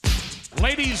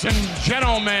Ladies and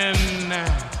gentlemen,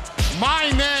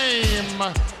 my name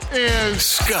is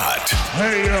Scott.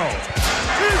 Hey, yo.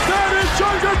 Is that his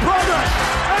younger brother?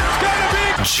 It's gonna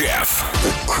be Jeff.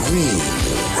 The cream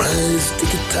will rise to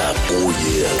the top. Oh,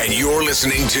 yeah. And you're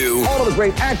listening to all of the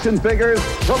great action figures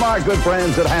from our good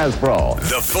friends at Hasbro.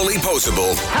 The Fully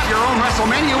Poseable. Have your own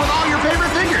WrestleMania with all your favorite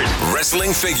figures.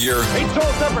 Wrestling figure. Each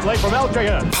sold separately from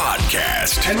LJN.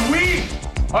 Podcast. And we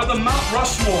are the Mount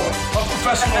Rushmore of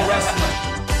professional wrestling.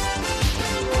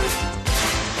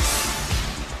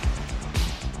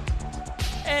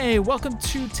 Hey, welcome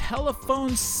to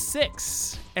Telephone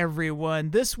 6,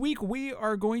 everyone. This week we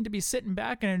are going to be sitting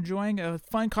back and enjoying a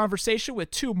fun conversation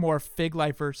with two more Fig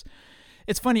Lifers.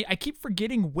 It's funny, I keep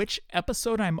forgetting which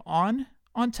episode I'm on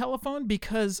Telephone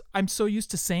because I'm so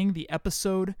used to saying the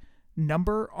episode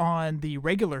number on the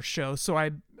regular show. So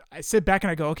I sit back and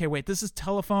I go, okay, wait, this is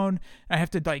Telephone. I have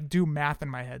to do math in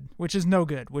my head, which is no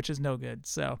good.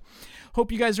 So hope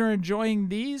you guys are enjoying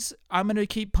these. I'm going to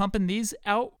keep pumping these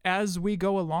out as we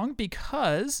go along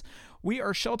because we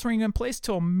are sheltering in place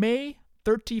till May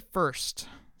 31st.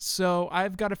 So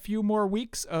I've got a few more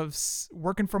weeks of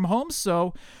working from home.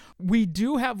 So we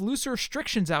do have looser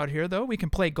restrictions out here, though. We can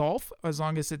play golf as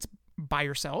long as it's by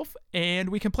yourself, and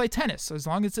we can play tennis as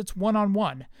long as it's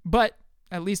one-on-one. But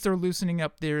at least they're loosening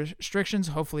up their restrictions.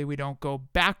 Hopefully we don't go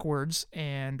backwards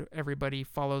and everybody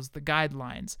follows the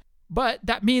guidelines. But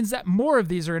that means that more of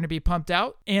these are going to be pumped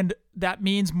out, and that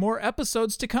means more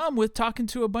episodes to come with talking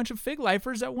to a bunch of Fig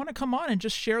Lifers that want to come on and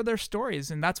just share their stories,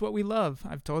 and that's what we love.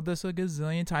 I've told this a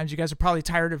gazillion times. You guys are probably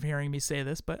tired of hearing me say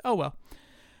this, but oh well.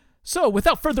 So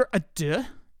without further ado,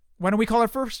 why don't we call our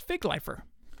first Fig Lifer?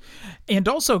 And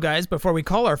also, guys, before we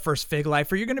call our first Fig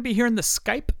Lifer, you're going to be hearing the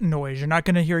Skype noise. You're not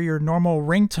going to hear your normal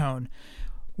ringtone.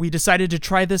 We decided to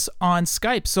try this on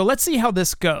Skype, so let's see how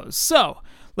this goes. So,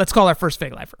 let's call our first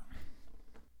Fig Lifer.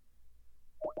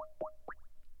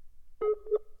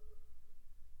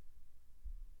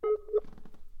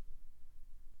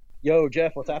 Yo,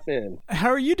 Jeff, what's happening? How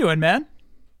are you doing, man?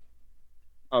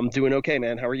 I'm doing okay,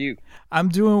 man. How are you? I'm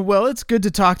doing well. It's good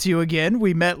to talk to you again.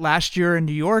 We met last year in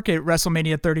New York at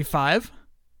WrestleMania 35.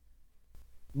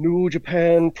 New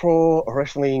Japan Pro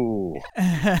Wrestling.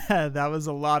 That was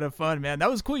a lot of fun, man. That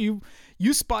was cool.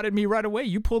 You spotted me right away.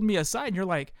 You pulled me aside and you're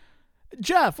like,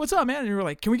 Jeff, what's up, man? And you were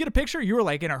like, can we get a picture? You were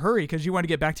like in a hurry because you wanted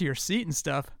to get back to your seat and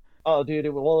stuff. Oh, dude,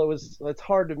 it's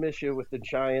hard to miss you with the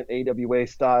giant AWA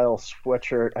style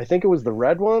sweatshirt. I think it was the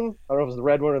red one. I don't know if it was the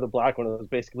red one or the black one. It was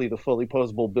basically the fully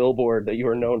posable billboard that you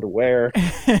are known to wear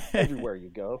everywhere you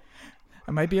go.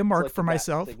 I might be a mark for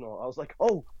myself. Signal. I was like,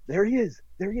 oh, there he is.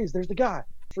 There's the guy.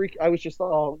 I was just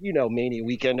all, Mania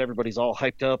weekend. Everybody's all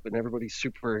hyped up and everybody's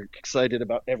super excited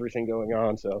about everything going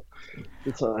on. So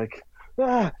it's like,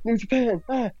 New Japan.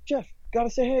 Jeff, gotta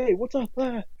say, hey, what's up?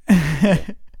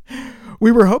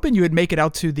 We were hoping you would make it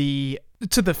out to the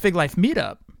Fig Life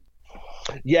meetup.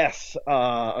 Yes.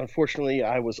 Unfortunately,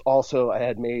 I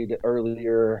had made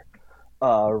earlier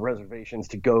reservations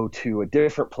to go to a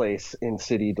different place in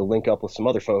city to link up with some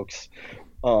other folks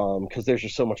because there's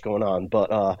just so much going on.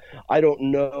 But I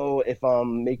don't know if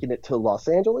I'm making it to Los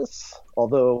Angeles,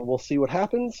 although we'll see what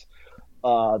happens.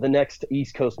 The next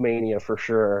East Coast Mania for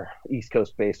sure, East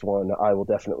Coast based one, I will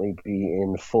definitely be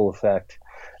in full effect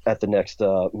at the next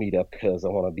meetup because I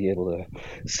want to be able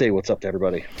to say what's up to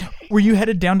everybody. Were you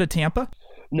headed down to Tampa?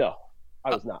 No, I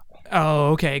was not.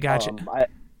 Oh, okay, gotcha.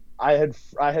 I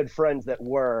had friends that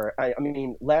were. I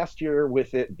mean, last year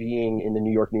with it being in the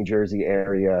New York, New Jersey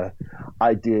area,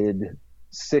 I did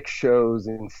 6 shows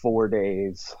in 4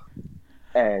 days.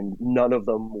 And none of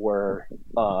them were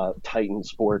Titan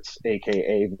Sports,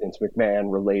 aka Vince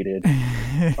McMahon related.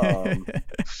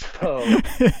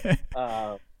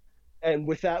 And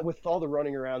with all the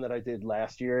running around that I did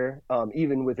last year,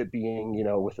 even with it being,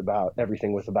 with about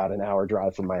an hour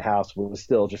drive from my house, was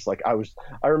still just like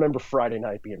I remember Friday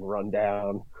night being run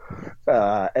down,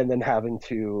 and then having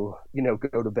to,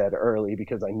 go to bed early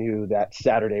because I knew that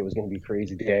Saturday was going to be a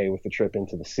crazy day with the trip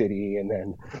into the city and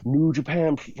then New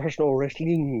Japan Professional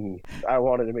Wrestling. I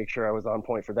wanted to make sure I was on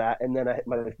point for that. And then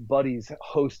my buddies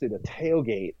hosted a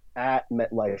tailgate at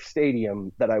MetLife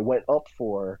Stadium that I went up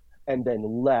for and then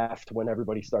left when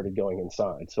everybody started going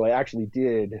inside. So I actually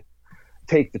did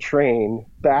take the train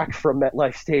back from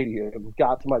MetLife Stadium,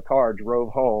 got to my car,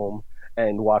 drove home,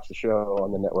 and watched the show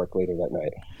on the network later that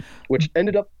night, which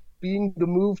ended up being the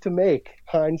move to make,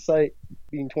 hindsight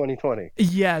being 2020.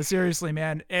 Yeah, seriously,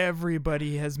 man.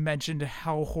 Everybody has mentioned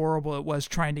how horrible it was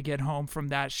trying to get home from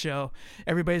that show.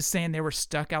 Everybody's saying they were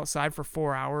stuck outside for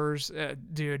 4 hours.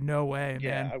 Dude, no way, man.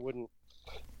 Yeah, I wouldn't.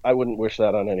 I wouldn't wish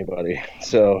that on anybody.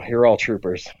 So you're all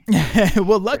troopers.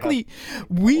 Well, luckily,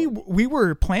 we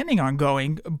were planning on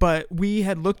going, but we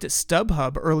had looked at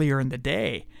StubHub earlier in the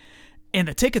day, and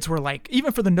the tickets were like,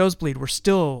 even for the nosebleed, were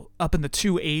still up in the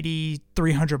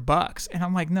 $280-$300, and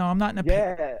I'm like, no, I'm not gonna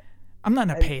pay. I'm not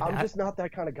gonna pay that. I'm just not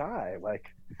that kind of guy. Like,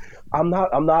 I'm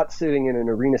not sitting in an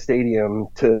arena stadium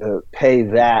to pay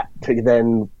that to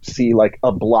then see like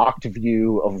a blocked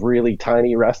view of really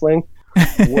tiny wrestling.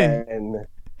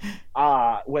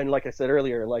 When like I said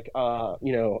earlier, like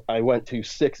I went to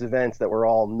 6 events that were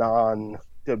all non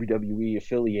WWE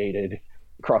affiliated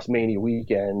across Mania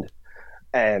weekend,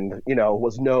 and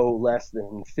was no less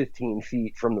than 15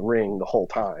 feet from the ring the whole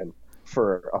time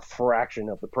for a fraction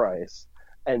of the price.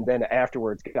 And then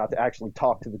afterwards got to actually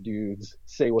talk to the dudes,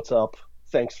 say what's up,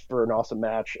 thanks for an awesome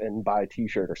match, and buy a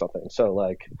t-shirt or something. So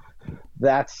like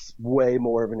that's way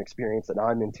more of an experience that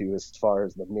I'm into as far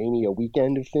as the Mania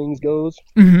weekend of things goes.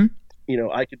 Mm-hmm.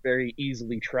 I could very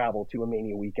easily travel to a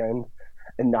Mania weekend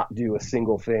and not do a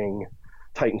single thing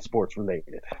Titan Sports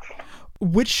related.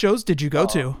 Which shows did you go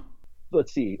to?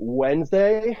 Let's see.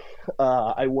 Wednesday,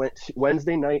 I went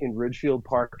Wednesday night in Ridgefield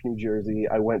Park, New Jersey.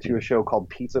 I went to a show called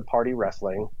Pizza Party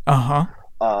Wrestling. Uh-huh.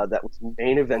 That was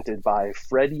main evented by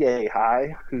Fred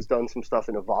Yehai, who's done some stuff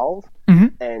in Evolve. Mm-hmm.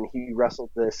 And he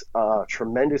wrestled this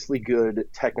tremendously good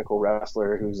technical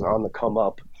wrestler who's on the come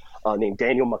up named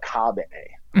Daniel Makabe.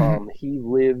 Mm-hmm. He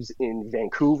lives in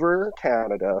Vancouver,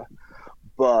 Canada,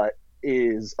 but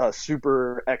is a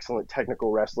super excellent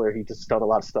technical wrestler. He just done a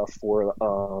lot of stuff for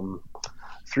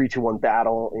 3-2-1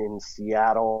 Battle in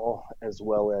Seattle, as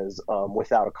well as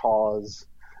Without a Cause,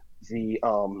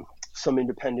 some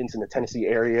independents in the Tennessee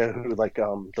area who like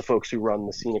the folks who run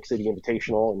the Scenic City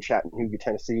Invitational in Chattanooga,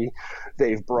 Tennessee.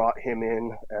 They've brought him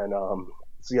in, and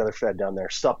it's the other Fed down there,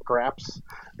 Sup Graps.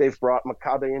 They've brought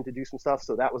Makabe in to do some stuff.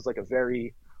 So that was like a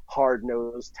very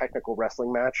hard-nosed technical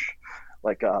wrestling match.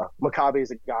 Like Makabe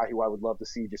is a guy who I would love to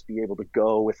see just be able to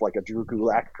go with like a Drew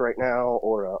Gulak right now,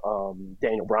 or a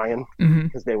Daniel Bryan,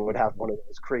 because they would have one of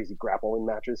those crazy grappling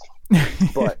matches.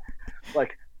 But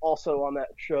like also on that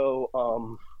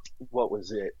show, what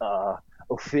was it?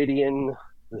 Ophidian,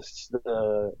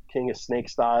 the King of Snake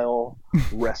Style,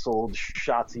 wrestled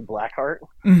Shotzi Blackheart,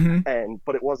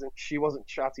 but she wasn't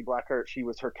Shotzi Blackheart. She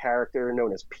was her character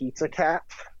known as Pizza Cat,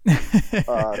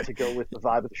 to go with the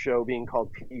vibe of the show being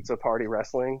called Pizza Party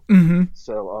Wrestling.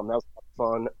 So that was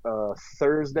fun.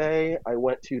 Thursday, I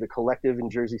went to the Collective in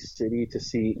Jersey City to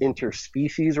see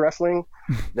Interspecies Wrestling,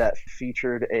 that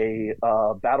featured a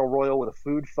battle royal with a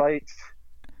food fight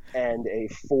and a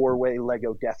 4-way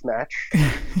Lego death match.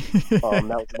 That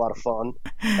was a lot of fun.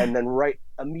 And then right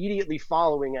immediately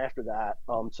following after that,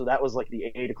 so that was like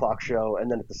the 8 o'clock show,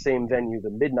 and then at the same venue, the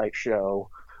midnight show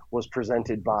was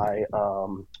presented by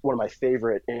one of my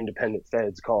favorite independent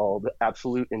feds called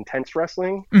Absolute Intense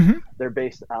Wrestling. They're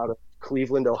based out of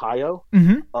Cleveland, Ohio.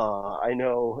 I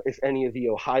know if any of the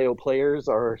Ohio players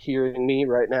are hearing me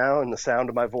right now and the sound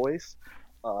of my voice,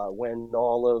 when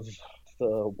all of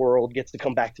the world gets to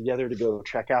come back together to go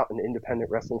check out an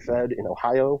independent wrestling fed in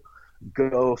Ohio,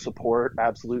 go support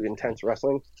Absolute Intense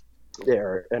Wrestling.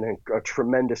 They're a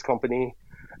tremendous company,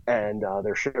 and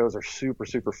their shows are super,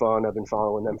 super fun. I've been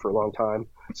following them for a long time.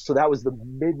 So that was the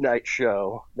midnight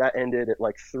show. That ended at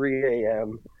like 3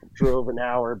 a.m., drove an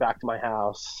hour back to my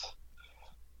house,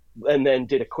 and then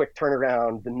did a quick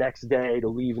turnaround the next day to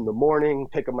leave in the morning,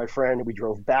 pick up my friend, and we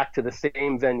drove back to the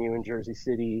same venue in Jersey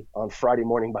City on Friday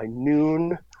morning by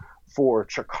noon for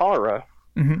Chikara,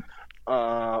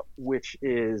 which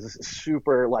is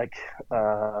super like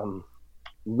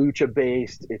lucha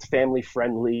based. It's family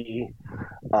friendly.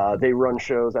 They run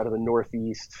shows out of the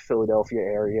Northeast Philadelphia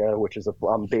area, which is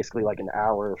basically like an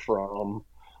hour from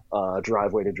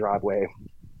driveway to driveway.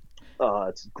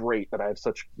 It's great that I have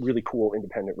such really cool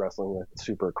independent wrestling that's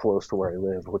super close to where I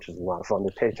live, which is a lot of fun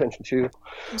to pay attention to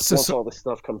once all this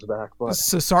stuff comes back. But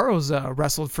Cesaro's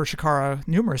wrestled for Chikara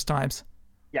numerous times.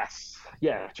 Yes.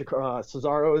 Yeah.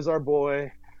 Cesaro is our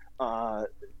boy.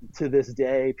 To this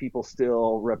day, people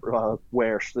still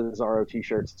wear Cesaro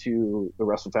t-shirts to the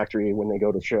Wrestle Factory when they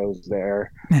go to shows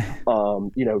there.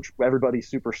 Everybody's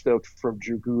super stoked for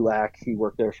Drew Gulak. He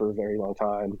worked there for a very long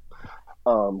time.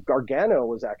 Gargano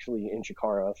was actually in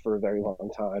Chikara for a very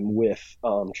long time with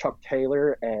Chuck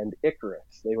Taylor and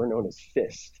Icarus. They were known as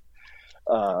Fist.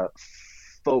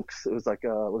 Folks, it was like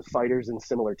with fighters in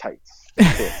similar tights.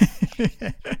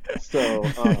 So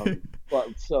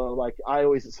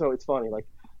it's funny, like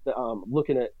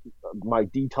looking at my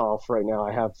Detolf right now,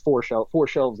 I have four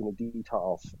shelves in a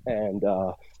Detolf, and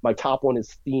my top one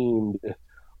is themed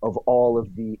of all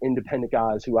of the independent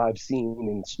guys who I've seen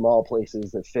in small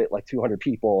places that fit like 200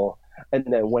 people, and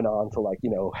then went on to like,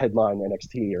 headline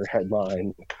NXT or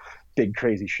headline big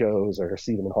crazy shows or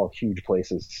see them in all huge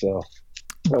places. So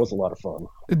that was a lot of fun.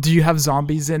 Do you have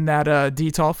zombies in that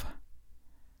DTOLF?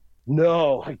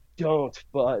 No, I don't,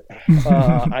 but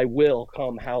I will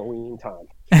come Halloween time.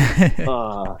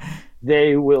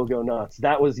 They will go nuts.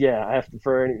 That was, I have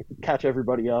to catch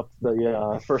everybody up.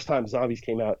 The first time zombies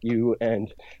came out, you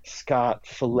and Scott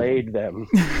filleted them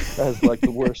as like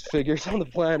the worst figures on the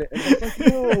planet. And I was like,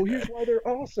 no, here's why they're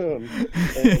awesome.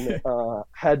 And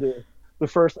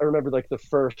I remember like the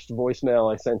first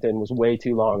voicemail I sent in was way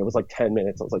too long. It was like 10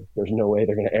 minutes. I was like, there's no way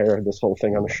they're going to air this whole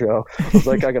thing on the show. I was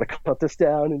like, I got to cut this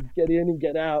down and get in and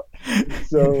get out.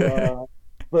 So,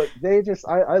 but they just,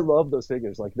 I love those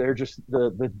figures. Like they're just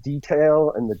the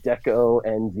detail and the deco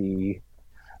and the,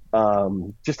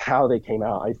 just how they came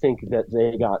out. I think that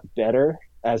they got better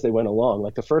as they went along.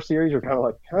 Like the first series were kind of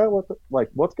like,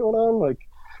 what's going on? Like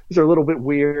these are a little bit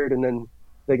weird. And then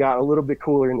they got a little bit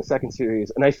cooler in the second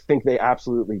series. And I think they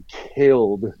absolutely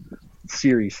killed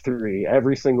series 3.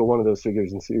 Every single one of those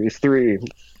figures in series 3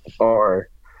 are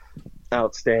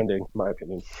outstanding, in my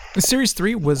opinion. Series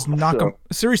 3 was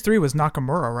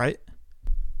Nakamura, right?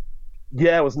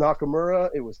 Yeah, it was Nakamura.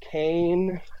 It was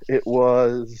Kane. It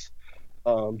was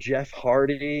Jeff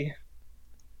Hardy.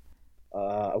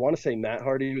 I want to say Matt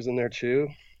Hardy was in there too.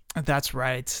 That's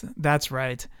right.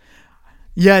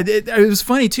 Yeah, it was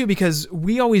funny too because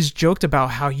we always joked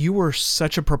about how you were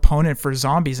such a proponent for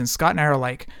zombies, and Scott and I are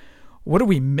like, "What are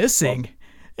we missing?"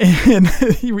 And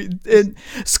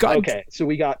Scott. Okay, so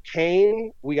we got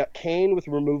Kane. We got Kane with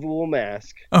removable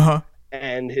mask.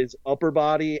 And his upper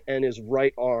body and his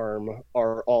right arm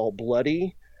are all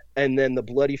bloody, and then the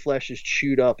bloody flesh is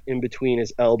chewed up in between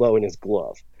his elbow and his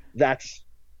glove. That's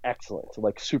excellent.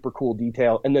 Like super cool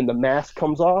detail. And then the mask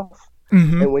comes off.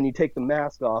 Mm-hmm. And when you take the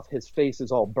mask off, his face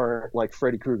is all burnt like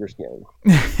Freddy Krueger's game.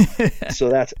 So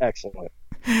that's excellent.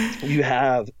 You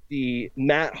have the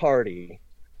Matt Hardy,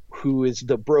 who is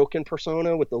the broken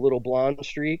persona with the little blonde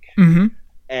streak. Mm-hmm.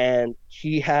 And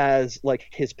he has, like,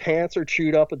 his pants are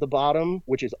chewed up at the bottom,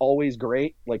 which is always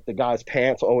great. Like, the guy's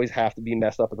pants always have to be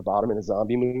messed up at the bottom in a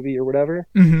zombie movie or whatever.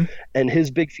 Mm-hmm. And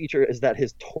his big feature is that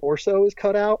his torso is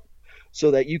cut out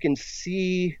so that you can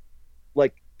see,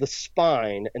 like, the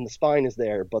spine, and the spine is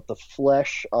there, but the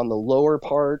flesh on the lower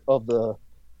part of the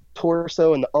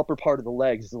torso and the upper part of the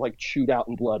legs is like chewed out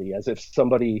and bloody, as if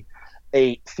somebody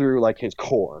ate through like his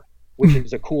core, which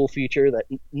is a cool feature that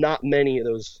not many of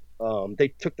those, they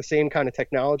took the same kind of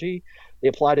technology, they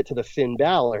applied it to the Finn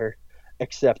Balor,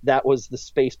 except that was the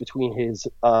space between his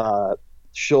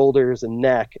shoulders and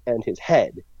neck and his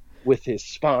head, with his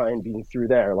spine being through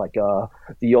there, like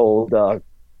the old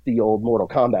Mortal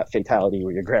Kombat fatality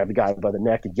where you grab the guy by the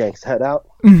neck and yank his head out.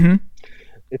 Mm-hmm.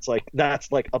 It's like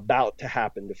that's like about to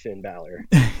happen to Finn Balor.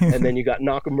 And then you got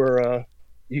Nakamura,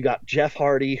 you got Jeff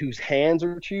Hardy, whose hands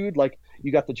are chewed. Like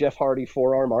you got the Jeff Hardy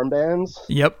forearm armbands.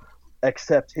 Yep.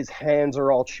 Except his hands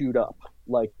are all chewed up,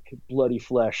 like bloody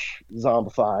flesh,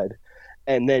 zombified.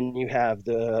 And then you have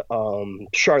the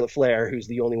Charlotte Flair, who's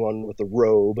the only one with the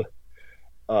robe.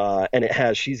 And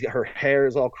her hair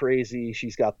is all crazy.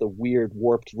 She's got the weird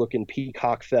warped looking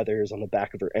peacock feathers on the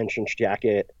back of her entrance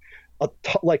jacket. A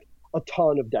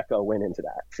ton of deco went into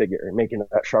that figure, making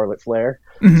that Charlotte Flair.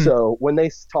 Mm-hmm. So when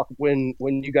they talk, when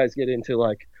you guys get into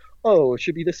like, oh, it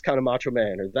should be this kind of Macho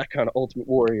Man or that kind of Ultimate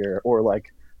Warrior, or like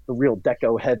the real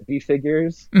deco heavy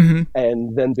figures, mm-hmm.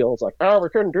 and then Bill's like, oh, we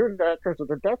couldn't do that because of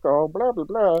the deco, blah blah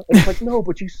blah. And it's like, no,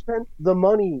 but you spent the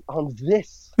money on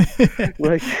this.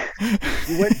 Like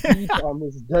you went deep on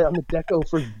the deco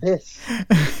for this.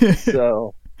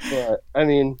 So, but I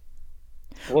mean,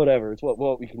 whatever. It's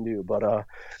what we can do. But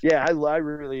yeah, I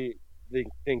really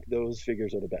think those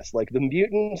figures are the best. Like the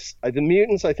mutants,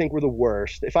 I think were the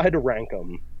worst. If I had to rank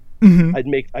them, mm-hmm.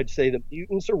 I'd say the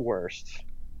mutants are worst.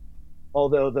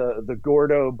 Although the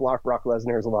Gordo Brock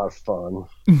Lesnar is a lot of fun.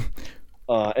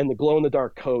 And the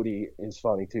glow-in-the-dark Cody is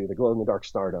funny too. The glow-in-the-dark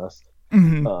Stardust.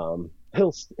 Mm-hmm.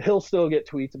 He'll still get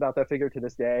tweets about that figure to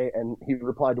this day, and he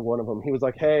replied to one of them. He was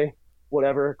like, hey,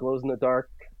 whatever, glows in the dark.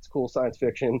 It's cool science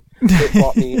fiction. It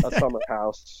bought me a summer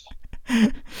house.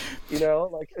 You know,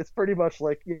 like it's pretty much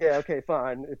like, yeah, okay,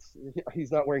 fine.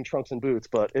 He's not wearing trunks and boots,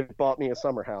 but it bought me a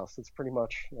summer house. It's pretty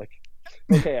much like,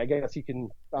 okay, I guess you can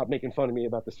stop making fun of me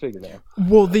about this figure now.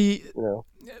 Well, we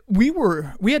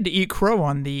had to eat crow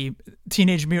on the not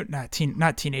Teenage Mutant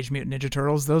Ninja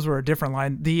Turtles. Those were a different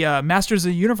line. The Masters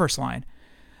of the Universe line.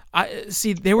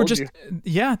 They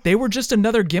were just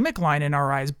another gimmick line in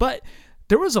our eyes. But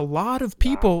there was a lot of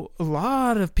people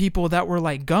that were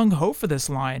like gung-ho for this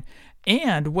line.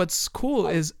 And what's cool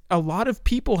is a lot of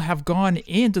people have gone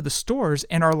into the stores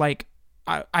and are like,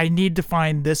 I need to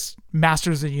find this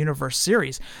Masters of the Universe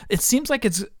series. It seems like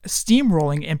it's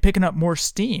steamrolling and picking up more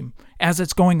steam as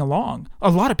it's going along.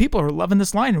 A lot of people are loving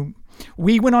this line. And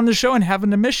we went on the show and have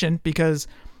an admission because,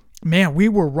 man, we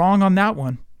were wrong on that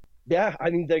one. Yeah, I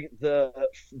mean, the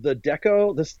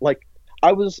deco, this, like,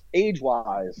 I was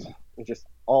age-wise, just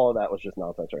all of that was just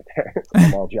nonsense right there.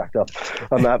 I'm all jacked up.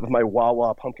 I'm at with my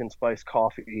Wawa pumpkin spice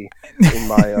coffee in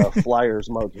my Flyers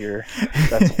mug here.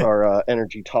 That's our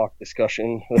energy talk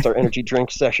discussion. That's our energy drink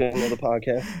session of the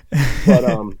podcast.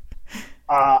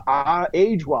 But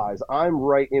age-wise, I'm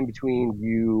right in between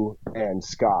you and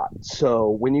Scott. So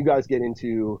when you guys get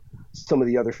into some of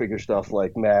the other figure stuff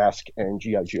like Mask and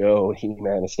G.I. Joe,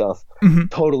 He-Man and stuff,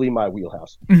 totally my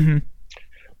wheelhouse.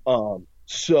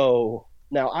 So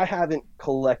now I haven't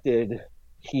collected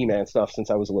He-Man stuff since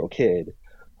I was a little kid,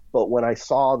 but when I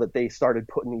saw that they started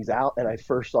putting these out and I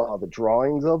first saw the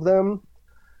drawings of them,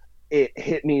 it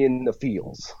hit me in the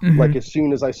feels. Like as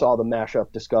soon as I saw the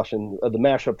mashup discussion, the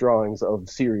mashup drawings of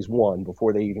Series 1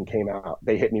 before they even came out,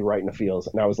 they hit me right in the feels.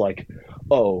 And I was like,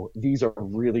 oh, these are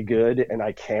really good and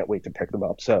I can't wait to pick them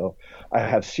up. So I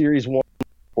have Series 1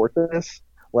 for this.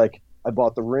 Like I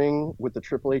bought the ring with the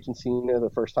Triple H and Cena the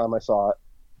first time I saw it.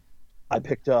 I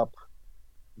picked up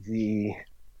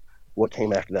what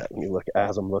came after that. Let me look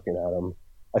as I'm looking at them.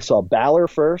 I saw Balor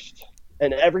first,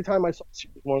 and every time I saw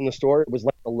one in the store, it was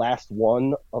like the last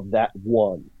one of that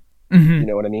one. You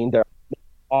know what I mean? I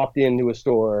walked into a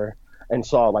store and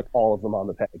saw like all of them on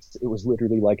the pegs. It was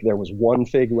literally like there was one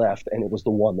fig left, and it was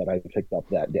the one that I picked up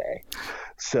that day.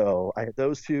 So I had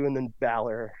those two, and then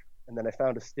Balor, and then I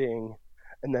found a Sting.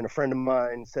 And then a friend of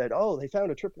mine said, oh, they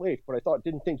found a Triple H, but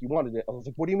didn't think you wanted it. I was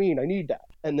like, what do you mean? I need that.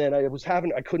 And then I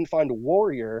couldn't find a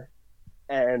Warrior,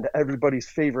 and everybody's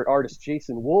favorite artist,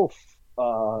 Jason Wolf,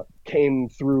 came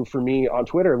through for me on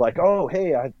Twitter like, oh,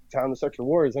 hey, I found this extra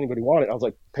Warrior. Does anybody want it? I was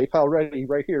like, PayPal ready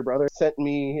right here, brother. He sent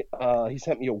me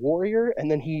a Warrior,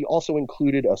 and then he also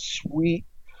included a sweet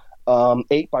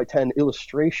 8x10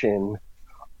 illustration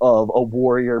of a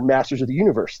Warrior Masters of the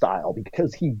Universe style,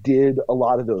 because he did a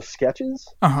lot of those sketches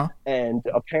and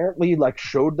apparently like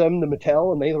showed them to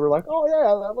Mattel and they were like, oh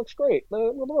yeah, that looks great.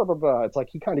 Blah, blah, blah, blah. It's like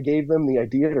he kind of gave them the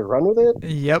idea to run with it.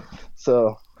 Yep.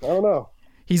 So I don't know.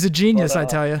 He's a genius, I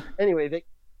tell you. Anyway,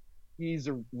 he's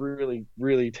a really,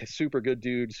 really super good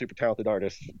dude, super talented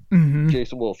artist.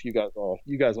 Jason Wolf, you guys all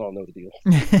know the deal.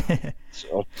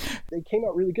 So they came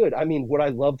out really good. I mean, would I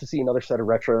love to see another set of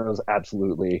retros?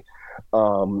 Absolutely.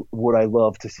 Would I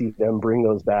love to see them bring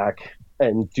those back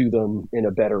and do them in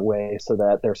a better way so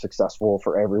that they're successful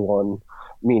for everyone,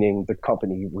 meaning the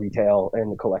company, retail,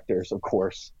 and the collectors, of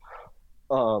course.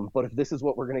 But if this is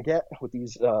what we're going to get with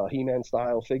these He-Man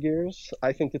style figures,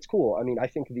 I think it's cool. I mean, I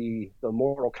think the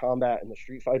Mortal Kombat and the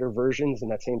Street Fighter versions in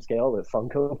that same scale that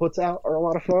Funko puts out are a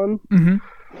lot of fun.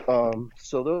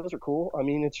 So those are cool. I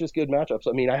mean, it's just good matchups.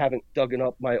 I mean, I haven't dug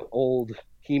up my old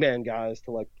He-Man guys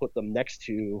to like put them next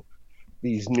to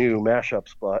these new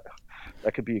mashups, but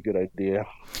that could be a good idea.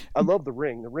 I love the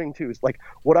ring. The ring too is like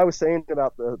what I was saying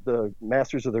about the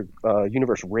Masters of the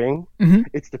Universe ring.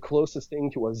 It's the closest thing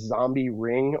to a zombie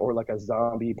ring or like a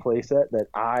zombie playset that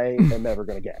I am ever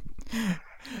going to get.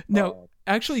 No,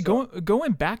 actually,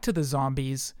 going back to the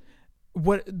zombies,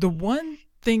 the one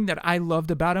thing that I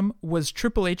loved about him was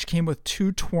Triple H came with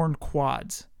 2 torn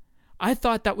quads. I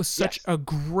thought that was such a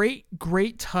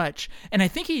great touch, and I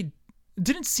think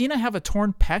didn't Cena have a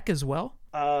torn pec as well?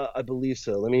 I believe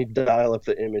so. Let me dial up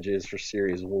the images for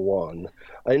Series 1.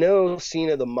 I know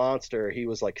Cena the Monster, he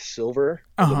was like silver.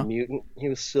 The mutant, he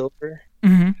was silver.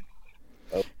 Oh,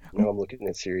 now I'm looking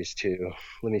at Series 2.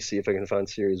 Let me see if I can find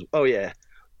Series... Oh, yeah.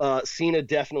 Cena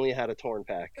definitely had a torn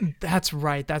pec. That's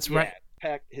right.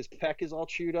 His pec is all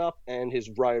chewed up, and his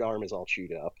right arm is all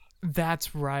chewed up.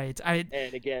 That's right.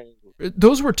 And again,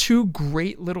 those were 2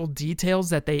 great little details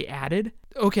that they added.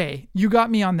 Okay, you got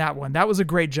me on that one. That was a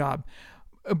great job.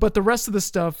 But the rest of the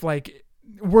stuff, like,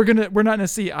 we're not gonna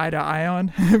see eye to eye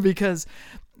on because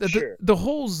the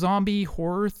whole zombie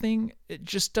horror thing, it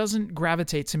just doesn't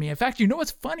gravitate to me. In fact, you know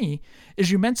what's funny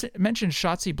is you mentioned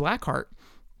Shotzi Blackheart.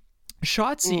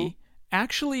 Shotzi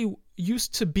actually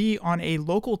used to be on a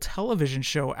local television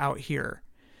show out here.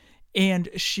 And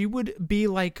she would be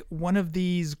like one of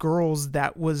these girls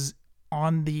that was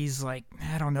on these like,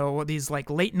 I don't know, these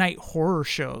like late night horror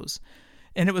shows.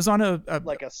 And it was on a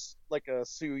like a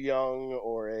Sue Young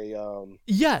or a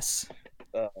Yes.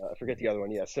 I forget the other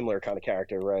one. Yeah, similar kind of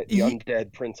character, right? The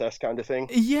undead princess kind of thing.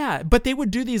 Yeah, but they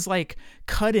would do these like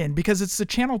cut in because it's the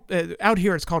channel out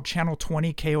here. It's called Channel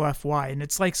 20 KOFY, and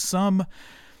it's like some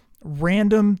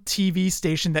random TV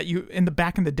station that you in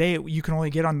the day you can only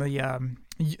get on the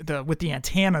with the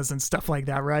antennas and stuff like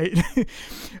that, right?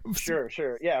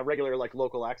 Sure. Yeah, regular like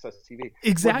local access TV.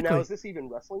 Exactly. Now, is this even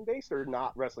wrestling based or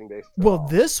not wrestling based? Well,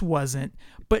 this wasn't,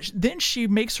 but then she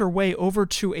makes her way over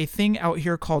to a thing out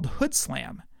here called Hood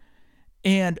Slam,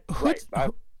 and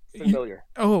familiar.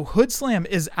 Hood Slam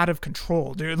is out of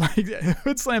control, dude. Like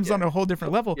Hood Slam's on a whole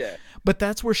different level. Yeah. But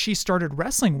that's where she started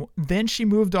wrestling. Then she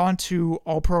moved on to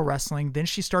All Pro Wrestling. Then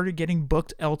she started getting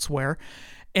booked elsewhere,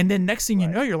 and then next thing you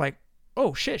know, you're like,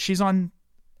 oh shit, she's on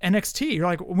NXT. You're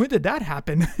like, when did that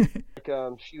happen?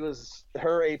 Her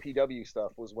APW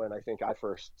stuff was when I think I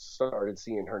first started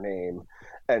seeing her name,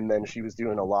 and then she was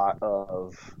doing a lot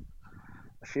of,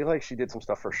 I feel like she did some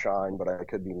stuff for Shine, but I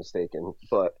could be mistaken.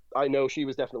 But I know she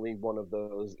was definitely one of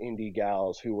those indie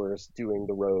gals who was doing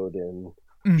the road and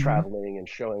traveling and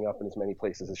showing up in as many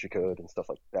places as she could and stuff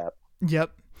like that.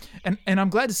 Yep. And I'm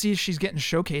glad to see she's getting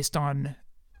showcased on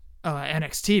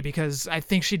NXT because I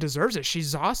think she deserves it.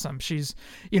 She's awesome. She's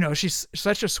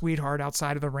such a sweetheart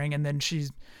outside of the ring, and then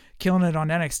she's killing it on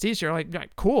NXT. So you're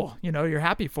like, cool. You're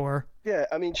happy for her. Yeah,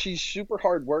 I mean, she's super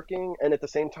hardworking, and at the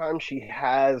same time, she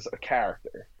has a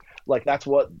character. Like that's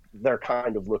what they're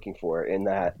kind of looking for in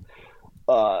that.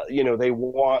 They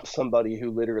want somebody who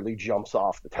literally jumps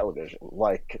off the television,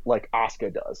 like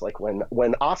Asuka does. Like when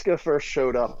Asuka first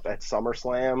showed up at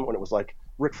SummerSlam, when it was like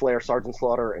Ric Flair, Sergeant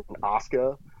Slaughter, and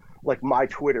Asuka. Like my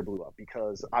Twitter blew up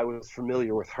because I was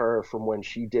familiar with her from when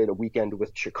she did a weekend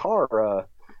with Chikara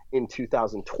in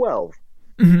 2012.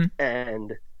 Mm-hmm.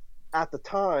 And at the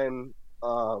time,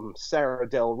 Sarah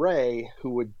Del Rey, who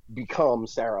would become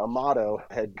Sarah Amato,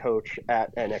 head coach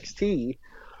at NXT,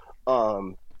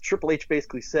 Triple H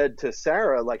basically said to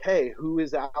Sarah, like, hey, who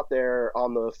is out there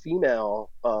on the female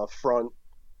front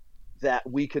that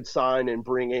we could sign and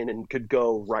bring in and could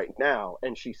go right now?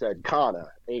 And she said Kana,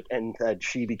 and that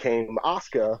she became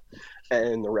Asuka,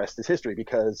 and the rest is history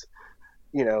because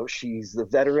she's the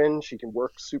veteran, she can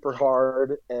work super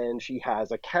hard, and she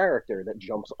has a character that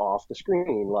jumps off the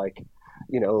screen. Like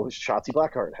Shotzi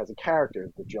Blackheart has a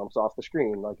character that jumps off the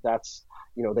screen. Like that's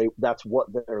that's what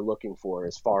they're looking for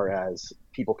as far as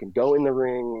people can go in the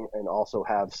ring and also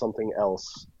have something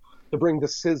else to bring the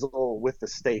sizzle with the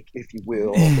steak, if you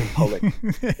will, in public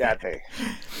that day.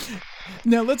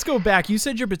 Now, let's go back. You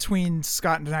said you're between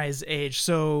Scott and I's age,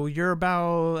 so you're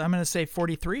about, I'm going to say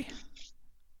 43?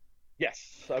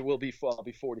 Yes, I will be. I'll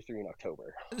be 43 in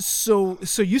October. So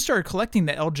you started collecting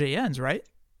the LJNs, right?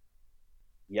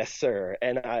 Yes, sir.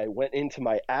 And I went into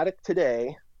my attic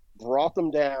today, brought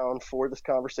them down for this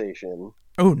conversation.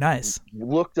 Oh, nice.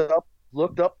 Looked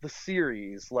up the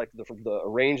series, like the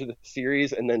range of the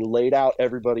series, and then laid out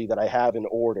everybody that I have in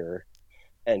order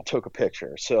and took a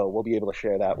picture. So we'll be able to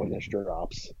share that when this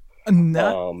drops.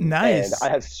 Nice. And I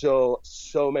have so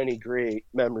many great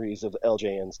memories of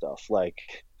LJN stuff. Like,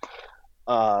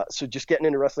 so just getting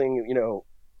into wrestling,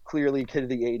 clearly kid of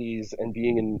the 80s and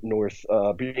being in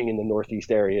the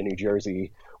Northeast area, New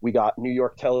Jersey, we got New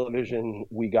York television,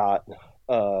 we got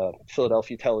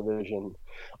Philadelphia television.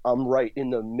 I'm right in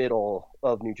the middle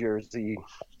of New Jersey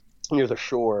near the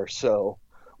shore. So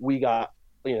we got,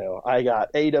 I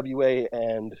got AWA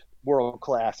and World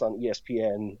Class on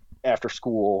ESPN after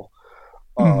school.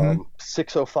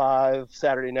 6:05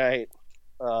 Saturday night,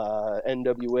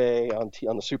 NWA on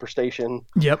the Superstation.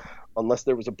 Yep. Unless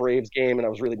there was a Braves game and I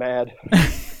was really mad.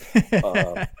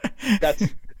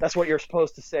 That's what you're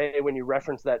supposed to say when you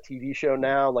reference that TV show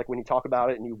now. Like when you talk about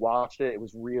it and you watched it, it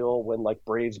was real when like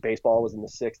Braves baseball was in the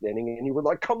 6th inning and you were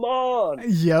like, come on.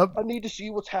 Yep. I need to see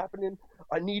what's happening.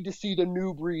 I need to see the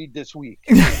new breed this week.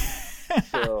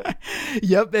 So,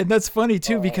 yep. And that's funny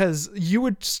too, because you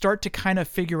would start to kind of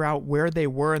figure out where they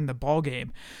were in the ball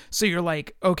game. So you're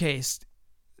like, okay,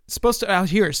 supposed to out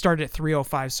here it started at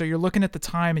 3:05. So you're looking at the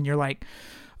time and you're like,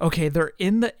 okay, they're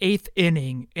in the 8th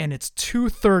inning and it's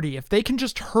 2:30. If they can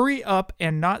just hurry up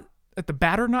and not let the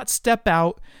batter not step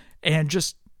out and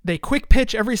just they quick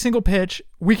pitch every single pitch,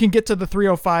 we can get to the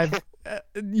 3:05,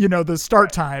 the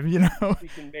start time, We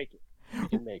can make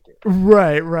it.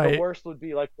 Right. The worst would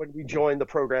be like when we join the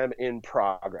program in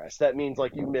progress. That means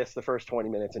like you miss the first 20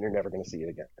 minutes and you're never going to see it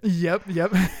again. Yep.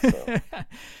 So,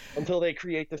 until they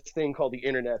create this thing called the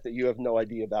internet that you have no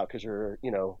idea about because you're,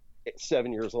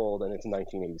 7 years old and it's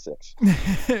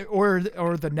 1986. or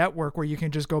the network where you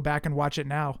can just go back and watch it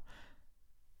now.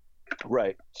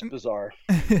 Right. It's bizarre.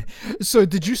 So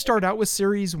did you start out with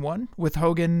Series 1 with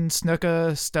Hogan,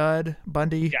 Snuka, Stud,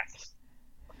 Bundy? Yes.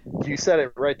 You said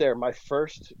it right there. My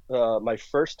first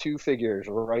two figures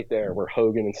were right there were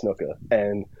Hogan and Snuka.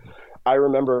 And I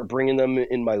remember bringing them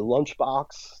in my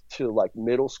lunchbox to like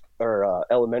middle or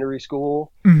elementary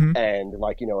school, and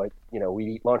like we'd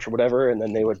eat lunch or whatever, and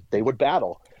then they would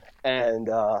battle, and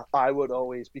I would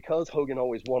always, because Hogan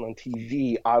always won on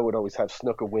TV, I would always have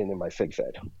Snuka win in my fig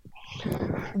fed.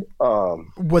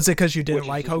 Was it because you didn't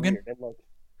like Hogan? And, like,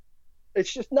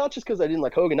 it's just not just because I didn't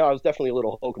like Hogan. No, I was definitely a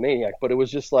little Hulkamaniac, but it was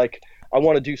just like I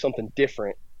want to do something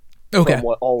different. Okay. From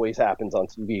what always happens on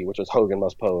TV, which was Hogan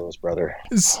must pose, brother.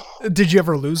 Did you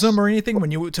ever lose him or anything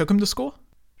when you took him to school?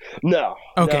 No.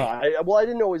 Okay. No, I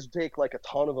didn't always take like a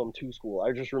ton of them to school.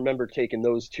 I just remember taking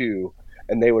those two,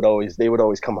 and they would always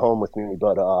come home with me.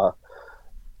 But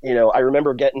I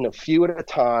remember getting a few at a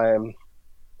time,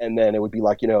 and then it would be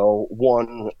like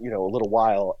one a little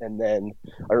while, and then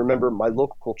I remember my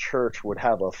local church would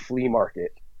have a flea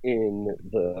market in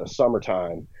the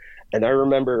summertime. And I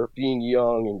remember being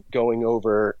young and going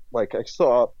over, like I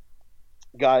saw a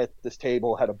guy at this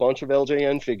table had a bunch of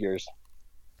LJN figures.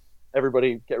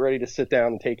 Everybody get ready to sit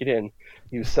down and take it in.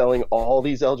 He was selling all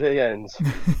these LJNs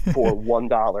for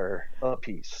 $1 a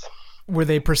piece. Were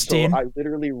they pristine? So I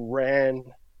literally ran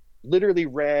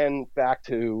back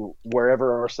to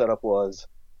wherever our setup was,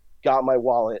 got my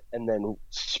wallet, and then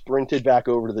sprinted back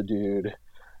over to the dude,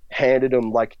 handed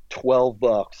him like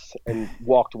 $12 and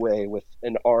walked away with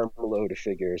an armload of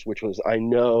figures, which was, I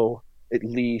know, at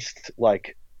least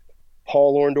like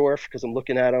Paul Orndorff, because I'm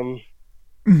looking at him,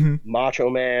 Macho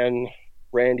Man,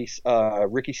 Ricky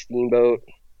Steamboat,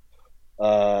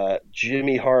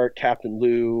 Jimmy Hart, Captain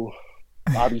Lou,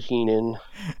 Bobby Heenan.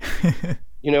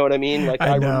 You know what I mean? Like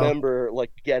I remember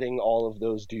like getting all of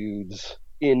those dudes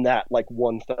in that like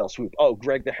one fell swoop. Oh,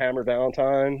 Greg the Hammer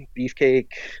Valentine,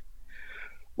 Beefcake.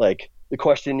 Like the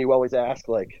question you always ask,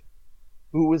 like,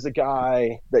 who was the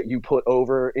guy that you put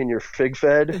over in your fig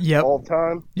fed all the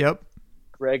time? Yep.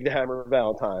 Greg the Hammer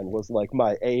Valentine was like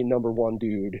my number one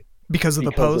dude. Because of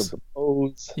the pose? The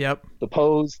pose. Yep. The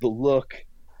pose, the look,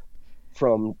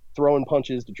 from throwing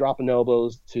punches to dropping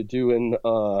elbows to doing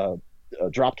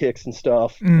drop kicks and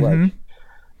stuff. Like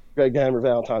Greg the Hammer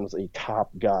Valentine was a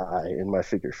top guy in my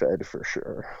figure fed for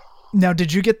sure. Now,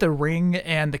 did you get the ring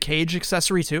and the cage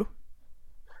accessory too?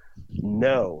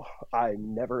 No, I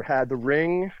never had the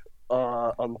ring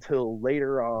until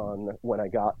later on when I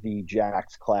got the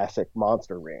Jakks Classic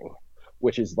Monster ring,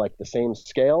 which is like the same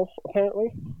scale,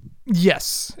 apparently.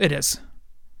 Yes, it is.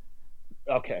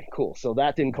 Okay, cool. So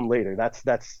that didn't come later. That's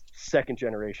second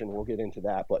generation. We'll get into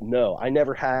that. But no, I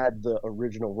never had the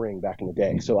original ring back in the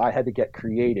day. So I had to get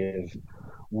creative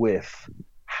with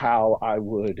how I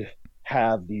would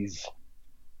have these,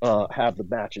 have the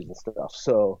matches and stuff.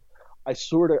 So I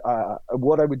sort of,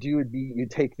 what I would do would be you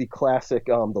take the classic,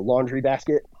 the laundry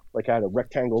basket, like I had a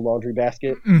rectangle laundry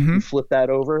basket, you flip that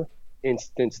over,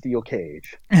 instant steel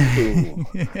cage. Boom.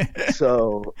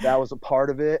 So that was a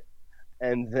part of it.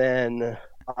 And then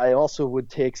I also would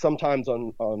take, sometimes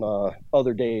on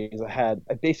other days I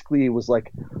basically was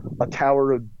like a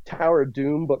Tower of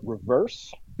Doom, but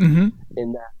reverse. In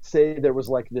that, say there was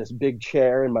like this big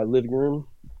chair in my living room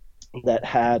that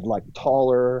had like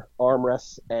taller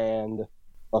armrests and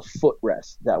a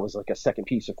footrest that was like a second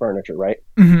piece of furniture, right?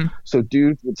 So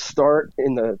dudes would start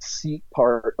in the seat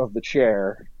part of the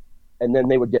chair, and then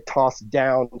they would get tossed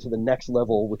down to the next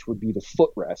level, which would be the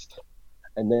footrest,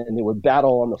 and then they would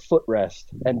battle on the footrest,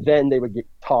 and then they would get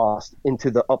tossed into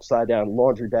the upside down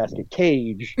laundry basket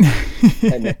cage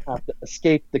and they have to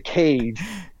escape the cage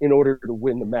in order to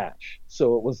win the match.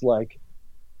 So it was like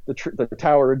the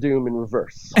Tower of Doom in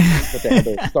reverse, but they had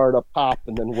to start up top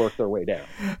and then work their way down.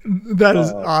 That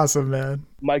is awesome, man.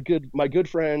 My good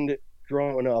friend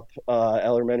growing up,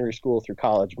 elementary school through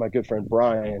college, my good friend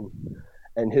Brian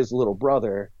and his little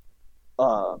brother,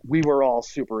 we were all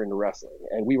super into wrestling,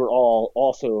 and we were all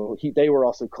they were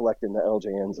also collecting the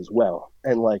LJNs as well.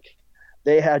 And like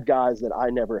they had guys that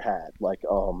I never had, like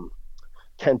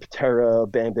Ken Patera,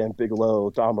 Bam Bam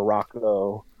Bigelow, Don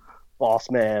Morocco, Boss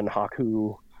Man,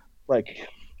 Haku, like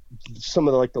some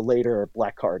of the later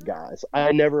black card guys.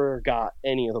 I never got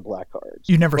any of the black cards.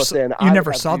 You never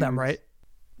saw them, right?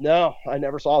 No, I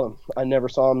never saw them. I never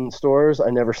saw them in stores. I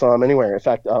never saw them anywhere. In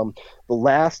fact, the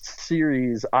last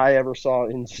series I ever saw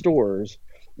in stores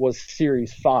was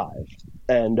Series 5.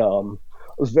 And I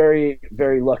was very,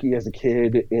 very lucky as a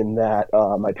kid in that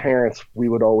my parents, we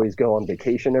would always go on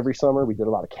vacation every summer. We did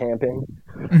a lot of camping.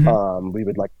 We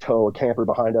would like tow a camper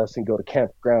behind us and go to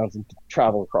campgrounds and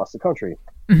travel across the country.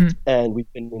 And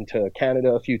we've been into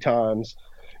Canada a few times,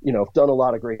 done a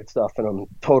lot of great stuff, and I'm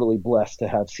totally blessed to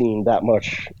have seen that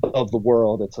much of the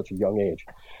world at such a young age.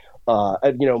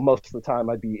 And, most of the time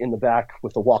I'd be in the back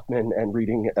with the Walkman and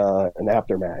reading an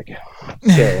After Mag.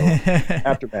 So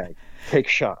After Mag, take a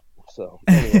shot. So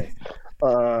anyway,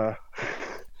 I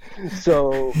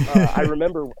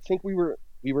remember, I think we were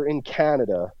in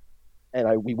Canada,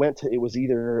 and we went to, it was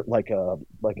either like a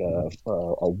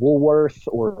Woolworth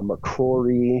or a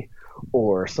McCrory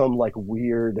or some like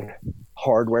weird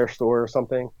hardware store or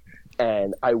something.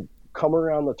 And I come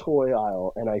around the toy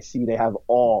aisle and I see they have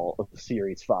all of the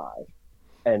Series 5.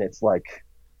 And it's like,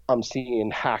 I'm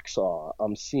seeing Hacksaw,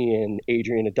 I'm seeing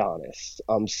Adrian Adonis,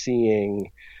 I'm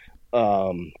seeing,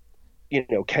 Ken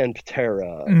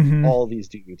Patera, all these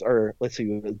dudes, or let's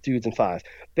see, dudes in 5,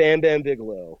 Bam Bam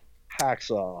Bigelow,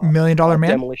 Hacksaw, $1 Million Man,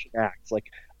 Demolition Axe,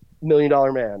 like $1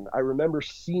 Million Man. I remember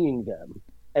seeing them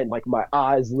and like my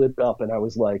eyes lit up and I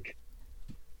was like,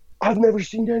 I've never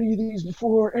seen any of these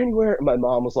before anywhere. And my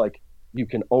mom was like, you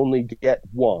can only get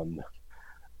one.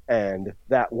 And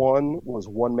that one was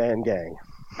One Man Gang.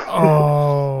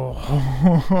 Oh.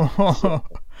 So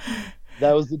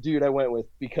that was the dude I went with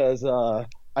because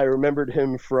I remembered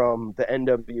him from the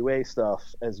NWA stuff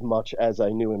as much as I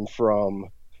knew him from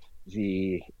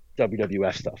the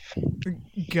WWF stuff.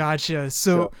 Gotcha.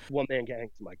 So One Man Gang's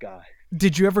my guy.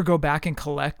 Did you ever go back and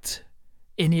collect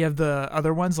any of the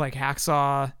other ones like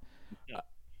Hacksaw?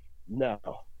 No,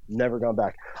 never gone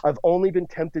back. I've only been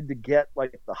tempted to get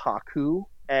like the Haku,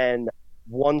 and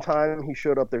one time he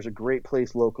showed up. There's a great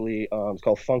place locally. It's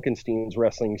called Funkenstein's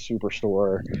Wrestling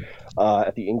Superstore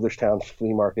at the Englishtown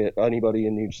Flea Market. Anybody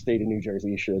in the state of New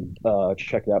Jersey should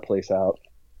check that place out.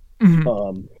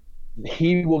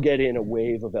 He will get in a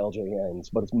wave of LJNs,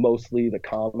 but it's mostly the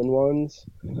common ones.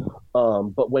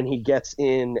 But when he gets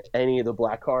in any of the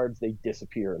black cards, they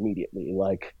disappear immediately.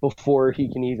 Like before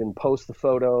he can even post the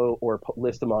photo or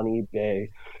list them on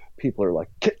eBay, people are like,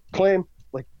 claim,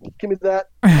 like, give me that,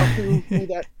 give me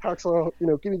that Hacksaw,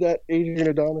 give me that Adrian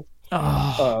Adonis.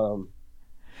 I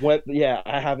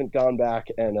haven't gone back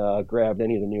and grabbed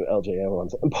any of the new LJN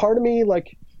ones. And part of me,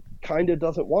 like, kind of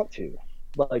doesn't want to.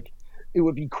 Like, it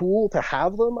would be cool to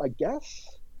have them, I guess,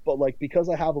 but like because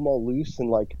I have them all loose and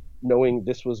like knowing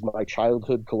this was my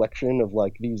childhood collection of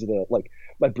like these are the like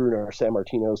my Bruno San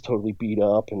Martino's totally beat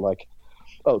up and like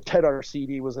Ted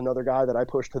Arcidi was another guy that I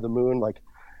pushed to the moon. Like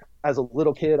as a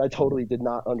little kid, I totally did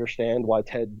not understand why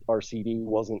Ted Arcidi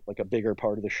wasn't like a bigger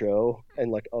part of the show and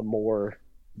like a more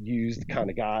used kind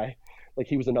of guy. Like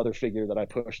he was another figure that I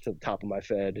pushed to the top of my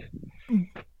Fed.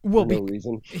 Well, for no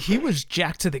reason. He was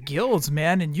jacked to the gills,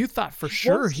 man, and you thought for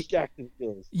sure jacked to the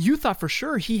gills. You thought for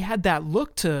sure he had that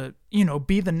look to,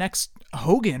 be the next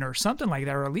Hogan or something like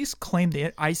that, or at least claim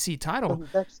the IC title.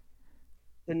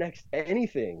 The next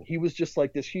anything. He was just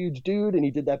like this huge dude, and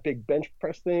he did that big bench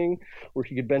press thing where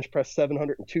he could bench press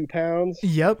 702 pounds.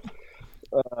 Yep.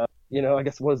 I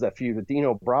guess what is that feud with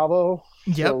Dino Bravo?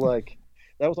 Yep. So like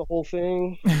that was a whole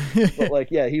thing. But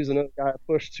like, yeah, he was another guy I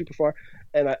pushed super far.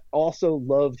 And I also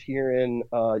loved hearing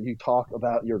you talk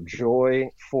about your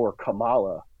joy for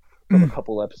Kamala from a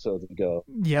couple episodes ago.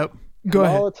 Yep. Go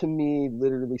Kamala ahead. to me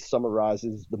literally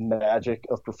summarizes the magic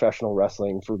of professional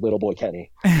wrestling for little boy Kenny.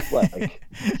 Like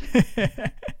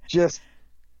just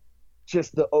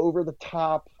the over the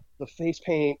top, the face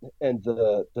paint and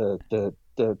the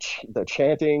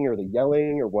chanting or the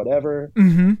yelling or whatever.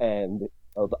 And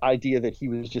the idea that he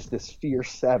was just this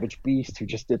fierce, savage beast who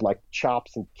just did like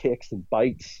chops and kicks and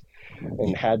bites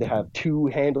and had to have two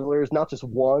handlers, not just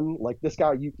one. Like this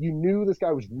guy, you knew this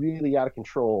guy was really out of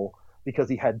control because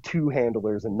he had two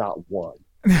handlers and not one.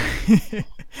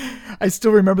 I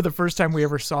still remember the first time we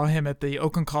ever saw him at the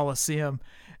Oakland Coliseum,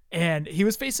 and he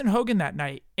was facing Hogan that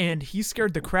night, and he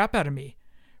scared the crap out of me.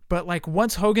 But like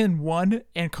once Hogan won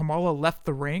and Kamala left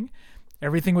the ring,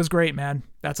 everything was great, man.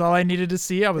 That's all I needed to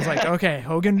see. I was like, okay,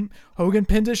 Hogan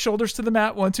pinned his shoulders to the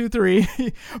mat, 1, 2, 3.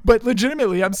 But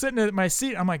legitimately, I'm sitting at my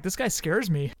seat. I'm like, this guy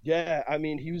scares me. Yeah, I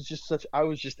mean, he was just I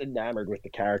was just enamored with the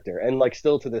character. And like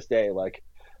still to this day, like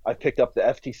I picked up the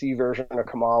FTC version of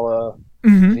Kamala,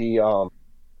 the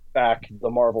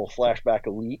Marvel Flashback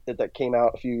Elite that came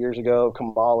out a few years ago,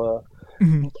 Kamala.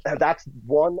 That's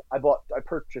one I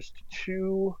purchased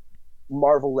 2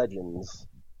 Marvel Legends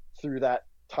through that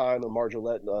time of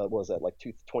Margolette, what was that, like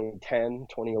 2010,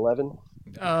 2011?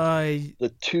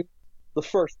 The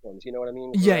first ones, you know what I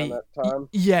mean? Yeah. Around that time?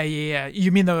 Yeah.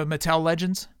 You mean the Mattel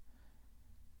Legends?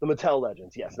 The Mattel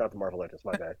Legends, yes, not the Marvel Legends,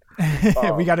 my bad.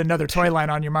 We got another toy line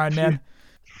on your mind, man.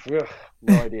 No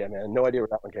idea, man. No idea where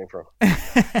that one came from.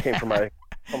 Came from my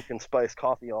pumpkin spice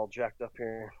coffee all jacked up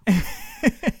here.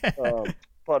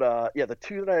 Yeah, the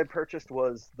two that I had purchased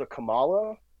was the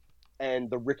Kamala and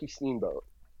the Ricky Steamboat.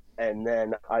 And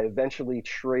then I eventually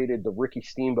traded the Ricky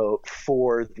Steamboat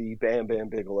for the Bam Bam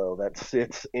Bigelow that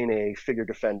sits in a figure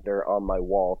defender on my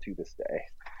wall to this day.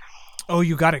 Oh,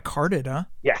 you got it carded, huh?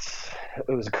 Yes,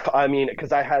 it was. I mean,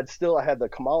 because I had the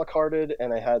Kamala carded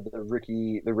and I had the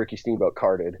Ricky Steamboat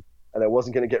carded, and I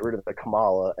wasn't going to get rid of the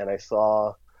Kamala. And I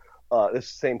saw this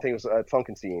same thing was at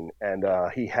Funkenstein, and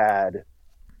he had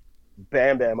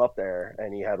Bam Bam up there,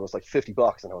 and he was like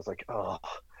 $50, and I was like, oh,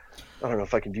 I don't know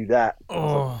if I can do that.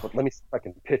 Like, but let me see if I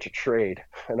can pitch a trade.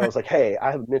 And I was like, hey,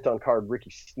 I have a mint on card Ricky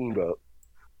Steamboat.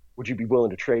 Would you be willing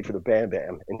to trade for the Bam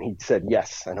Bam? And he said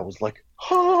yes. And I was like,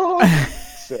 oh.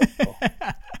 So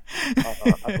I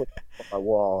put it on my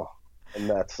wall, and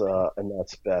that's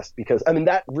best because I mean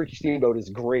that Ricky Steamboat is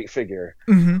a great figure.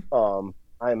 Mm-hmm.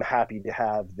 I'm happy to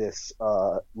have this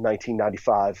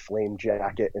 1995 flame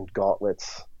jacket and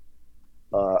gauntlets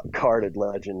carded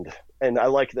legend. And I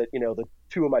like that, the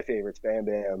two of my favorites, Bam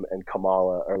Bam and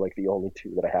Kamala, are like the only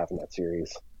two that I have in that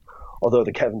series. Although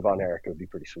the Kevin Von Erich would be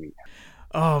pretty sweet.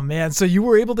 Oh, man. So you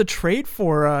were able to trade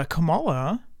for Kamala,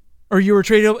 huh? Or you were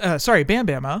traded, Bam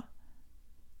Bam, huh?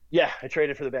 Yeah, I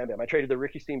traded for the Bam Bam. I traded the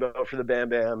Ricky Steamboat for the Bam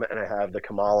Bam, and I have the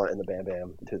Kamala and the Bam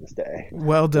Bam to this day.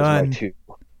 Well done.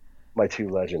 My two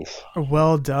legends.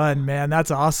 Well done, man.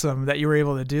 That's awesome that you were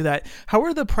able to do that. How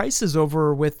are the prices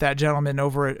over with that gentleman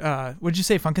over at, would you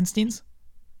say Funkenstein's?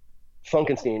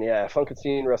 Funkenstein, yeah.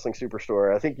 Funkenstein Wrestling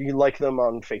Superstore. I think you like them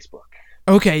on Facebook.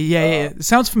 Okay, yeah.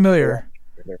 Sounds familiar.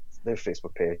 Their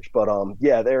Facebook page. But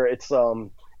yeah, it's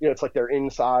like they're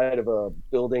inside of a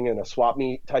building in a swap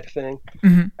meet type of thing.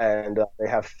 Mm-hmm. And they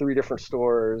have 3 different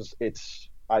stores. It's,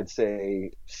 I'd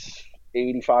say,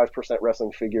 85%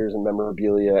 wrestling figures and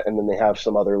memorabilia, and then they have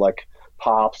some other like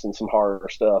pops and some horror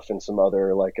stuff and some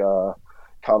other like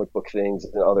comic book things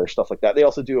and other stuff like that. They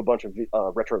also do a bunch of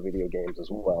retro video games as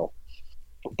well.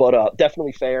 But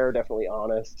definitely fair, definitely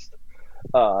honest,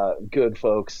 good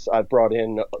folks. I've brought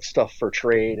in stuff for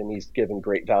trade, and he's given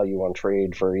great value on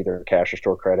trade for either cash or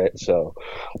store credit, so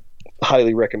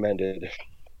highly recommended.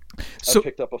 So I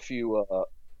picked up a few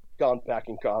gone back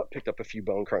and picked up a few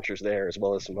Bone Crunchers there, as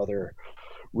well as some other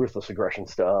Ruthless Aggression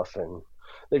stuff, and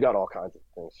they got all kinds of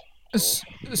things.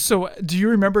 So do you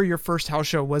remember your first house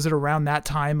show? Was it around that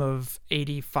time of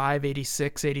 85,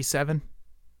 86, 87?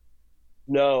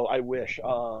 No, I wish.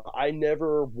 I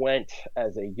never went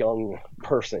as a young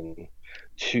person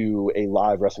to a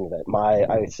live wrestling event.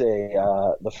 I would say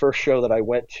the first show that I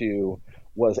went to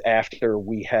was after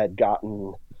we had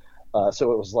gotten,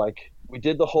 so it was like, I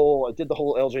did the whole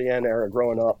LJN era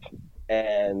growing up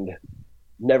and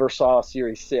never saw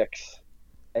Series 6.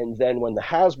 And then when the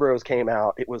Hasbros came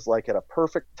out, it was like at a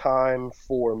perfect time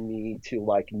for me to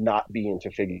like not be into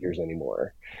figures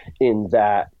anymore, in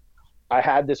that I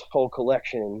had this whole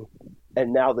collection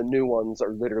and now the new ones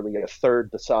are literally a third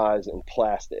the size in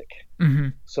plastic. Mm-hmm.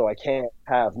 So I can't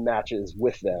have matches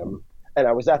with them. And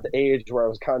I was at the age where I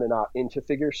was kind of not into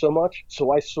figures so much.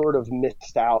 So I sort of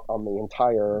missed out on the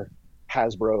entire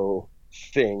Hasbro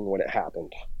thing when it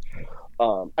happened.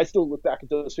 I still look back at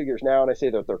those figures now and I say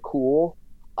that they're cool.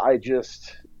 I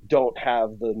just don't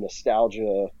have the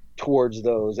nostalgia towards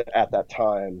those at that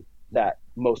time that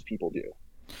most people do.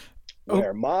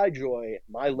 Where my joy,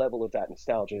 my level of that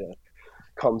nostalgia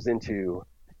comes into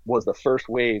was the first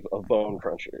wave of Bone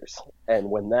Crunchers. And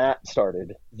when that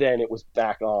started, then it was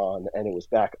back on, and it was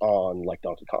back on like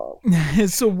Donkey Kong.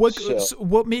 So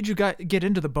what made you get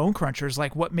into the Bone Crunchers?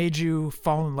 Like, what made you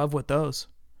fall in love with those?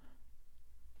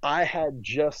 I had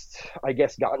just, I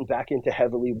guess, gotten back into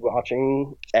heavily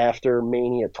watching after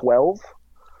Mania 12.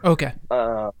 Okay.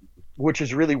 Which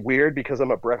is really weird because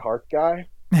I'm a Bret Hart guy.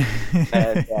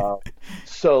 And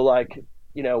so, like,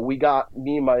 we got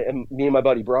me and my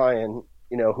buddy Brian,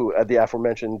 who the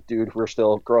aforementioned dude, we're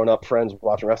still grown up friends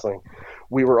watching wrestling.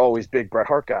 We were always big Bret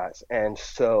Hart guys. And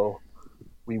so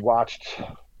we watched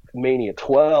Mania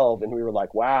 12 and we were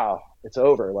like, wow, it's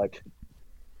over. Like,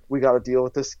 we got to deal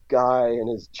with this guy and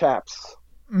his chaps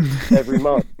every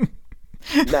month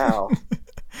now.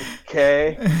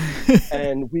 Okay.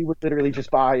 And we would literally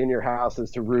just buy in your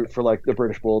houses to root for like the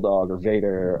British Bulldog or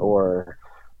Vader or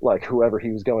like whoever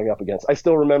he was going up against. I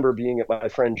still remember being at my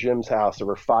friend Jim's house. There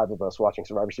were 5 of us watching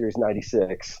Survivor Series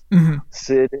 96. Mm-hmm.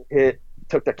 Sid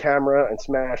took the camera and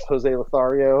smashed Jose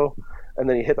Lothario, and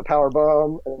then he hit the power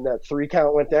bomb, and that 3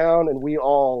 count went down, and we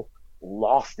all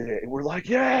lost it. And we're like,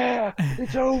 yeah,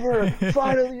 it's over.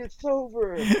 Finally, it's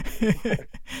over.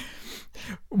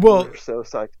 Well, we're so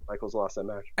psyched Michaels lost that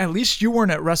match. At least you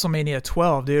weren't at WrestleMania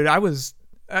 12, dude.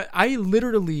 I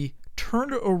literally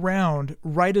turned around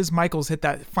right as Michaels hit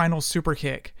that final super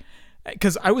kick.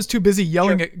 Because I was too busy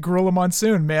yelling at Gorilla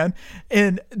Monsoon, man.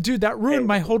 And, dude, that ruined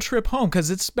my whole trip home because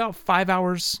it's about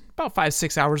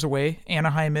 6 hours away,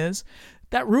 Anaheim is.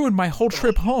 That ruined my whole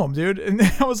trip home, dude. And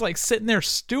I was, like, sitting there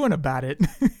stewing about it.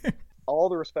 All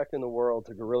the respect in the world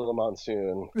to Gorilla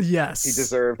Monsoon. Yes. He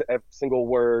deserved every single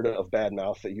word of bad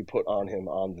mouth that you put on him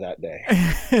on that day.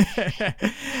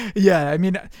 Yeah, I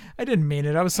mean, I didn't mean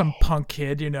it. I was some punk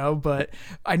kid, but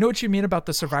I know what you mean about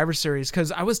the Survivor Series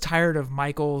because I was tired of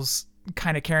Michaels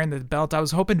kind of carrying the belt. I was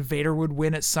hoping Vader would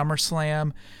win at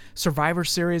SummerSlam. Survivor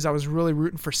Series, I was really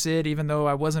rooting for Sid, even though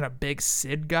I wasn't a big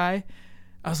Sid guy.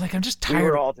 I was like, I'm just tired. We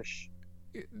were all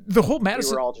the whole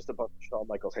Madison. We were all just a bunch of Shawn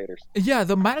Michaels haters. Yeah,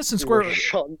 the Madison Square.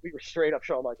 We were straight up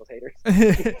Shawn Michaels haters.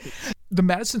 The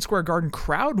Madison Square Garden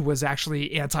crowd was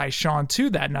actually anti-Shawn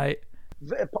too that night.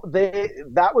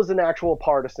 That was an actual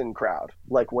partisan crowd.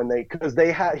 Like because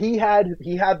he had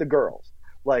the girls.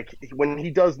 Like when he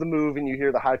does the move and you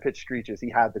hear the high pitched screeches, he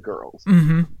had the girls.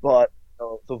 Mm-hmm. But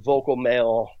the vocal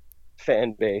male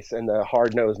fan base and the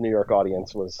hard nosed New York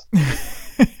audience was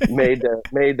made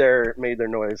their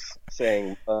noise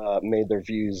saying made their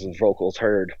views and vocals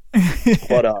heard.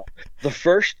 But the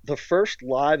first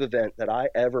live event that I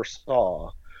ever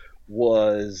saw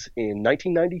was in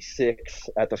 1996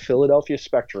 at the Philadelphia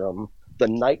Spectrum, the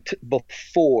night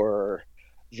before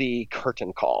the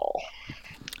curtain call.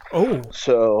 Oh.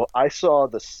 So I saw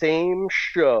the same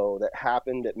show that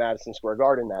happened at Madison Square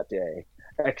Garden that day,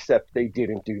 except they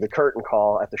didn't do the curtain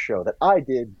call at the show that I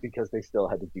did because they still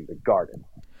had to do the Garden.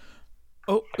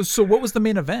 Oh, so what was the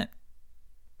main event?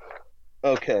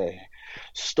 Okay.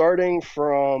 Starting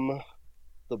from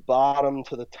the bottom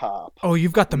to the top. Oh,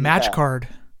 you've got the match card.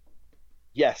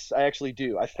 Yes, I actually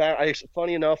do.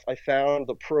 Funny enough, I found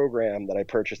the program that I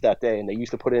purchased that day, and they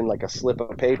used to put in like a slip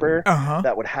of paper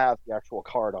that would have the actual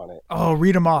card on it. Oh,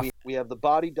 read them off. We have the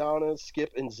Body Donnas,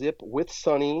 Skip and Zip with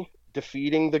Sonny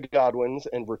defeating the Godwins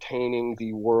and retaining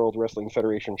the World Wrestling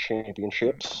Federation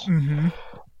Championships. Mm-hmm.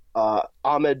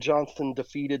 Ahmed Johnson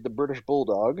defeated the British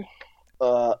Bulldog.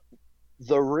 The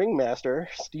Ringmaster,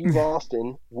 Steve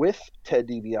Austin, with Ted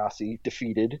DiBiase,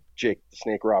 defeated Jake the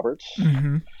Snake Roberts.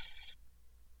 Mm-hmm.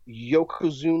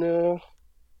 Yokozuna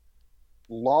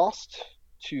lost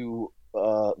to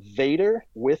Vader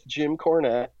with Jim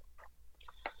Cornette.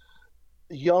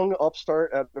 Young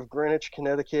upstart out of Greenwich,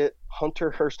 Connecticut,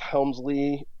 Hunter Hearst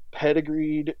Helmsley,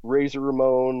 pedigreed Razor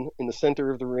Ramon in the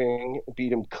center of the ring,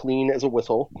 beat him clean as a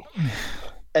whistle.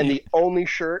 And the only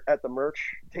shirt at the merch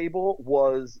table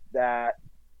was that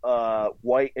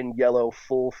white and yellow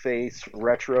full face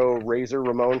retro Razor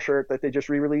Ramon shirt that they just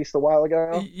re-released a while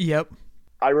ago. Yep.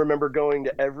 I remember going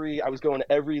to every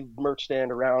merch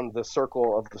stand around the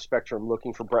circle of the Spectrum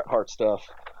looking for Bret Hart stuff.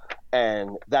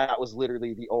 And that was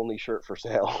literally the only shirt for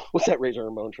sale was that Razor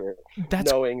Ramon shirt.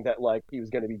 Knowing that like he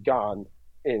was going to be gone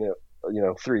in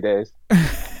 3 days.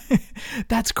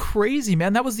 That's crazy,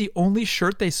 man. That was the only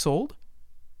shirt they sold?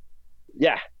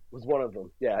 Yeah, it was one of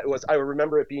them. Yeah, it was. I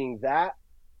remember it being that.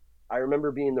 I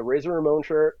remember being the Razor Ramon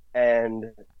shirt and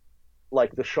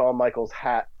like the Shawn Michaels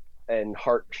hat and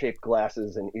heart-shaped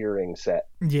glasses and earring set.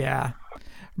 Yeah.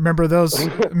 Remember those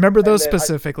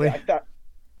specifically. I thought,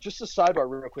 just a sidebar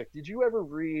real quick. Did you ever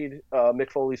read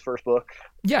Mick Foley's first book?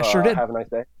 Yeah, sure did. Have a Nice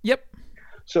Day? Yep.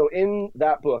 So in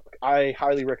that book, I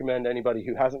highly recommend anybody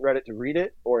who hasn't read it to read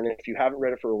it, or if you haven't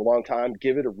read it for a long time,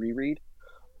 give it a reread.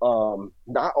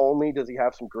 Not only does he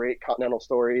have some great Continental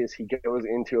stories, he goes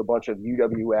into a bunch of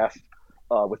UWF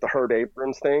with the Herb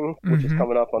Abrams thing, which is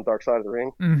coming up on Dark Side of the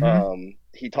Ring. Mm-hmm.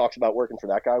 He talks about working for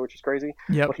that guy, which is crazy.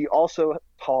 Yep. But he also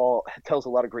tells a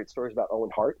lot of great stories about Owen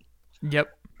Hart. Yep.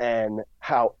 And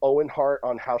how Owen Hart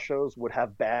on house shows would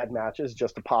have bad matches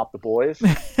just to pop the boys.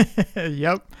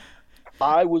 Yep.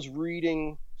 I was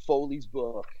reading Foley's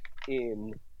book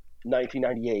in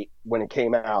 1998 when it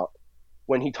came out,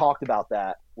 when he talked about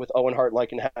that with Owen Hart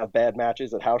liking to have bad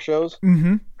matches at house shows.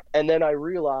 Mm-hmm. And then I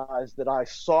realized that I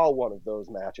saw one of those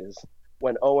matches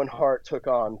when Owen Hart took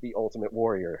on the Ultimate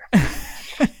Warrior.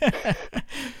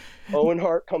 Owen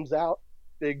Hart comes out,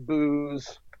 big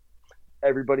boos,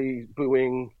 everybody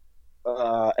booing,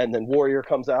 and then Warrior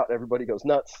comes out, everybody goes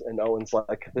nuts, and Owen's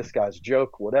like, this guy's a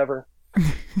joke, whatever.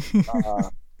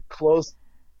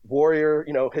 Warrior,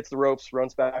 hits the ropes,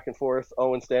 runs back and forth.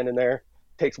 Owen standing there,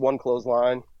 takes one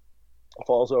clothesline,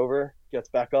 falls over, gets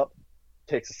back up,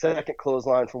 takes a second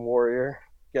clothesline from Warrior,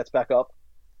 gets back up,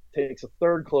 takes a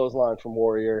third clothesline from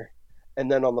Warrior,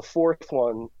 and then on the fourth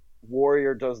one,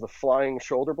 Warrior does the flying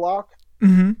shoulder block,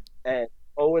 mm-hmm. and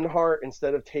Owen Hart,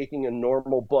 instead of taking a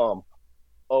normal bump,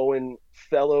 Owen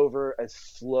fell over as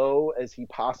slow as he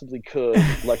possibly could,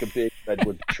 like a big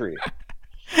redwood tree.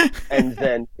 And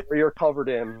then Warrior covered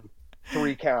him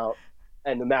 3 count,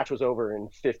 and the match was over in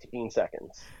 15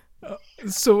 seconds.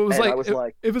 So it was And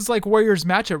like it was like Warrior's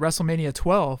match at WrestleMania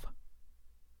 12.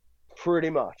 Pretty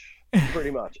much,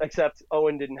 except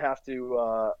Owen didn't have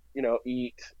to,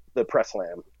 eat the press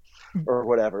slam or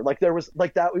whatever. Like there was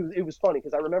like that. It was funny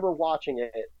because I remember watching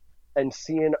it and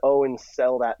seeing Owen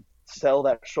sell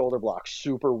that shoulder block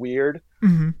super weird,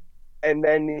 Mm-hmm. and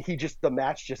then the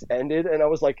match just ended, and I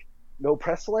was like, no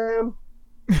press slam,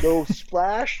 no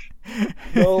splash,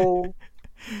 no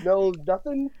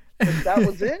nothing. Like, that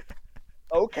was it.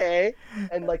 Okay,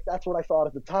 and like that's what I thought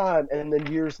at the time, and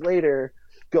then years later,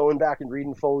 going back and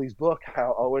reading Foley's book,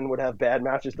 how Owen would have bad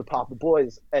matches to pop the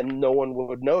boys, and no one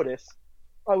would notice.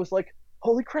 I was like,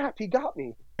 holy crap, he got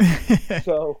me.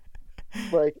 So,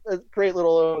 like, a great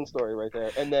little Owen story right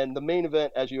there. And then the main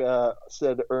event, as you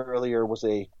said earlier, was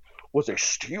a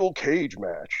steel cage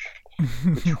match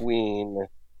between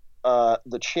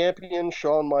the champion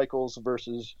Shawn Michaels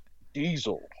versus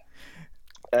Diesel.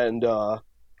 And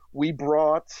we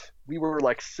were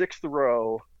like 6th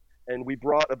row, and we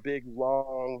brought a big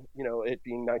long, it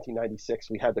being 1996,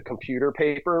 we had the computer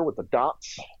paper with the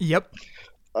dots. Yep.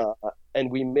 And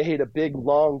we made a big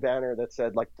long banner that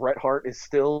said, like, Bret Hart is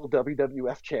still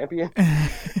WWF champion.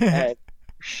 And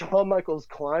Shawn Michaels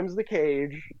climbs the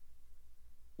cage,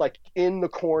 like, in the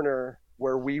corner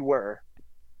where we were,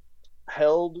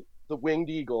 held the winged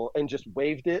eagle, and just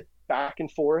waved it back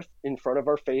and forth in front of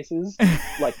our faces,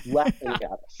 like laughing at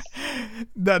us.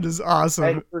 That is awesome.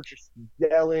 And we're just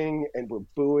yelling and we're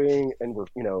booing and we're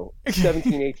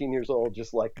 17 18 years old,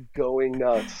 just like going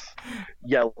nuts,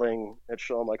 yelling at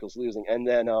Shawn Michaels losing. And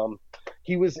then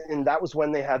that was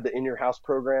when they had the In Your House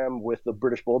program with the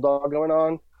British Bulldog going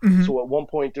on. Mm-hmm. So at one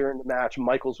point during the match,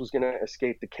 Michaels was going to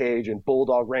escape the cage, and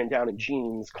Bulldog ran down in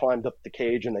jeans, climbed up the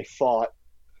cage, and they fought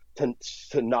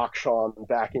to knock Shawn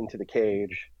back into the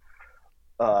cage.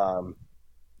 And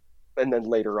then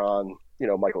later on,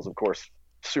 Michaels, of course,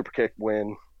 super kick,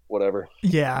 win, whatever.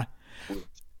 Yeah.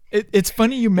 It's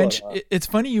funny you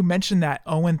mentioned that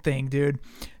Owen thing, dude.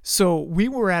 So we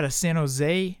were at a San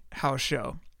Jose house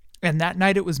show, and that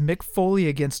night it was Mick Foley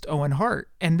against Owen Hart.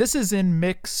 And this is in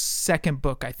Mick's second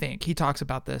book, I think. He talks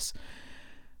about this.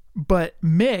 But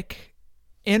Mick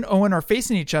and Owen are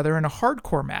facing each other in a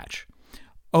hardcore match.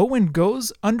 Owen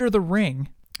goes under the ring,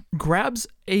 grabs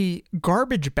a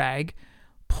garbage bag,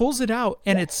 pulls it out,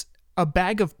 and it's a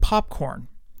bag of popcorn.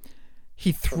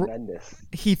 He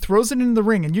throws it in the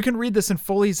ring, and you can read this in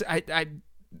Foley's. I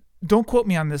don't quote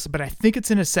me on this, but I think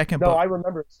it's in his second book. No, I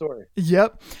remember the story.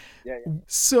 Yep. Yeah.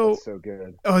 So that's so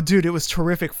good. Oh, dude, it was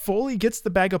terrific. Foley gets the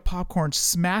bag of popcorn,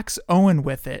 smacks Owen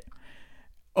with it.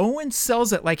 Owen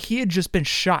sells it like he had just been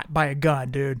shot by a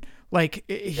gun, dude. Like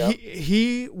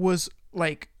he was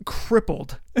like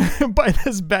crippled by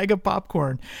this bag of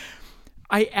popcorn.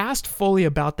 I asked Foley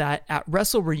about that at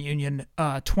Wrestle Reunion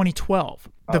 2012.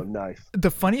 Nice.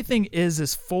 The funny thing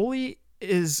is Foley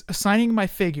is signing my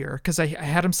figure because I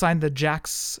had him sign the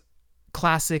Jack's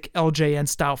Classic LJN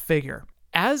style figure.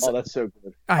 That's so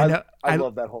good. I know. I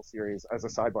love that whole series. As a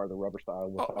sidebar, the rubber style.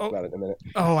 We'll talk about it in a minute.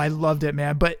 Oh, I loved it,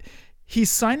 man. But he's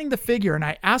signing the figure, and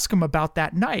I asked him about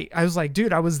that night. I was like,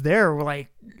 dude, I was there. We're like,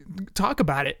 talk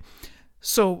about it.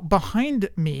 So behind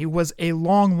me was a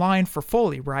long line for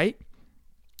Foley, right?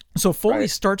 So Foley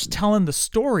starts telling the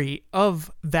story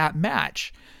of that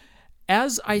match.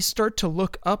 As I start to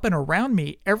look up and around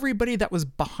me, everybody that was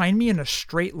behind me in a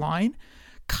straight line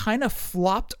kind of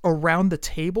flopped around the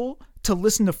table to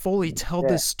listen to Foley tell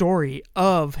this story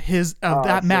of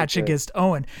that match against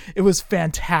Owen. It was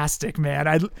fantastic,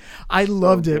 man. I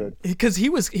loved it because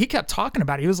he kept talking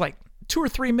about it. He was like 2 or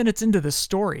 3 minutes into this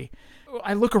story.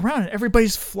 I look around and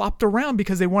everybody's flopped around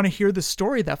because they want to hear the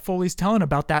story that Foley's telling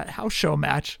about that house show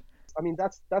match. I mean,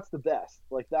 that's the best.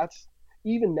 Like, that's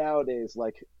even nowadays.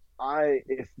 Like,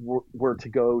 if we're to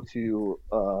go to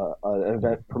an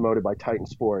event promoted by Titan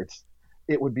Sports,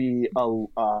 it would be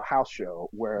a house show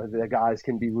where the guys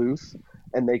can be loose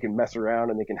and they can mess around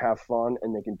and they can have fun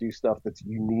and they can do stuff that's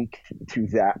unique to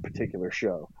that particular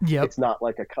show. Yep. It's not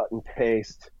like a cut and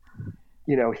paste.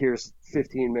 Here's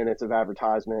 15 minutes of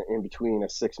advertisement in between a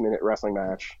 6-minute wrestling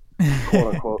match,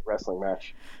 quote unquote wrestling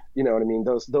match. You know what I mean?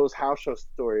 Those house show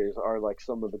stories are like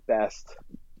some of the best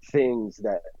things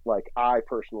that like I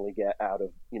personally get out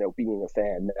of, being a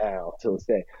fan now till this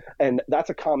day. And that's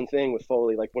a common thing with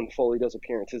Foley. Like when Foley does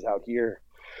appearances out here,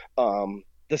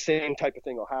 the same type of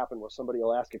thing will happen where somebody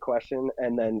will ask a question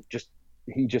and then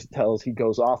he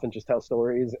goes off and just tells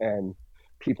stories, and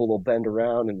people will bend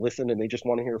around and listen, and they just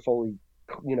want to hear Foley,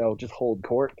 just hold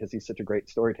court because he's such a great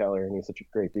storyteller and he's such a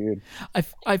great dude.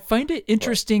 I find it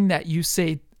interesting that you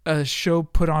say a show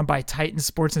put on by Titan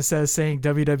Sports instead of saying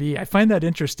WWE. I find that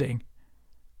interesting.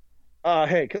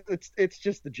 Hey, cause it's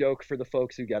just the joke for the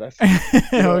folks who get us. You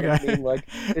know Okay. what I mean? Like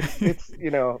it's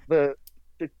the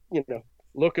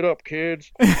look it up,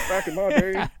 kids. Back in my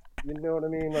day, you know what I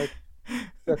mean? Like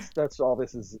that's all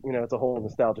this is. It's a whole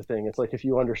nostalgia thing. It's like if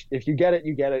you get it,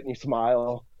 you get it, and you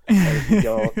smile. And if you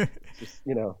don't, it's just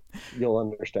you'll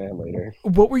understand later.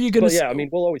 What were you gonna say? Yeah, I mean,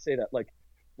 we'll always say that. Like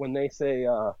when they say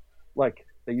like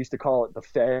they used to call it the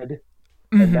Fed,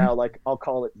 and now like I'll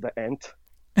call it the Ent.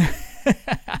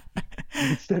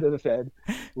 Instead of the Fed,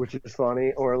 which is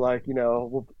funny. Or like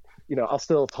I'll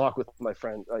still talk with my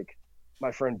friend, like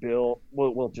my friend Bill.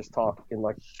 We'll just talk in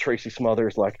like Tracy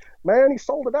Smothers, like, man, he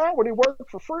sold it out when he worked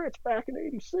for Fritz back in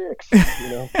 '86.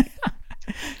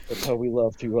 That's how we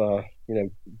love to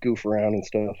goof around and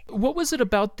stuff. What was it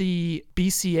about the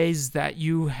BCAs that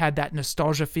you had that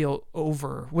nostalgia feel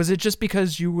over? Was it just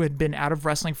because you had been out of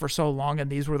wrestling for so long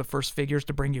and these were the first figures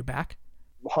to bring you back?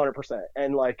 100%.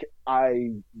 And like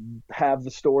I have the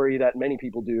story that many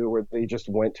people do where they just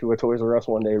went to a Toys R Us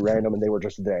one day random and they were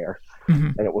just there.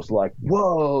 And it was like,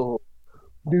 whoa,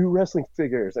 new wrestling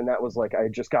figures. And that was like, I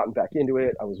had just gotten back into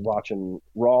it. I was watching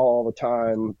Raw all the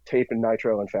time, taping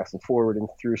Nitro and Fast and Forward and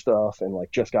through stuff, and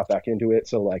like just got back into it.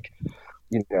 So like,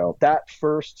 that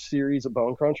first series of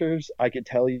Bone Crunchers, I could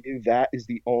tell you that is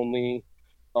the only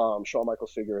Shawn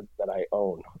Michaels figure that I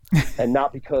own. And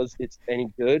not because it's any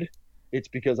good. It's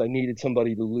because I needed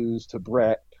somebody to lose to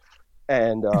Brett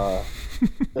and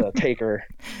Taker,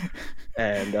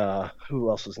 and who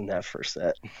else was in that first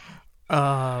set?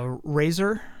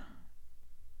 Razor.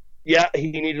 Yeah, he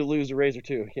needed to lose to Razor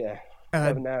too. Yeah,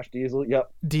 Kevin Nash, Diesel.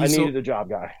 Yep, Diesel. I needed a job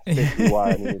guy. Basically, why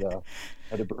I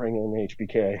had to bring in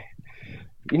HBK.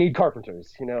 You need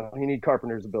carpenters. You need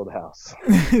carpenters to build a house.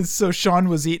 So Sean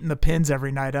was eating the pins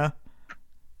every night, huh?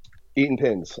 Eating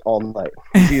pins all night.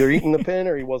 He's either eating the pin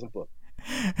or he wasn't booked.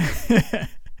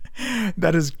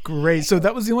 That is great. So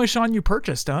that was the only Sean you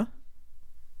purchased, huh?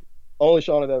 Only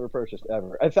Sean I've ever purchased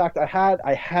ever. In fact, I had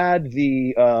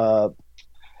the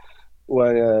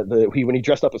when he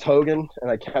dressed up as Hogan,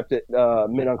 and I kept it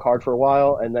mint on card for a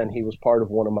while, and then he was part of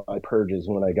one of my purges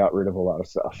when I got rid of a lot of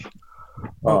stuff.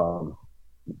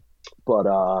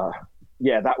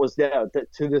 Yeah, that was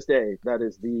to this day, that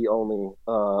is the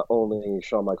only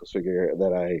Shawn Michaels figure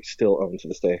that I still own to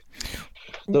this day.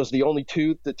 Those are the only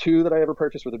two that I ever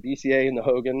purchased were the BCA and the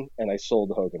Hogan, and I sold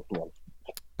the Hogan one.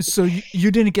 So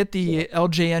you didn't get the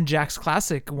LJN Jax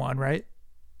Classic one, right?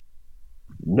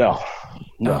 No,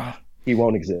 he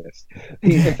won't exist.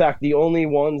 In fact, the only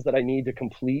ones that I need to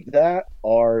complete that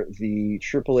are the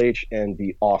Triple H and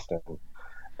the Austin.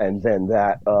 And then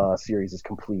that series is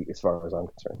complete as far as I'm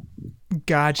concerned.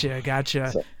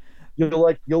 Gotcha. So,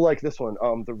 you'll like this one.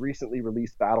 The recently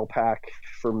released Battle Pack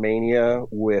for Mania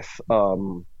with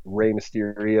Rey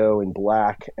Mysterio in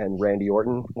black and Randy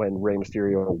Orton when Rey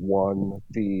Mysterio won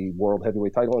the World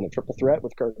Heavyweight title in a triple threat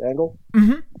with Kurt Angle.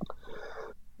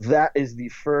 That is the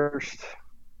first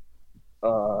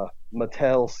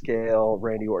Mattel scale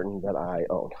Randy Orton that I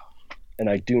own, and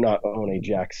I do not own a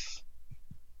Jax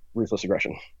Ruthless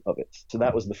Aggression of it. So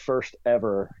that was the first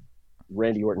ever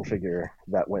Randy Orton figure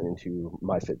that went into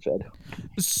my Fit Fed.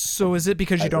 So is it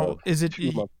because you don't? Is it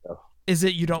you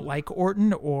don't like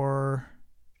Orton, or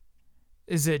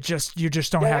is it just you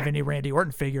just don't have any Randy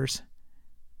Orton figures?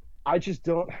 I just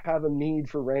don't have a need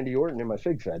for Randy Orton in my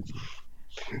Fig Fed.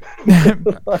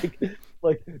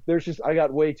 like there's just I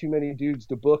got way too many dudes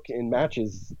to book in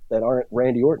matches that aren't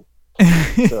Randy Orton.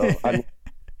 So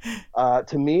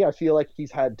to me, I feel like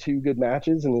he's had two good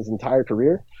matches in his entire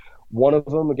career. One of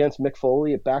them against Mick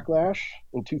Foley at Backlash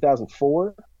in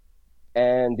 2004,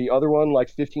 and the other one like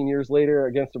 15 years later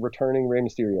against the returning Rey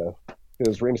Mysterio,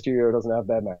 because Rey Mysterio doesn't have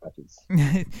bad matches.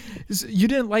 So you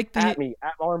didn't like the...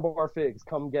 At Armbar Figs,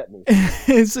 come get me.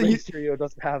 So Rey Mysterio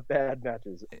doesn't have bad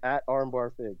matches. At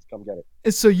Armbar Figs, come get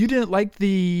it. So you didn't like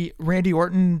the Randy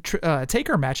Orton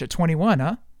Taker match at 21,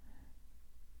 huh?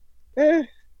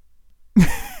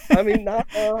 I mean, not.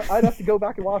 I'd have to go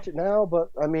back and watch it now, but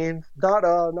I mean, not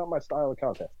my style of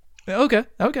content. Okay.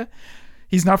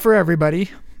 He's not for everybody.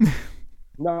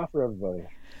 Not for everybody.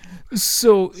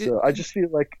 So I just feel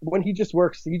like when he just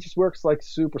works like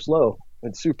super slow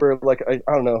and super like I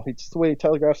don't know. It's the way he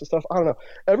telegraphs and stuff. I don't know.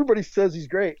 Everybody says he's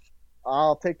great.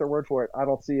 I'll take their word for it. I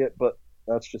don't see it, but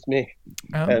that's just me,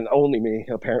 and only me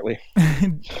apparently.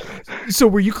 So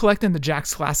were you collecting the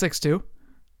Jax Classics too?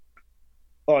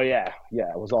 Oh yeah,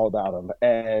 it was all about him.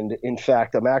 And in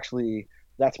fact, I'm actually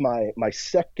that's my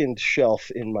second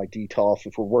shelf in my DTOF.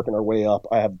 If we're working our way up,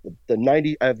 I have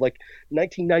I have like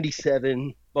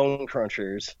 1997 Bone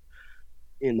Crunchers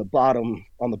on the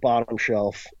bottom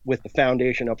shelf, with the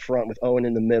foundation up front, with Owen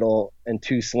in the middle and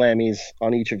two Slammies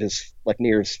on each of his, like,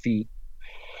 near his feet.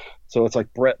 So it's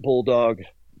like Brett Bulldog,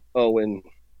 Owen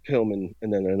Pillman,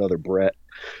 and then another Brett,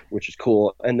 which is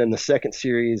cool. And then the second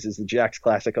series is the Jax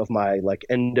Classic of my, like,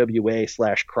 NWA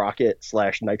 / Crockett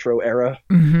 / Nitro era.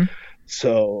 Mm-hmm.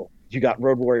 So you got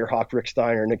Road Warrior Hawk, Rick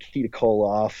Steiner, Nikita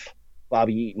Koloff,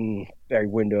 Bobby Eaton, Barry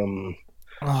Windham,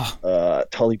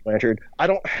 Tully Blanchard. I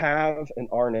don't have an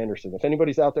Arn Anderson. If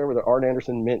anybody's out there with an Arn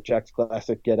Anderson Mint Jax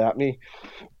Classic, get at me,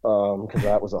 because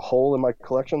that was a hole in my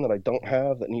collection that I don't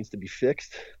have that needs to be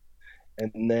fixed.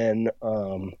 And then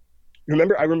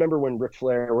I remember when Ric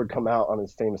Flair would come out on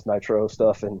his famous Nitro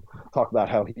stuff and talk about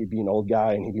how he'd be an old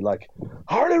guy and he'd be like,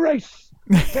 Harley Race,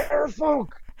 Terror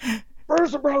Funk,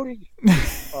 Bruce Brody.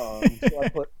 So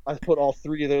I put all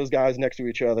three of those guys next to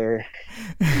each other,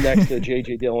 next to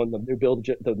JJ Dillon, the new build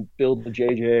the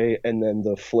JJ, and then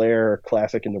the Flair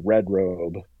Classic in the red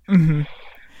robe. Mm-hmm.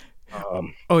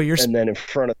 And then in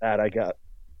front of that, I got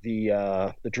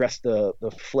the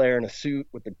Flair in a suit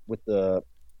with the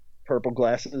purple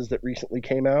glasses that recently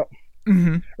came out.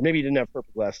 Mm-hmm. Or maybe he didn't have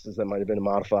purple glasses. That might have been a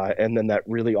modify. And then that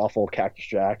really awful Cactus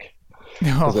Jack.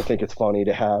 Because I think it's funny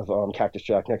to have Cactus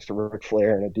Jack next to Ric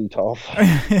Flair in a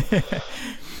DTOF.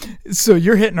 So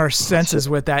you're hitting our senses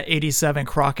with that 87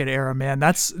 Crockett era, man.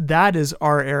 That is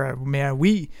our era, man.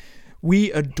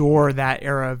 We adore that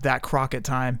era of that Crockett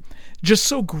time. Just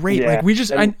so great. Yeah.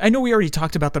 Like I know we already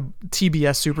talked about the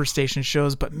TBS Superstation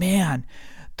shows, but man,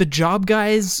 the job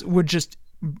guys would just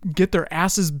get their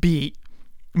asses beat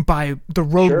by the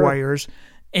Road Warriors,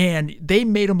 and they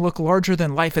made them look larger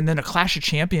than life. And then a Clash of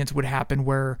Champions would happen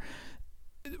where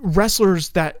wrestlers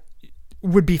that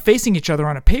would be facing each other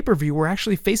on a pay-per-view were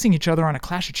actually facing each other on a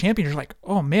Clash of Champions. You're like,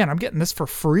 oh man, I'm getting this for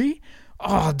free.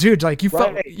 Oh dude, like you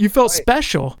felt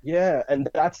special. Yeah. And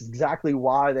that's exactly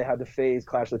why they had to phase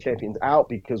Clash of the Champions out,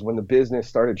 because when the business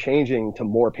started changing to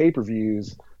more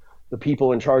pay-per-views, the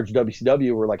people in charge of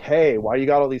WCW were like, hey, why you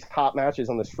got all these hot matches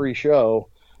on this free show?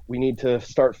 We need to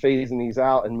start phasing these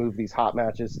out and move these hot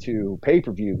matches to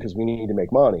pay-per-view because we need to make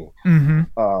money.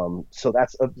 Mm-hmm. So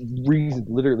that's a reason,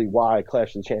 literally, why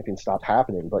Clash of the Champions stopped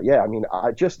happening. But yeah, I mean,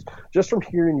 I just from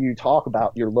hearing you talk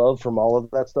about your love from all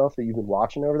of that stuff that you've been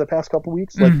watching over the past couple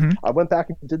weeks, like I went back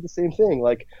and did the same thing.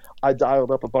 Like I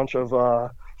dialed up a bunch of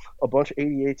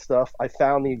 88 stuff. I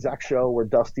found the exact show where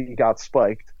Dusty got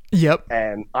spiked. Yep.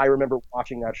 And I remember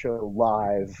watching that show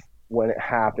live when it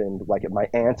happened, like at my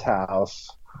aunt's house.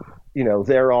 You know,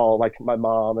 they're all like my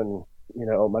mom and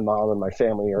my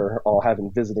family are all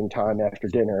having visiting time after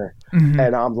dinner. Mm-hmm.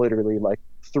 And I'm literally like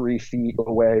 3 feet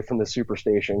away from the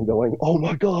Superstation going, oh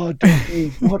my God, Dusty,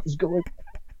 what is going on?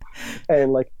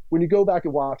 And like, when you go back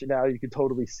and watch it now, you can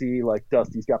totally see like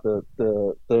Dusty's got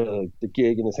the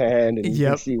gig in his hand, and you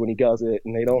can see when he does it,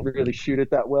 and they don't really shoot it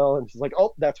that well. And she's like,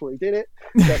 oh, that's where he did it.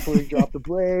 That's where he dropped the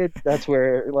blade. That's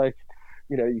where, like,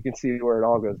 you can see where it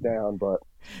all goes down. But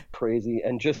crazy.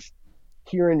 And just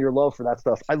hearing your love for that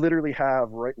stuff, I literally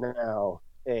have right now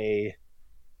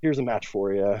here's a match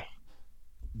for you.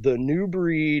 The New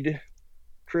Breed,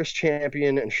 Chris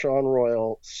Champion and Sean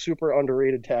Royal, super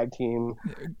underrated tag team.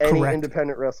 Any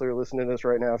independent wrestler listening to this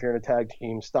right now, if you're in a tag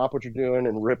team, stop what you're doing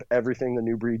and rip everything the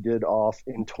New Breed did off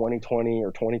in 2020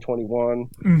 or 2021 or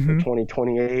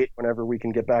 2028, whenever we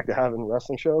can get back to having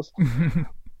wrestling shows.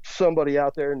 Somebody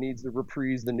out there needs to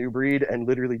reprise the New Breed and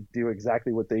literally do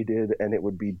exactly what they did, and it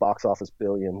would be box office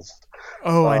billions.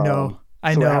 Oh, I know.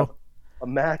 I know. A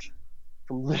match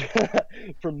from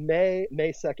May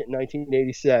 2nd,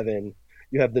 1987.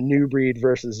 You have the New Breed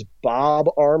versus Bob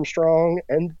Armstrong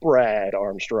and Brad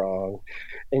Armstrong,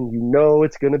 and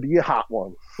it's going to be a hot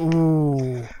one.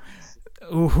 Ooh.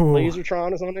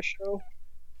 Lasertron is on this show.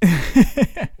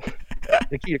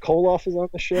 Nikita Koloff is on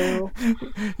the show.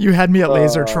 You had me at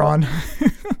Lasertron.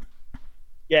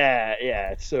 Yeah,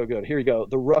 it's so good. Here we go.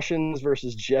 The Russians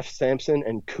versus Jeff Sampson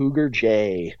and Cougar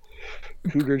J.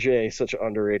 Cougar J, such an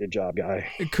underrated job guy.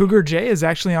 Cougar J is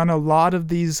actually on a lot of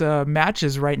these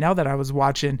matches right now that I was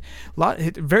watching.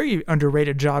 Very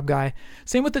underrated job guy.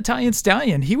 Same with Italian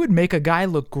Stallion. He would make a guy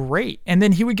look great, and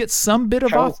then he would get some bit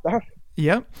of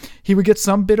he would get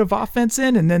some bit of offense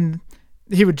in, and then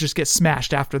he would just get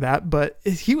smashed after that. But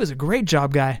he was a great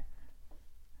job guy.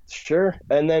 Sure.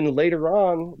 And then later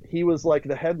on, he was like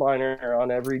the headliner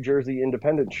on every Jersey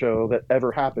independent show that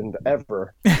ever happened,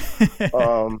 ever.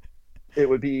 It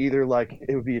would be either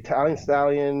Italian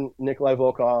Stallion, Nikolai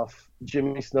Volkov,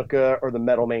 Jimmy Snuka, or the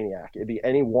Metal Maniac. It'd be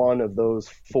any one of those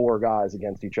four guys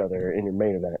against each other in your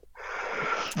main event.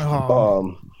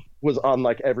 Oh. Was on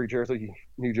like every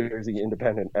New Jersey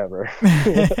independent ever.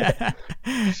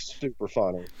 Super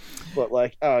funny. But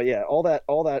like, oh yeah, all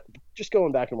that just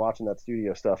going back and watching that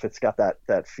studio stuff, it's got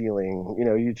that feeling,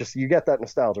 you get that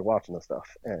nostalgia watching the stuff,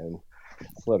 and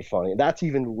it's a lot of funny. And that's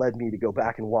even led me to go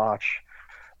back and watch.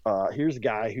 Here's a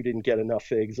guy who didn't get enough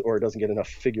figs or doesn't get enough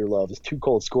figure love. Is Too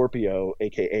Cold Scorpio,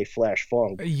 aka Flash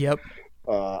Funk. Yep.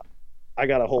 I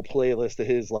got a whole playlist of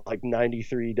his like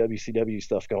 93 WCW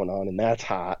stuff going on, and that's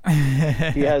hot.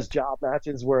 He has job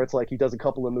matches where it's like he does a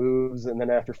couple of moves, and then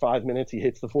after 5 minutes he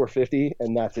hits the 450,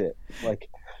 and that's it. Like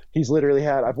he's literally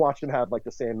I've watched him have like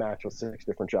the same match with 6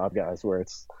 different job guys where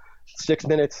it's 6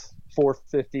 minutes,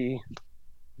 450.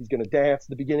 He's going to dance at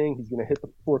the beginning. He's going to hit the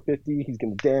 450. He's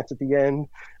going to dance at the end,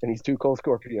 and he's Too Cold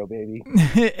Scorpio, baby.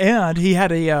 And he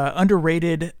had a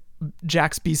underrated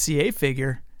Jax BCA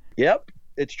figure. Yep.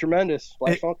 It's tremendous.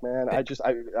 Flash Funk, man.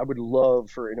 I would love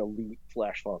for an elite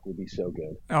Flash Funk would be so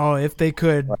good. Oh, if they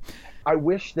could. I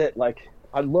wish that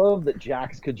I love that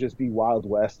Jax could just be Wild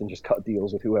West and just cut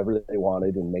deals with whoever they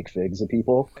wanted and make figs of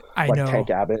people. I know. Tank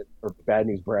Abbott or Bad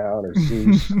News Brown or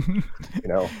Zeus.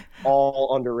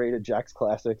 All underrated Jax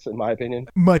classics in my opinion.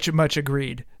 Much, much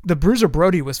agreed. The Bruiser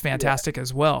Brody was fantastic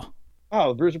as well. Oh,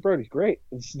 the Bruiser Brody's great.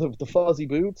 It's the fuzzy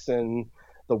boots and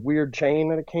the weird chain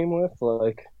that it came with.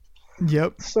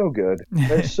 Yep. So good.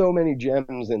 There's so many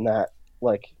gems in that.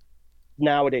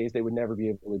 Nowadays they would never be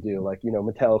able to do.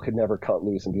 Mattel could never cut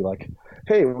loose and be like,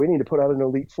 hey, we need to put out an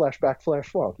elite flashback Flash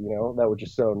Funk. That would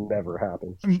just so never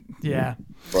happen. Yeah.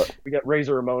 But we got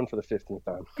Razor Ramon for the 15th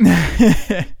time.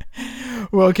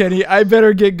 Well, Kenny, I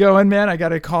better get going, man. I got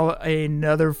to call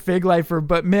another Fig Lifer.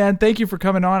 But man, thank you for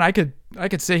coming on. I could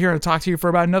sit here and talk to you for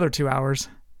about another 2 hours.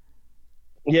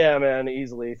 Yeah, man,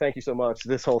 easily. Thank you so much.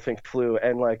 This whole thing flew.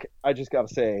 And I just got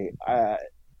to say,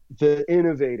 the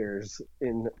innovators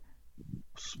in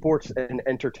sports and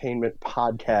entertainment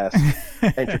podcast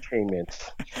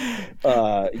entertainment,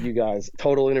 you guys,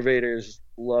 total innovators,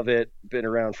 love it, been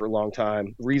around for a long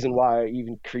time. Reason why I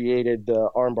even created the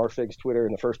Armbar Figs Twitter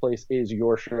in the first place is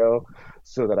your show,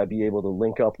 so that I'd be able to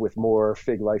link up with more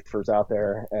Fig Lifers out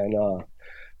there. And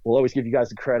we'll always give you guys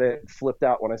the credit. Flipped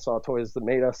out when I saw Toys That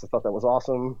Made Us. I thought that was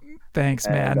awesome. Thanks,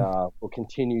 man. And we'll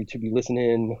continue to be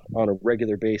listening on a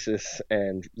regular basis,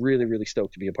 and really, really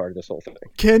stoked to be a part of this whole thing.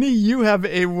 Kenny, you have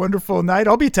a wonderful night.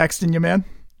 I'll be texting you, man.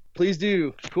 Please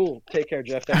do. Cool. Take care,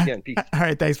 Jeff. Thanks again. Peace. All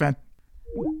right. Thanks, man.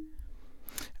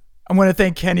 I want to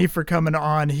thank Kenny for coming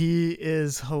on. He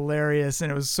is hilarious,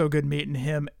 and it was so good meeting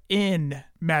him in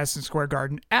Madison Square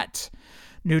Garden at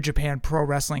New Japan Pro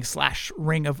Wrestling /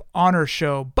 Ring of Honor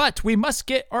show. But we must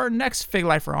get our next Fig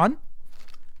Lifer on.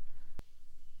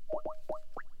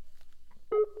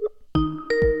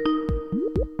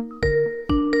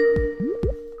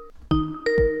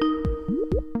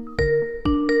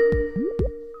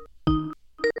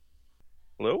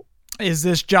 Hello? Is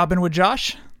this Jobbing with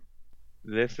Josh?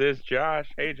 This is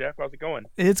Josh. Hey, Jeff, how's it going?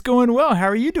 It's going well. How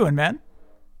are you doing, man?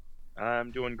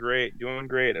 I'm doing great,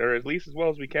 or at least as well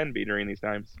as we can be during these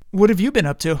times. What have you been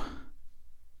up to?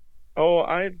 Oh,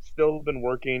 I've still been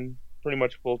working pretty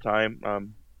much full time.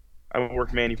 I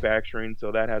work manufacturing,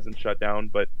 so that hasn't shut down.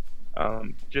 But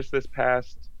just this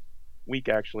past week,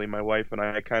 actually, my wife and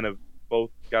I kind of both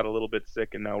got a little bit sick,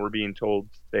 and now we're being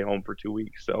told to stay home for 2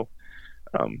 weeks. So,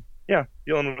 yeah,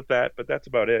 dealing with that, but that's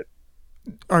about it.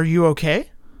 Are you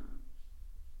okay?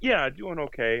 Yeah, doing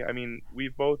okay. I mean,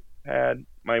 we've both had,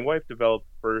 my wife developed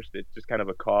first, it's just kind of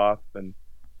a cough and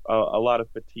a lot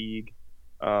of fatigue,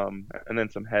 and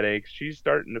then some headaches. She's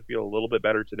starting to feel a little bit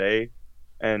better today,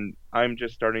 and I'm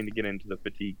just starting to get into the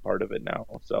fatigue part of it now.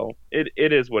 So it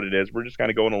is what it is. We're just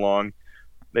kind of going along.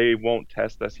 They won't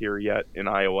test us here yet in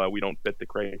Iowa. We don't fit the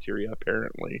criteria,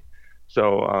 apparently.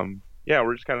 So, yeah,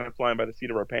 we're just kind of flying by the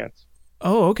seat of our pants.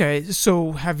 Oh, okay.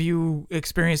 So have you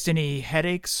experienced any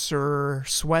headaches or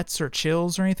sweats or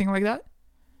chills or anything like that?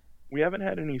 We haven't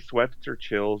had any sweats or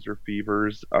chills or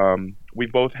fevers. We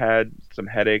both had some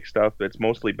headache stuff. That's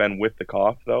mostly been with the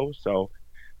cough, though. So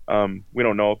we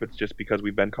don't know if it's just because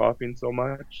we've been coughing so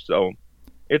much. So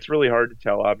it's really hard to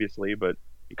tell, obviously, but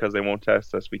because they won't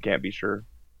test us, we can't be sure.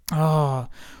 Oh,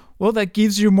 well, that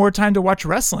gives you more time to watch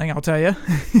wrestling, I'll tell you.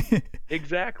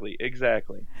 Exactly.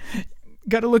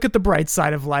 Got to look at the bright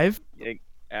side of life.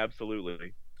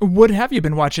 Absolutely. What have you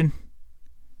been watching?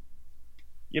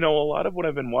 A lot of what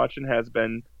I've been watching has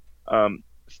been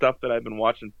stuff that I've been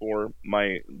watching for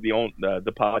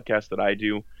the podcast that I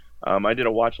do. I did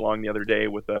a watch along the other day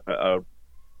with a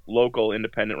local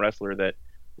independent wrestler that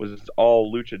was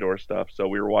all luchador stuff. So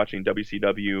we were watching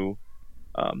WCW,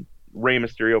 Rey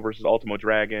Mysterio versus Ultimo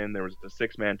Dragon. There was a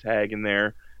 6-man tag in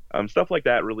there. Stuff like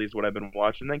that really is what I've been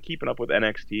watching. And then keeping up with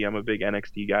NXT. I'm a big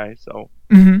NXT guy, so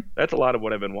that's a lot of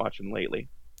what I've been watching lately.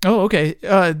 Oh, okay.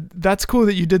 That's cool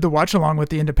that you did the watch along with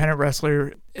the independent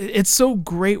wrestler. It's so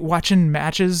great watching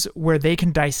matches where they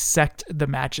can dissect the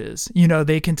matches. You know,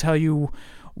 they can tell you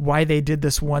why they did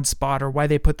this one spot or why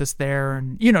they put this there,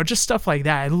 and just stuff like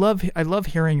that. I love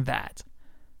hearing that.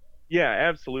 Yeah,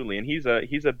 absolutely. And he's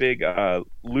a big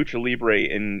lucha libre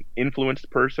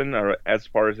influenced person, or as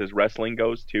far as his wrestling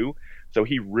goes too. So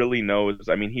he really knows.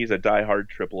 I mean, he's a diehard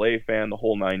AAA fan, the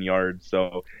whole 9 yards.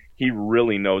 So he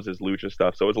really knows his lucha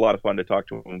stuff. So it was a lot of fun to talk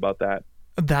to him about that.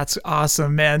 That's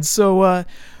awesome, man. So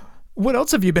what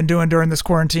else have you been doing during this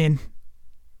quarantine?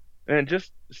 And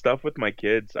just stuff with my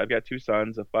kids. I've got 2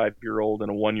 sons, a 5-year-old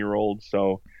and a 1-year-old.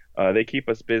 So they keep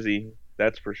us busy,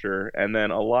 that's for sure. And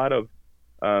then a lot of,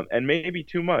 and maybe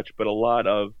too much, but a lot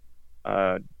of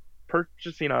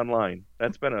purchasing online.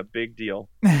 That's been a big deal.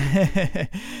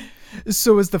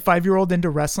 So is the 5-year-old into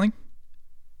wrestling?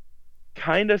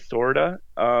 Kinda, sorta.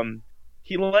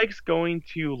 He likes going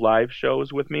to live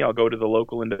shows with me. I'll go to the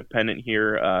local independent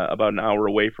here, about an hour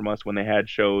away from us, when they had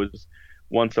shows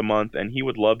once a month, and he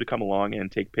would love to come along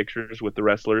and take pictures with the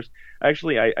wrestlers.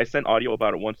 Actually, I sent audio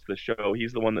about it once to the show.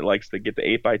 He's the one that likes to get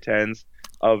the 8x10s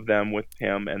of them with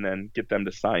him and then get them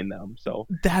to sign them. So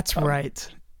that's right.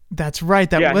 That's right.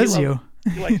 That yeah, was you.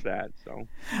 He likes that. So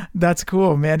that's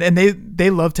cool, man. And they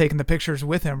love taking the pictures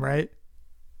with him, right?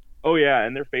 Oh yeah,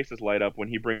 and their faces light up when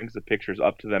he brings the pictures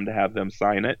up to them to have them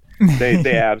sign it.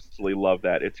 They absolutely love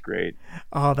that. It's great.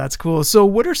 Oh, that's cool. So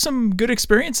what are some good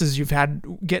experiences you've had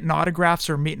getting autographs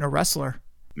or meeting a wrestler?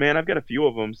 Man, I've got a few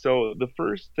of them. So the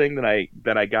first thing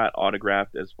that I got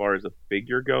autographed as far as a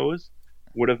figure goes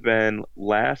would have been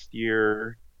last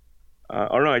year.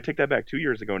 Or no, I take that back, 2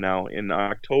 years ago now. In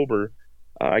October,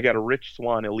 I got a Rich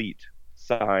Swann Elite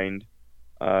signed,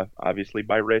 obviously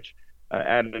by Rich,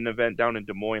 at an event down in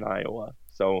Des Moines, Iowa.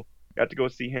 So got to go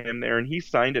see him there, and he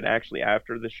signed it actually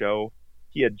after the show.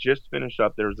 He had just finished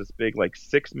up. There was this big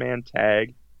 6-man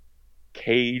tag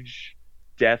cage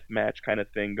death match kind of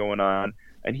thing going on,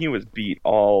 and he was beat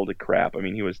all to crap. I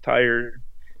mean, he was tired.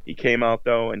 He came out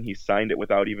though, and he signed it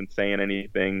without even saying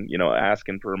anything,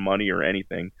 asking for money or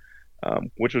anything,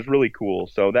 which was really cool.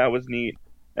 So that was neat.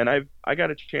 And I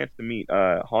got a chance to meet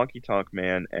Honky Tonk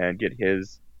Man and get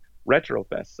his Retro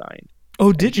Fest signed.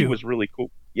 Oh, did you? He was really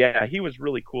cool. Yeah, he was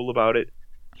really cool about it.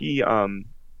 He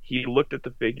looked at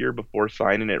the figure before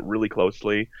signing it really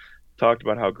closely, talked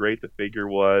about how great the figure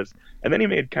was, and then he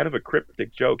made kind of a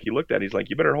cryptic joke. He looked at it, he's like,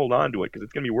 "You better hold on to it because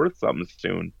it's gonna be worth something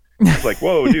soon." It's like,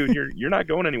 "Whoa, dude, you're not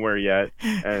going anywhere yet,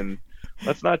 and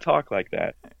let's not talk like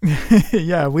that."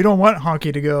 Yeah, we don't want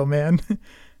Honky to go, man.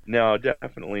 No,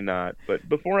 definitely not. But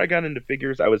before I got into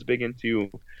figures, I was big into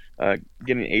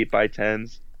getting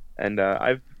 8x10s, and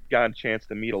I've got a chance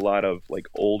to meet a lot of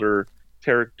older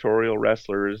territorial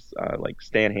wrestlers like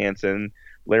Stan Hansen,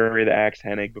 Larry the Axe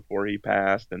Hennig before he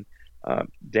passed, and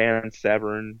Dan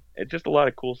Severn. Just a lot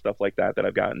of cool stuff like that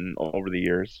I've gotten over the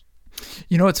years.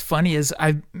 What's funny is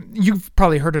you've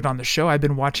probably heard it on the show. I've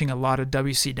been watching a lot of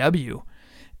WCW,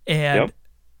 and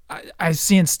I've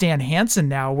seen Stan Hansen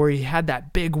now where he had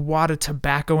that big wad of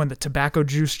tobacco and the tobacco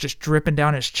juice just dripping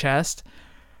down his chest.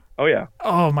 Oh, yeah.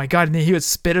 Oh, my God. And he would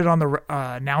spit it on the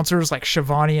announcers like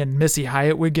Shivani and Missy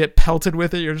Hyatt would get pelted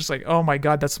with it. You're just like, oh, my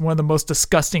God, that's one of the most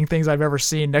disgusting things I've ever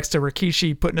seen, next to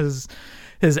Rikishi putting his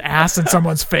ass in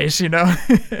someone's face,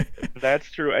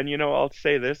 That's true. And, I'll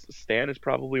say this. Stan is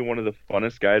probably one of the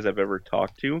funnest guys I've ever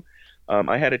talked to.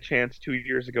 I had a chance 2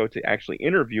 years ago to actually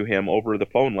interview him over the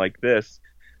phone like this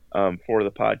for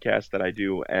the podcast that I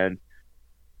do, and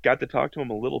got to talk to him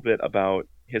a little bit about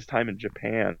his time in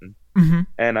Japan. Mm-hmm.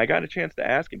 And I got a chance to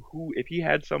ask him if he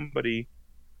had somebody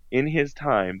in his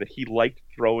time that he liked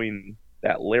throwing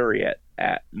that lariat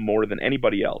at more than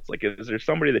anybody else. Like, is there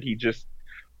somebody that he just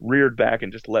reared back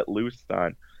and just let loose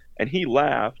on? And he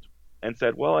laughed and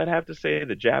said, "Well, I'd have to say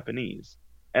the Japanese."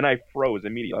 And I froze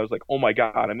immediately. I was like, "Oh my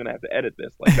God, I'm going to have to edit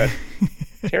this. Like, that's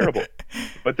terrible."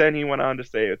 But then he went on to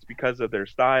say it's because of their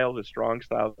style, the strong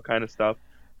style kind of stuff.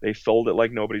 They sold it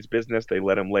like nobody's business. They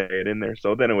let him lay it in there.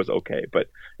 So then it was okay, but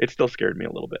it still scared me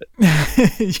a little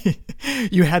bit.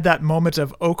 You had that moment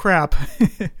of, oh crap.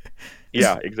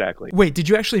 Yeah, exactly. Wait, did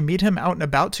you actually meet him out and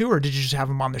about too, or did you just have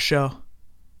him on the show?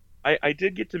 I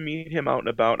did get to meet him out and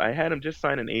about. I had him just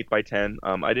sign an 8x10.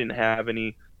 I didn't have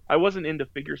any. I wasn't into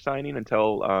figure signing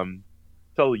until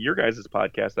your guys'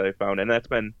 podcast that I found, and that's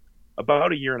been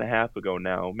about a year and a half ago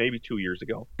now, maybe 2 years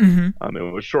ago. Mm-hmm.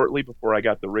 It was shortly before I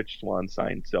got the Rich Swan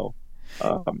sign. So,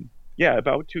 yeah,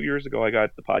 about 2 years ago, I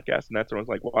got the podcast, and that's when I was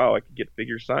like, wow, I could get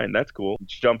figures signed. That's cool.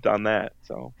 Jumped on that.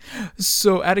 So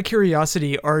out of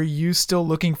curiosity, are you still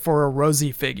looking for a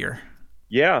Rosie figure?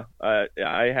 Yeah,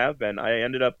 I have been. I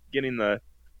ended up getting the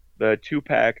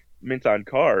 2-pack mint on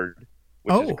card,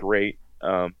 which is great.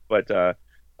 But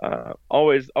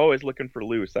always looking for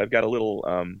loose. I've got a little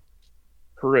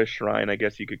Hurrah shrine, I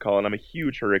guess you could call it. I'm a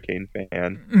huge Hurricane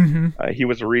fan. Mm-hmm. He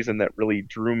was a reason that really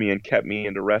drew me and kept me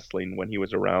into wrestling when he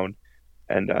was around.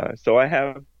 And so I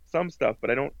have some stuff, but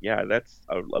I don't. Yeah, that's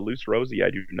a loose Rosie I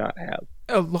do not have.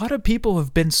 A lot of people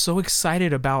have been so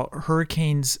excited about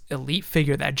Hurricane's Elite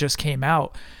figure that just came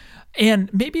out, and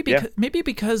maybe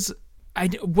because I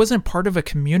wasn't part of a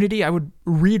community. I would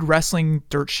read wrestling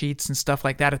dirt sheets and stuff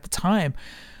like that at the time,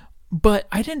 but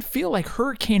I didn't feel like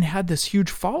Hurricane had this huge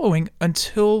following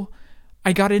until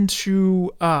I got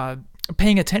into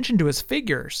paying attention to his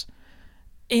figures,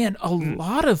 and a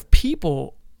lot of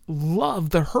people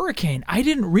love the Hurricane. I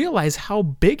didn't realize how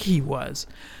big he was.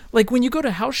 Like when you go to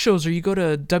house shows or you go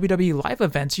to WWE live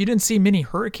events, you didn't see many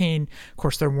Hurricane. Of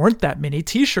course, there weren't that many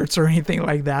t-shirts or anything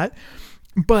like that.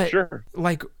 But sure,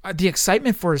 like the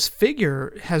excitement for his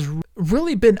figure has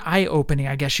really been eye-opening,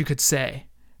 I guess you could say.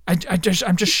 I'm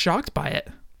just shocked by it.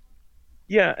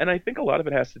 Yeah, and I think a lot of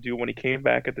it has to do when he came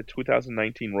back at the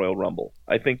 2019 Royal Rumble.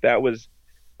 I think that was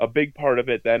a big part of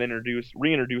it that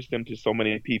reintroduced him to so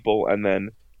many people, and then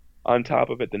on top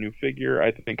of it, the new figure.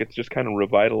 I think it's just kind of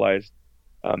revitalized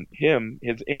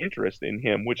his interest in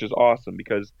him, which is awesome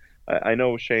because I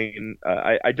know Shane.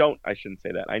 I shouldn't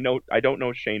say that. I don't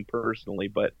know Shane personally,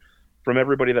 but from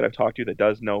everybody that I've talked to that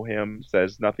does know him,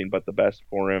 says nothing but the best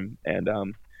for him. And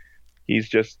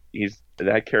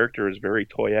that character is very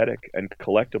toyetic and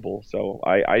collectible. So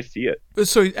I see it.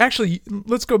 So actually,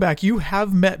 let's go back. You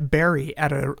have met Barry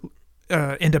at a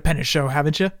independent show,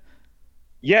 haven't you?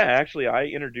 Yeah, actually, I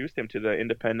introduced him to the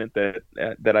independent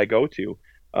that I go to.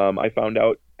 I found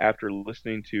out after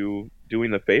listening to Doing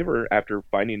the Favor, after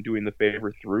finding Doing the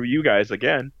Favor through you guys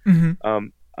again, Mm-hmm.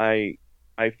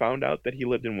 I found out that he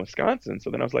lived in Wisconsin.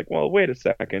 So then I was like, well, wait a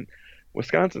second.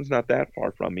 Wisconsin's not that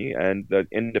far from me, and the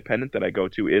independent that I go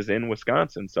to is in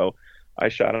Wisconsin. So I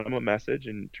shot him a message,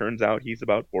 and turns out he's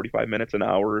about 45 minutes, an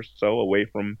hour or so away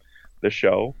from the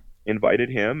show. Invited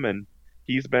him, and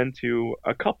he's been to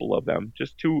a couple of them,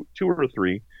 just two or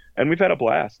three, and we've had a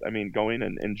blast. I mean, going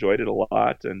and enjoyed it a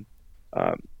lot. And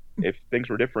if things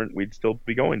were different, we'd still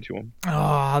be going to them.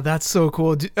 Oh, that's so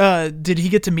cool. Did he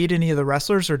get to meet any of the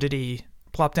wrestlers, or did he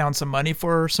plop down some money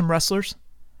for some wrestlers?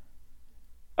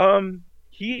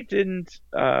 He didn't.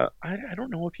 I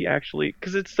don't know if he actually,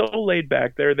 because it's so laid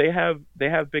back there. They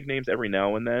have big names every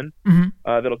now and then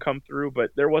that'll come through,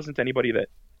 but there wasn't anybody that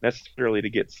necessarily to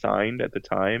get signed at the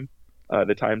time.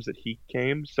 The times that he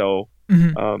came. So,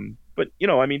 but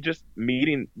I mean, just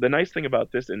meeting. The nice thing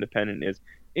about this independent is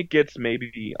it gets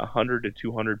maybe 100 to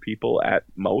 200 people at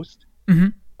most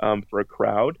for a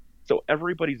crowd. So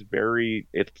everybody's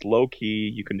it's low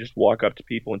key. You can just walk up to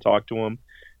people and talk to them,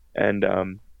 and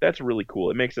that's really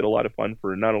cool. It makes it a lot of fun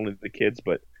for not only the kids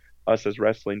but us as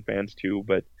wrestling fans too.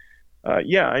 But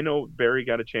yeah, I know Barry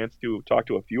got a chance to talk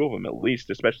to a few of them at least.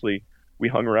 Especially we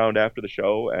hung around after the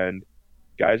show, and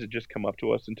guys had just come up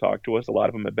to us and talked to us. A lot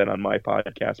of them have been on my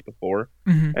podcast before,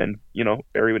 and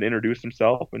Barry would introduce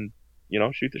himself and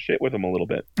shoot the shit with him a little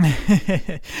bit.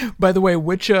 By the way,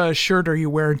 which shirt are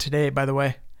you wearing today? By the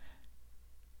way,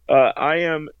 I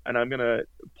am, and I'm gonna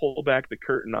pull back the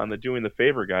curtain on the Doing the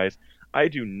Favor guys. I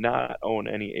do not own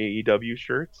any AEW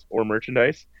shirts or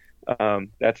merchandise.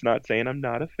 That's not saying I'm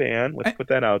not a fan. Let's put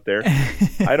that out there.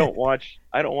 I don't watch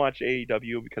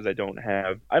AEW because I don't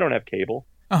have cable.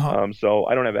 So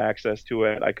I don't have access to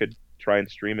it. I could try and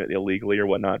stream it illegally or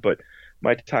whatnot, but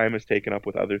my time is taken up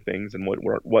with other things, and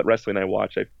what wrestling I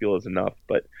watch I feel is enough.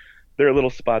 But their little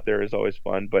spot there is always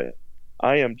fun. But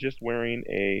I am just wearing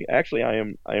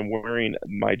I am wearing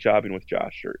my Jobbing with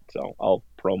Josh shirt, so I'll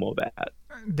promo that.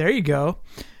 There you go.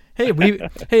 Hey,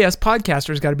 as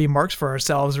podcasters got to be marks for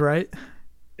ourselves, right?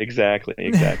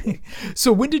 Exactly.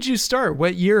 So when did you start?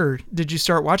 What year did you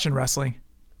start watching wrestling?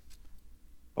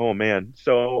 Oh man.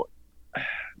 So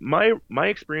my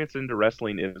experience into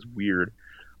wrestling is weird.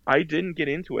 I didn't get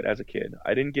into it as a kid.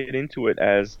 I didn't get into it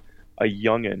as a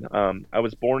youngin. I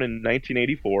was born in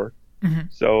 1984.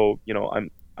 So,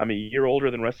 I'm a year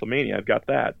older than WrestleMania. I've got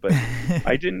that, but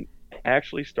I didn't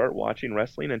actually start watching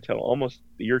wrestling until almost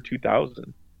the year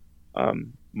 2000.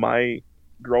 My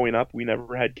growing up, we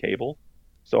never had cable,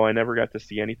 so I never got to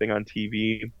see anything on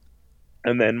TV.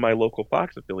 And then my local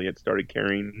Fox affiliate started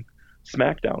carrying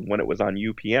SmackDown when it was on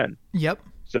UPN. Yep.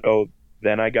 So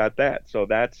then I got that. So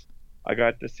I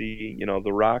got to see,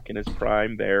 The Rock in his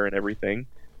prime there and everything.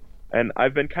 And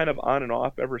I've been kind of on and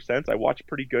off ever since. I watched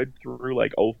pretty good through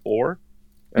like '04,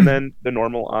 and then the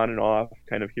normal on and off,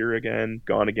 kind of here again,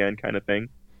 gone again kind of thing.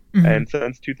 And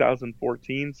since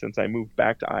 2014, since I moved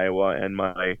back to Iowa and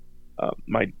my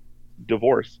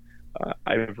divorce,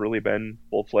 I've really been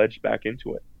full-fledged back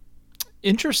into it.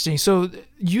 Interesting. So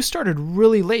you started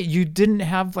really late. You didn't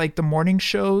have like the morning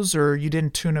shows, or you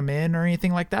didn't tune them in or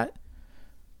anything like that?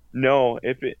 No,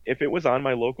 if it was on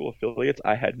my local affiliates,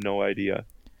 I had no idea.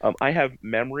 I have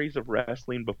memories of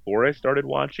wrestling before I started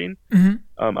watching.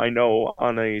 I know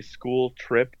on a school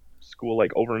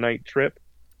like overnight trip,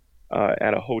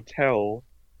 at a hotel,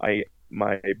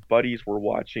 my buddies were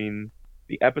watching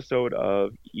the episode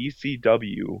of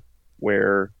ECW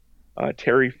where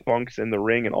Terry Funk's in the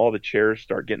ring and all the chairs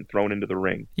start getting thrown into the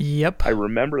ring. Yep. I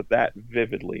remember that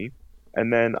vividly.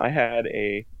 And then I had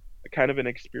a kind of an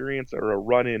experience, or a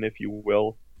run-in, if you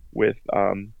will, with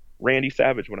Randy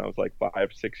Savage when I was like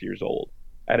 5, 6 years old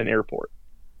at an airport.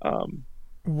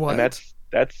 What? And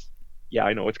that's yeah,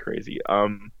 I know, it's crazy.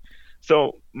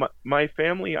 So my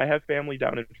family, I have family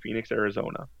down in Phoenix,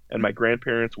 Arizona, and my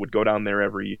grandparents would go down there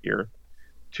every year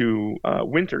to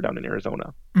winter down in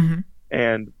Arizona.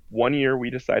 And one year we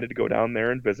decided to go down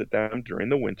there and visit them during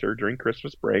the winter, during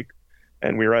Christmas break.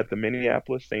 And we were at the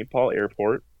Minneapolis-St. Paul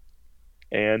airport.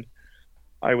 And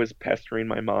I was pestering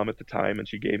my mom at the time, and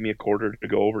she gave me a quarter to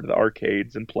go over to the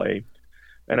arcades and play.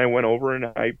 And I went over and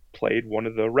I played one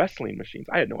of the wrestling machines.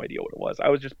 I had no idea what it was. I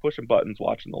was just pushing buttons,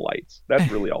 watching the lights. That's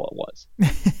really all it was.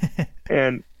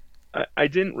 And I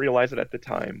didn't realize it at the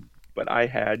time, but I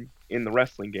had, in the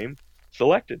wrestling game,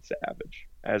 selected Savage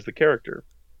as the character.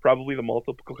 Probably the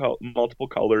multiple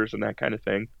colors and that kind of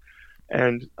thing.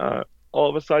 And all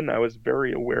of a sudden, I was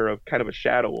very aware of kind of a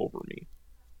shadow over me.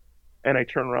 And I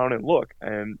turn around and look,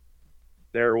 and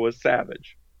there was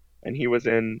Savage. And he was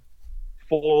in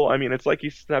full, I mean, it's like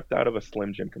he stepped out of a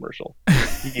Slim Jim commercial.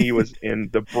 He was in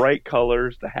the bright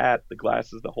colors, the hat, the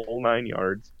glasses, the whole 9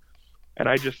 yards. And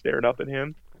I just stared up at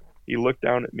him. He looked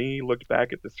down at me, looked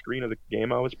back at the screen of the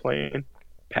game I was playing,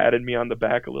 patted me on the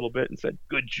back a little bit and said,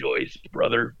 "Good choice,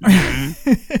 brother."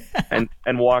 and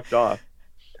walked off.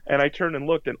 And I turned and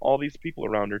looked, and all these people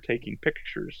around are taking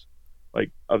pictures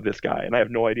like of this guy, and I have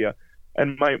no idea.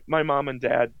 And my mom and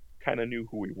dad kind of knew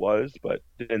who he was, but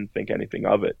didn't think anything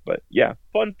of it. But yeah,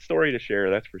 fun story to share,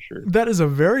 that's for sure. That is a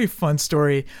very fun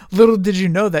story. Little did you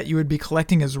know that you would be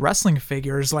collecting his wrestling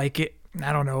figures, like,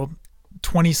 I don't know,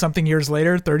 20-something years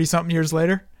later, 30-something years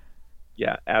later?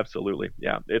 Yeah, absolutely.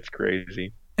 Yeah, it's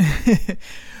crazy.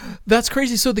 That's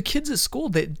crazy. So the kids at school,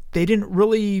 they didn't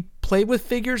really play with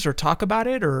figures or talk about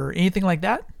it or anything like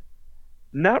that?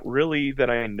 Not really that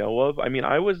I know of. I mean,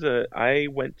 I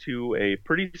went to a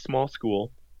pretty small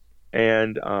school,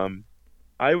 and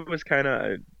I was kind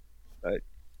of,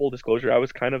 full disclosure, I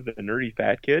was kind of the nerdy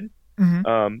fat kid.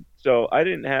 So I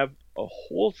didn't have a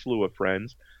whole slew of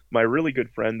friends. My really good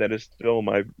friend that is still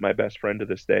my best friend to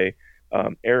this day,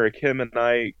 Eric, him and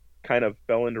I kind of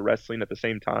fell into wrestling at the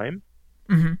same time.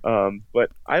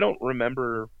 But I don't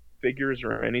remember figures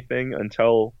or anything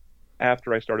until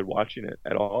after I started watching it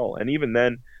at all. And even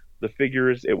then, the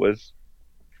figures, it was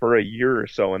for a year or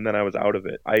so, and then I was out of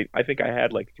it. I think I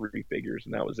had like 3 figures,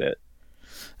 and that was it.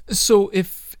 So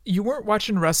if you weren't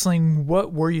watching wrestling,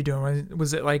 what were you doing?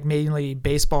 Was it like mainly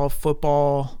baseball,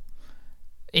 football,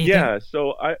 anything? Yeah,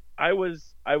 so I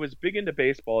was big into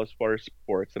baseball as far as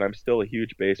sports, and I'm still a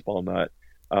huge baseball nut.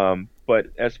 But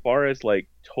as far as like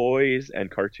toys and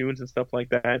cartoons and stuff like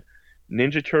that,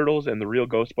 Ninja Turtles and the Real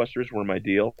Ghostbusters were my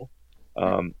deal.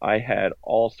 I had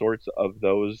all sorts of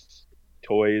those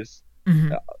toys,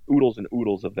 oodles and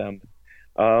oodles of them.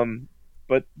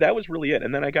 But that was really it.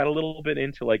 And then I got a little bit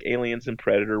into like Aliens and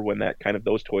Predator when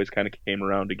those toys kind of came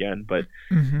around again. But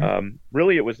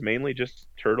really, it was mainly just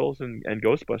Turtles and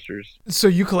Ghostbusters. So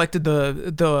you collected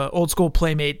the old school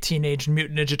Playmate Teenage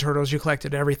Mutant Ninja Turtles. You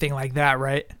collected everything like that,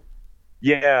 right?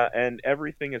 Yeah, and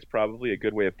everything is probably a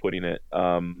good way of putting it.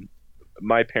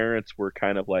 My parents were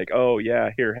kind of like, "Oh yeah,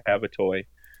 here, have a toy,"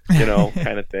 kind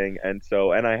of thing. And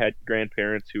I had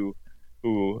grandparents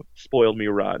who spoiled me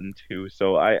rotten too.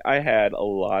 So I had a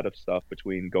lot of stuff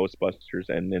between Ghostbusters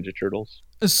and Ninja Turtles.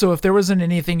 So if there wasn't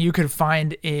anything you could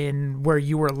find in where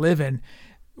you were living,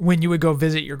 when you would go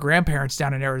visit your grandparents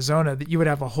down in Arizona, that you would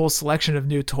have a whole selection of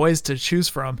new toys to choose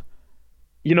from.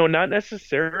 Not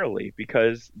necessarily,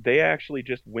 because they actually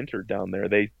just wintered down there.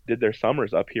 They did their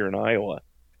summers up here in Iowa.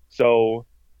 So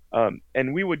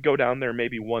And we would go down there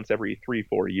maybe once every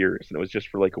 3-4 years, and it was just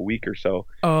for like a week or so.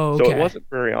 Oh, So it okay. wasn't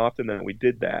very often that we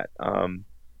did that.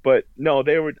 But no,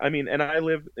 they would. I mean, and I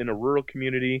live in a rural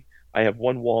community. I have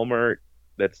one Walmart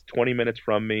that's 20 minutes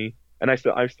from me, and I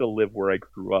still live where I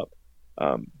grew up.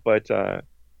 But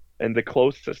and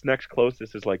the next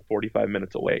closest is like 45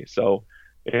 minutes away. So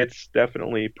it's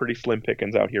definitely pretty slim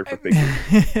pickings out here for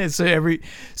figures.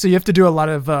 So you have to do a lot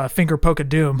of finger poke of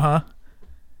doom, huh?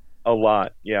 A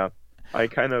lot, yeah. I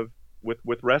kind of with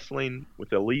wrestling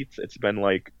with elites, it's been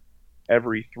like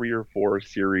every 3 or 4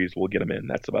 series we'll get them in.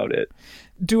 That's about it.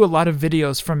 Do a lot of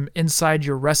videos from inside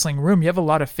your wrestling room. You have a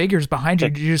lot of figures behind you.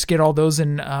 Do you just get all those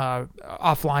in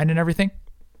offline and everything?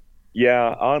 Yeah,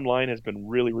 online has been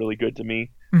really, really good to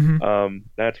me.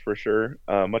 That's for sure.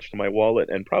 Much to my wallet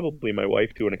and probably my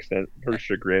wife to an extent, her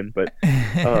chagrin. But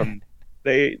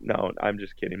no, I'm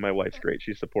just kidding. My wife's great.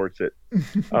 She supports it.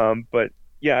 But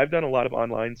yeah, I've done a lot of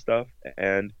online stuff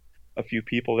and a few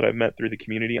people that I've met through the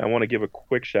community. I want to give a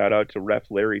quick shout out to Ref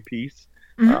Larry Peace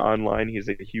online. He's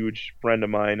a huge friend of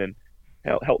mine and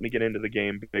helped me get into the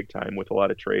game big time with a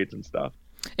lot of trades and stuff.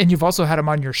 And you've also had him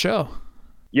on your show.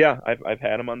 Yeah, I've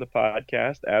had him on the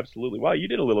podcast. Absolutely. Wow, you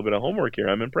did a little bit of homework here.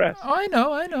 I'm impressed. Oh,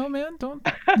 I know, man.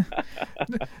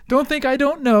 Don't think I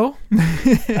don't know.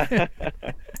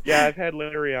 Yeah, I've had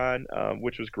Larry on,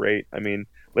 which was great. I mean,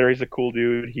 Larry's a cool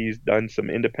dude. He's done some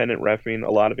independent reffing,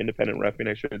 a lot of independent reffing,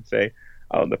 I should say,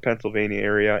 out in the Pennsylvania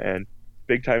area, and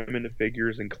big time into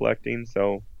figures and collecting.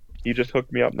 So he just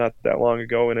hooked me up not that long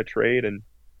ago in a trade and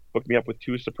hooked me up with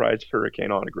 2 surprise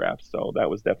Hurricane autographs. So that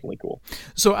was definitely cool.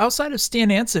 So outside of Stan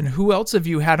Anson, who else have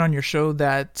you had on your show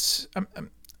that I'm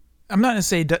not going to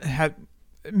say had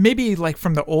maybe like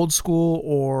from the old school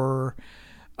or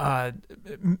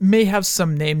may have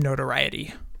some name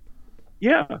notoriety?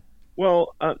 Yeah.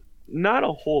 Well, not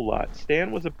a whole lot.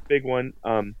 Stan was a big one.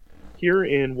 Here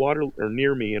in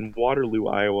near me in Waterloo,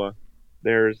 Iowa,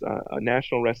 there's a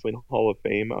National Wrestling Hall of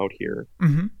Fame out here,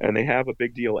 and they have a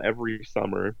big deal every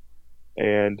summer,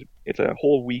 and it's a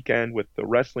whole weekend with the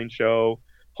wrestling show,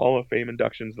 Hall of Fame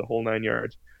inductions, the whole 9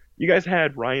 yards. You guys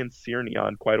had Ryan Searney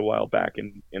on quite a while back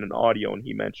in an audio, and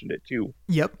he mentioned it too.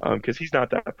 Yep. Because he's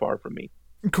not that far from me.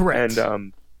 Correct.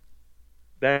 And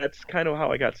that's kind of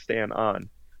how I got Stan on.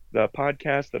 The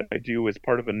podcast that I do is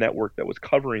part of a network that was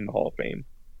covering the Hall of Fame,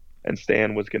 and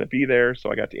Stan was going to be there,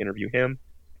 so I got to interview him.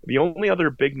 The only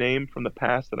other big name from the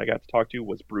past that I got to talk to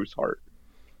was Bruce Hart.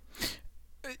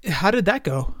 How did that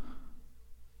go?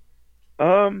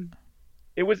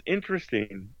 It was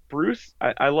interesting. Bruce,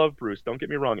 I love Bruce, don't get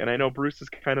me wrong, and I know Bruce is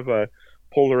kind of a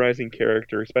polarizing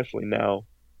character, especially now.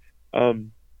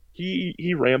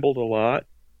 He rambled a lot.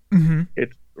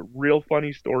 It's a real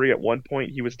funny story. At one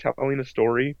point, he was telling a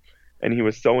story, and he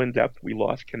was so in depth we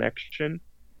lost connection,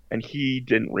 and he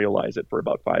didn't realize it for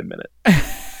about 5 minutes.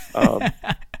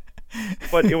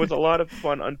 But it was a lot of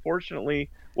fun. Unfortunately,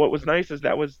 what was nice is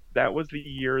that was the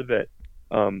year that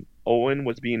Owen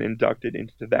was being inducted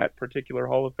into that particular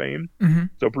Hall of Fame.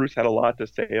 So Bruce had a lot to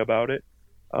say about it.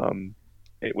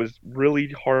 It was really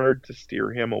hard to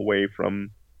steer him away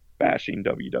from bashing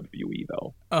WWE,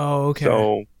 though. Oh, okay.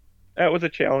 So that was a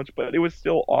challenge, but it was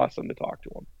still awesome to talk to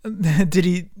him.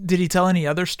 Did he tell any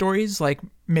other stories, like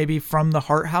maybe from the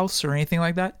Hart House or anything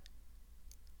like that?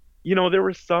 You know, there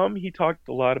were some. He talked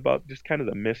a lot about just kind of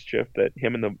the mischief that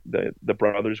him and the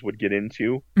brothers would get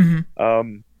into.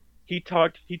 He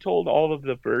told all of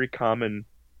the very common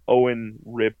Owen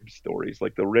rib stories,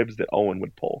 like the ribs that Owen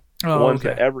would pull. The ones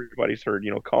that everybody's heard, you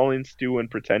know, calling Stu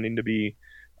and pretending to be,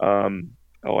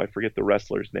 I forget the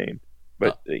wrestler's name,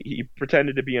 but he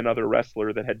pretended to be another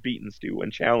wrestler that had beaten Stu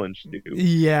and challenged Stu.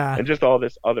 Yeah. And just all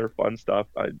this other fun stuff.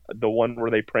 The one where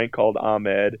they prank called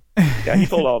Ahmed. Yeah, he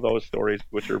told all those stories,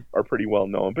 which are pretty well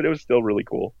known, but it was still really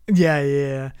cool.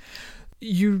 Yeah.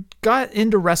 You got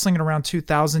into wrestling in around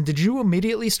 2000. Did you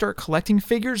immediately start collecting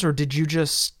figures, or did you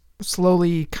just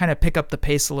slowly kind of pick up the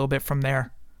pace a little bit from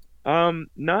there?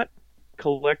 Not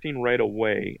collecting right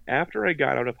away. After I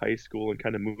got out of high school and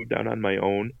kind of moved out on my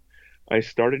own, I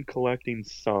started collecting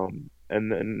some,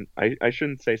 and then I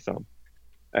shouldn't say some.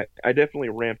 I definitely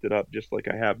ramped it up just like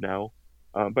I have now.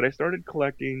 But I started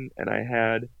collecting, and I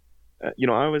had,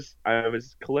 I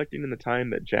was collecting in the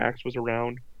time that Jax was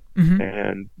around.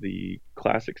 And the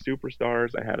classic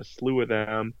superstars. I had a slew of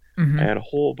them. I had a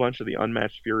whole bunch of the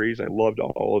Unmatched Furies. I loved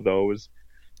all of those.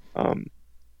 I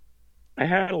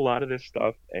had a lot of this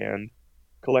stuff and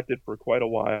collected for quite a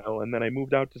while, and then I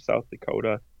moved out to South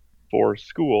Dakota for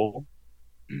school.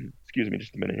 Excuse me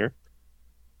just a minute here.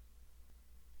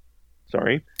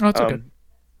 Sorry. Oh, it's okay.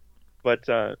 But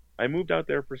I moved out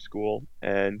there for school,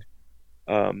 and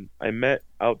I met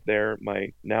out there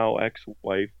my now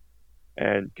ex-wife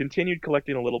and continued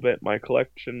collecting a little bit. My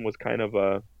collection was kind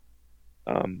of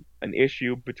an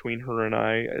issue between her and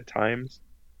I at times,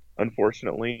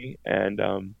 unfortunately.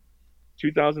 And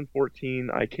 2014,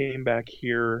 I came back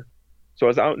here. So I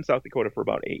was out in South Dakota for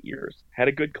about 8 years. Had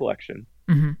a good collection.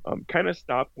 Mm-hmm. Kind of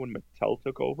stopped when Mattel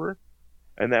took over,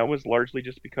 and that was largely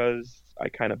just because I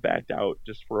kind of backed out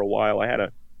just for a while. I had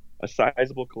a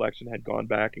sizable collection, had gone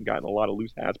back and gotten a lot of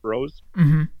loose Hasbros,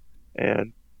 Mm-hmm.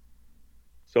 and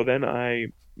so then I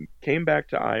came back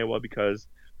to Iowa because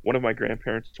one of my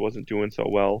grandparents wasn't doing so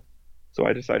well. So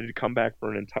I decided to come back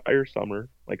for an entire summer,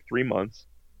 like 3 months.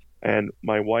 And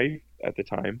my wife at the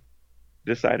time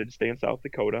decided to stay in South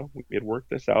Dakota. We had worked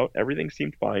this out. Everything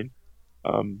seemed fine.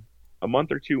 A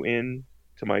month or two in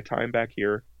to my time back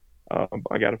here,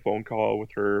 I got a phone call with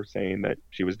her saying that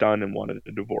she was done and wanted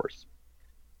a divorce.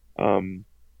 Um,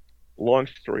 Long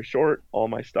story short, all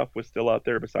my stuff was still out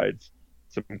there besides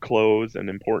some clothes and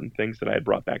important things that I had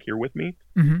brought back here with me.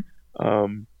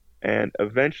 Mm-hmm. And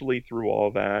eventually, through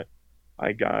all that,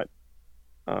 I got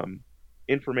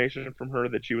information from her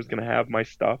that she was going to have my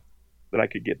stuff that I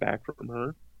could get back from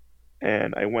her,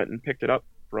 and I went and picked it up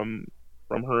from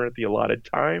her at the allotted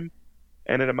time,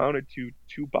 and it amounted to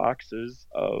 2 boxes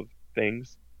of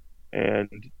things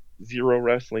and 0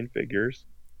 wrestling figures.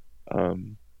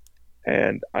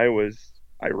 And I was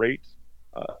irate,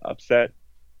 upset,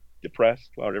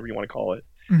 depressed, whatever you want to call it.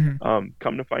 Mm-hmm.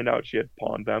 Come to find out, she had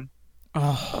pawned them.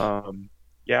 Oh.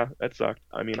 Yeah, that sucked.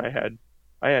 I mean, I had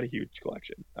a huge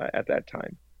collection at that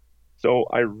time, so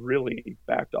I really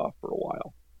backed off for a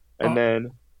while, and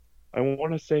then I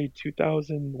want to say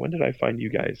 2000. When did I find you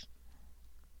guys?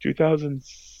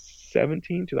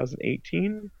 2017,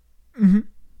 2018, Mm-hmm.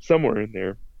 somewhere in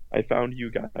there. I found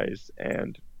you guys,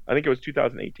 and I think it was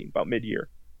 2018, about mid-year,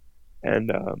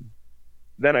 and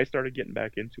then I started getting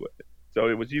back into it. So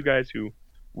it was you guys who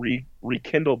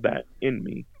rekindled that in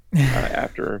me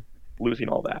after losing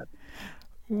all that.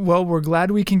 Well, we're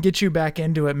glad we can get you back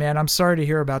into it, man. I'm sorry to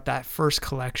hear about that first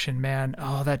collection, man.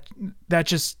 Oh, that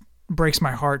just breaks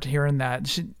my heart hearing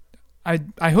that.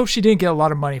 I hope she didn't get a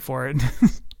lot of money for it.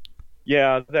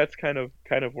 Yeah, that's kind of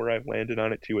where I've landed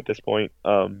on it too at this point.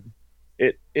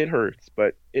 It hurts,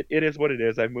 but it is what it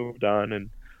is. I've moved on,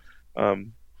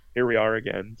 and here we are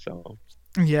again. So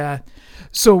Yeah.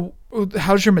 So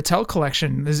how's your Mattel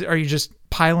collection? Are you just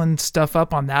piling stuff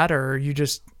up on that, or are you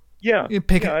just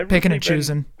picking and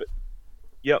choosing?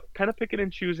 Yep, kind of picking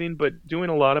and choosing, but doing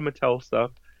a lot of Mattel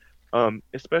stuff,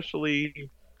 especially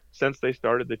since they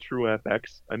started the True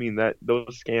FX. I mean,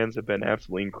 those scans have been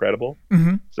absolutely incredible.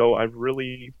 Mm-hmm. So I've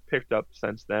really picked up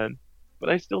since then. But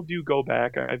I still do go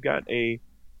back. I've got a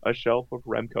shelf of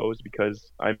Remcos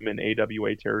because I'm in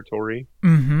AWA territory.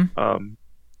 Mm-hmm.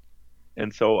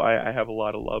 And so I have a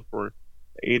lot of love for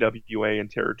AWA and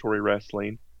territory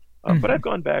wrestling. But I've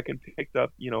gone back and picked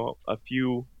up, a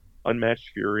few Unmatched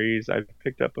Furies. I've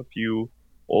picked up a few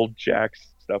old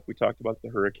Jax stuff. We talked about the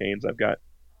Hurricanes. I've got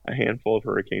a handful of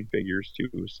Hurricane figures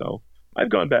too. So I've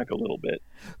gone back a little bit.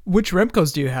 Which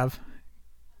Remcos do you have?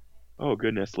 Oh,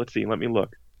 goodness. Let's see. Let me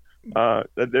look.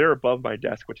 They're above my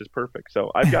desk, which is perfect.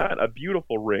 So I've got a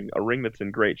beautiful ring, a ring that's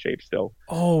in great shape still.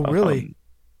 Oh, really?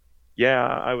 Yeah,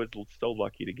 I was so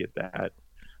lucky to get that.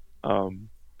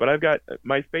 But I've got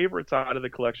my favorites out of the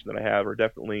collection that I have are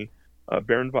definitely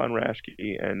Baron von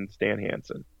Raschke and Stan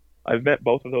Hansen. I've met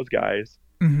both of those guys,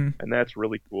 and that's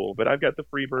really cool. But I've got the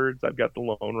Freebirds, I've got the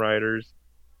Lone Riders,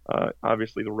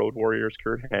 obviously the Road Warriors,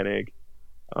 Kurt Hennig,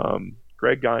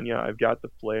 Greg Gagne, I've got the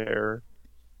Flair,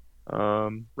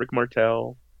 Rick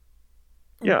Martel.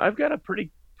 Yeah, I've got a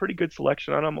pretty good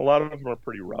selection on them. A lot of them are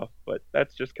pretty rough, but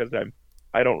that's just because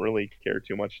I don't really care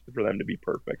too much for them to be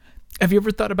perfect. Have you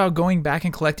ever thought about going back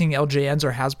and collecting LJNs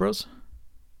or Hasbros?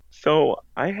 So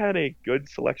I had a good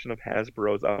selection of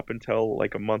Hasbros up until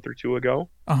like a month or two ago.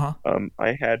 Uh-huh.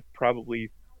 I had probably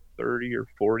 30 or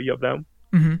 40 of them.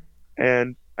 Mm-hmm.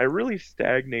 And I really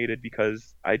stagnated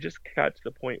because I just got to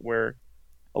the point where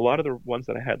a lot of the ones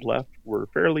that I had left were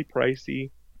fairly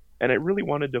pricey. And I really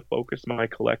wanted to focus my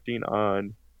collecting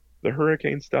on the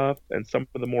Hurricane stuff and some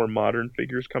of the more modern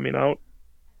figures coming out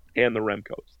and the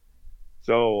Remcos.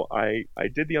 So I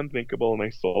did the unthinkable and I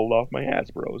sold off my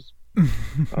Hasbros,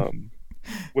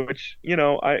 which,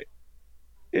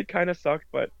 it kind of sucked,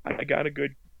 but I got a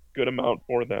good amount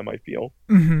for them, I feel.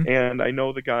 Mm-hmm. And I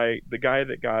know the guy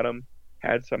that got them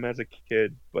had some as a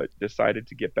kid, but decided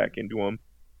to get back into them,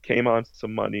 came on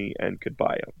some money and could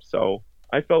buy them. So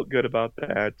I felt good about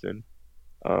that. And,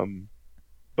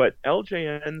 but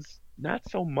LJNs, not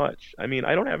so much. I mean,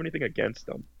 I don't have anything against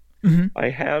them. I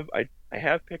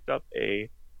have picked up a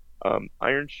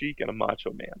Iron Sheik and a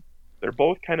Macho Man. They're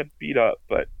both kind of beat up,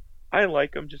 but I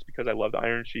like them just because I love the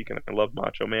Iron Sheik and I love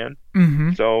Macho Man.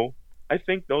 So I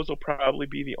think those will probably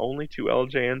be the only two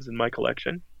LJNs in my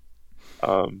collection.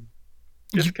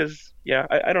 Just because,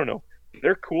 I don't know.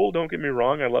 They're cool. Don't get me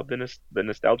wrong. I love the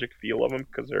nostalgic feel of them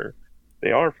because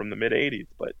they are from the mid '80s,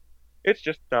 but it's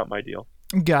just not my deal.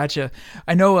 Gotcha.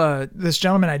 I know this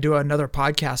gentleman I do another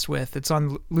podcast with. It's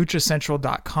on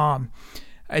luchacentral.com.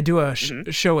 I do a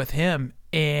show with him,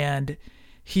 and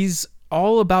he's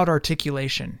all about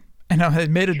articulation. And I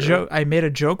made a joke. I made a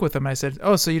joke with him. I said,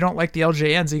 "Oh, so you don't like the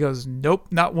LJNs?" He goes, "Nope,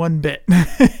 not one bit."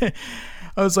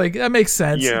 I was like, "That makes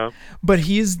sense." Yeah. But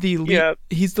he's the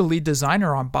lead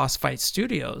designer on Boss Fight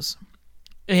Studios,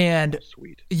 and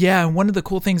sweet. Yeah, and one of the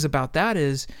cool things about that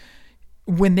is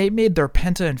when they made their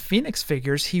Penta and Phoenix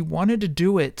figures, he wanted to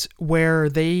do it where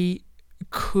they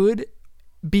could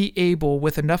be able,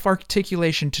 with enough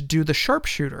articulation, to do the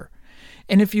sharpshooter.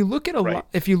 And if you look at a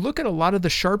lot of the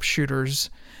sharpshooters,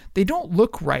 they don't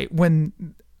look right when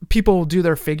people do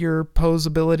their figure pose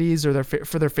abilities or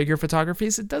for their figure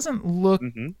photographies. It doesn't look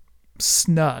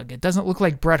snug. It doesn't look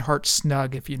like Bret Hart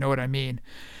snug, if you know what I mean.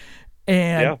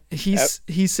 And he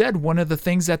said one of the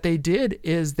things that they did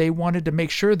is they wanted to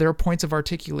make sure their points of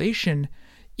articulation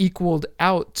equaled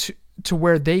out to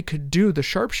where they could do the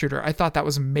sharpshooter. I thought that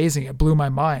was amazing. It blew my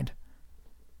mind.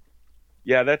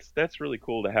 Yeah, that's really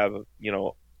cool to have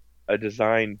a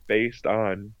design based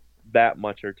on that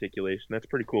much articulation. That's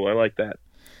pretty cool. I like that.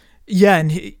 Yeah,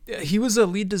 and he was a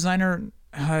lead designer.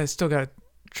 I still got to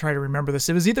try to remember this.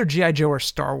 It was either G.I. Joe or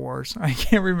Star Wars. I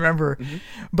can't remember.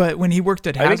 But when he worked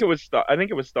at I think it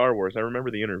was Star Wars. I remember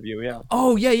the interview, yeah.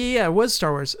 Oh, yeah. It was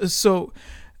Star Wars. So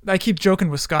I keep joking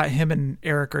with Scott. Him and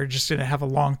Eric are just going to have a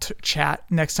long chat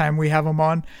next time we have them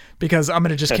on, because I'm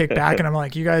going to just kick back and I'm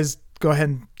like, you guys go ahead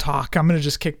and talk. I'm going to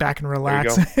just kick back and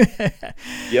relax.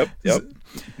 Yep.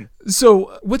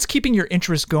 So what's keeping your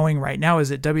interest going right now? Is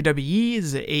it WWE?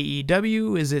 Is it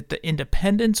AEW? Is it the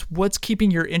independents? What's keeping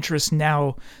your interest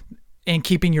now and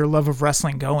keeping your love of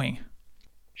wrestling going?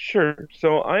 Sure.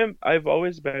 So I've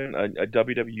always been a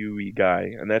WWE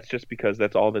guy, and that's just because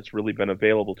that's all that's really been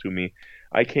available to me.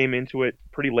 I came into it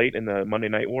pretty late in the Monday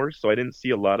Night Wars, so I didn't see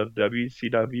a lot of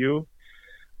WCW.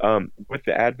 With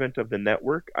the advent of the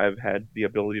network, I've had the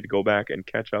ability to go back and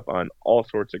catch up on all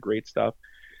sorts of great stuff.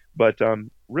 But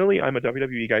really, I'm a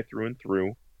WWE guy through and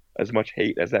through, as much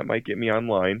hate as that might get me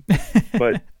online.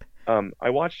 But I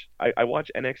watch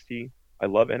NXT. I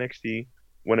love NXT.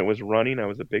 When it was running, I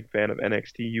was a big fan of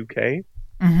NXT UK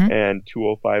and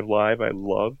 205 Live. I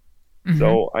love.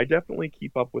 So I definitely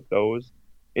keep up with those.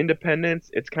 Independents,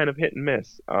 it's kind of hit and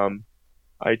miss.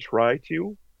 I try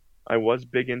to. I was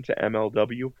big into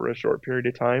MLW for a short period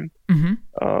of time,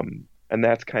 and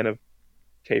that's kind of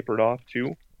tapered off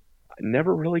too. I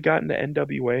never really got into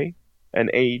NWA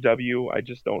and AEW. I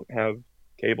just don't have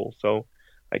cable, so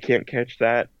I can't catch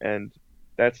that. And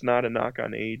that's not a knock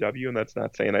on AEW, and that's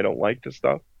not saying I don't like the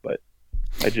stuff, but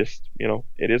I just,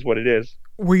 it is what it is.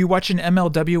 Were you watching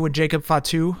MLW when Jacob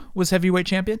Fatu was heavyweight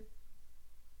champion?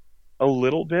 A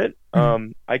little bit.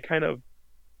 I kind of,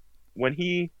 when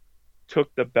he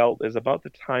took the belt, is about the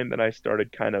time that I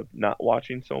started kind of not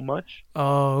watching so much.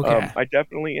 Oh, okay. I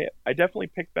definitely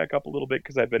picked back up a little bit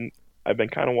because I've been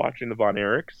kind of watching the Von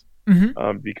Erichs,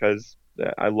 because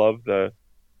I love the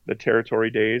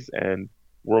territory days and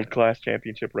World Class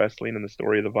Championship Wrestling, and the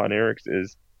story of the Von Erichs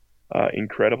is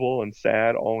incredible and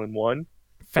sad all in one.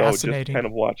 Fascinating. So just kind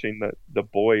of watching the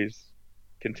boys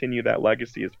continue that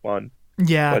legacy is fun.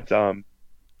 Yeah. But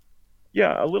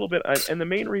yeah, a little bit. And the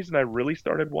main reason I really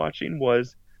started watching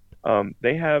was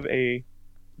they have a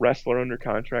wrestler under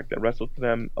contract that wrestled for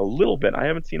them a little bit. I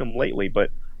haven't seen him lately,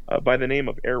 but by the name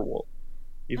of Airwolf.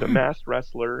 He's a masked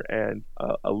wrestler and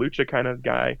a lucha kind of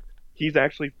guy. He's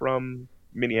actually from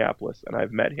Minneapolis, and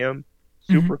I've met him.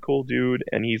 Super cool dude,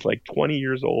 and he's like 20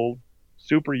 years old,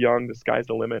 super young. The sky's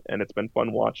the limit, and it's been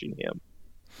fun watching him.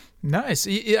 Nice.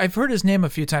 I've heard his name a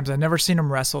few times. I've never seen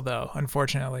him wrestle, though,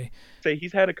 unfortunately. Say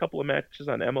he's had a couple of matches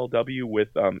on MLW with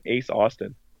Ace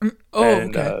Austin.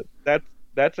 Okay.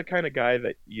 That's the kind of guy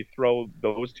that you throw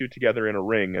those two together in a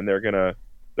ring, and they're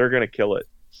gonna kill it.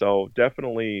 So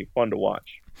definitely fun to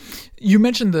watch. You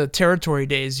mentioned the territory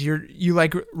days. You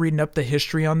like reading up the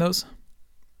history on those?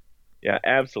 Yeah,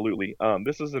 absolutely.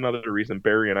 This is another reason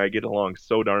Barry and I get along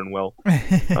so darn well.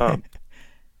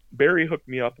 Barry hooked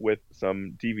me up with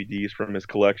some DVDs from his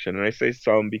collection, and I say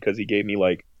some because he gave me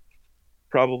like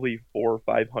probably 400 or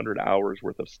 500 hours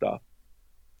worth of stuff.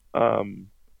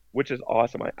 which is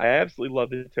awesome. I absolutely love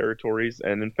the territories,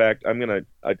 and in fact, I'm gonna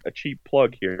a cheap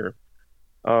plug here.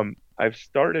 I've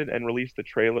started and released a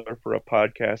trailer for a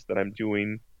podcast that I'm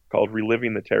doing called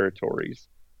Reliving the Territories,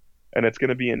 and it's going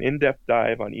to be an in-depth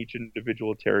dive on each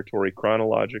individual territory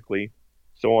chronologically,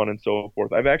 so on and so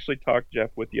forth. I've actually talked,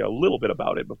 Jeff, with you a little bit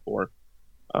about it before,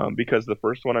 because the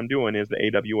first one I'm doing is the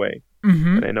AWA,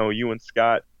 and I know you and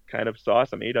Scott kind of saw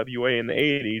some AWA in the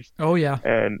 80s. Oh yeah.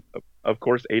 And of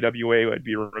course, AWA would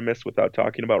be remiss without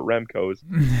talking about Remco's.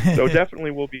 So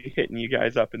definitely we'll be hitting you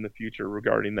guys up in the future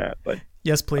regarding that. But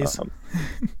yes, please.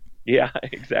 Yeah,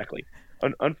 exactly.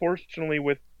 Unfortunately,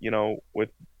 with the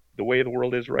way the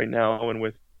world is right now, and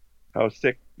with how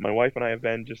sick my wife and I have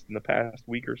been just in the past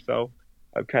week or so,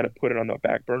 I've kind of put it on the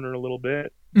back burner a little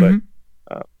bit. But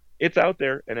it's out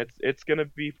there, and it's gonna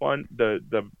be fun.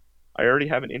 I already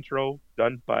have an intro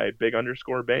done by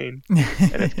Big_Bane,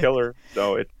 and it's killer.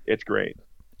 So it's great.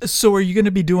 So are you going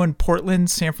to be doing Portland,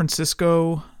 San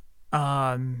Francisco?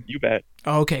 You bet.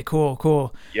 Okay,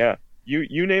 cool. Yeah.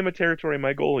 You name a territory.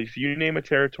 My goal is you name a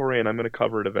territory, and I'm going to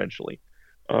cover it eventually.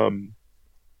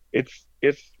 It's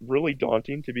really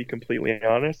daunting, to be completely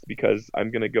honest, because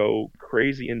I'm going to go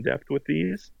crazy in depth with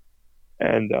these,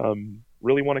 and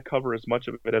really want to cover as much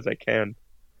of it as I can.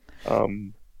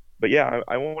 But yeah,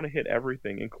 I want to hit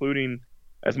everything, including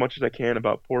as much as I can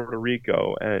about Puerto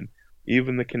Rico and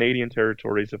even the Canadian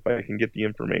territories if I can get the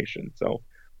information. So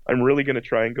I'm really going to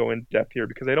try and go in depth here,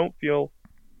 because I don't feel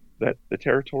that the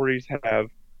territories have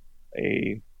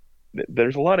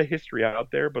there's a lot of history out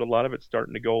there, but a lot of it's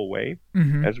starting to go away.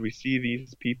 As we see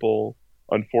these people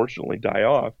unfortunately die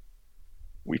off,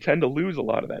 we tend to lose a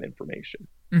lot of that information.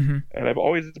 And I've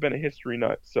always been a history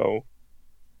nut, so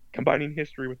combining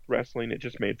history with wrestling, it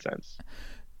just made sense.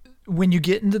 When you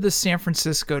get into the San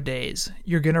Francisco days,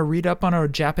 you're going to read up on a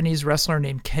Japanese wrestler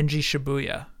named Kenji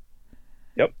Shibuya.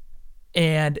 Yep.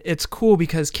 And it's cool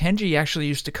because Kenji actually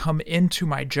used to come into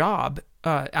my job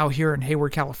out here in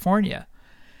Hayward, California.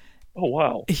 Oh,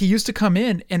 wow. He used to come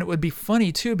in, and it would be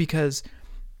funny too, because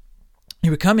he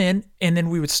would come in and then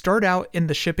we would start out in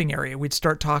the shipping area. We'd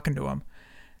start talking to him.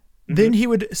 Then he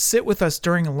would sit with us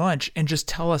during lunch and just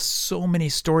tell us so many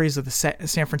stories of the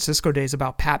San Francisco days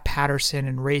about Pat Patterson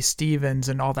and Ray Stevens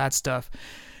and all that stuff.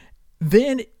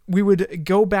 Then we would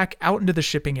go back out into the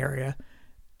shipping area,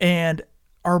 and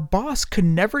our boss could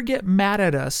never get mad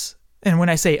at us. And when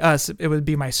I say us, it would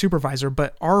be my supervisor,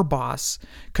 but our boss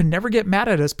could never get mad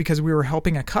at us because we were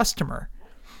helping a customer.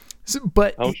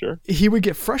 But he would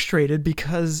get frustrated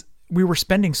because we were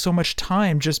spending so much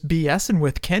time just BSing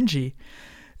with Kenji,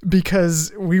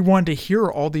 because we wanted to hear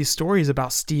all these stories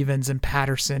about Stevens and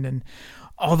Patterson and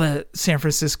all the San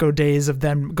Francisco days of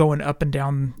them going up and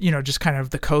down, just kind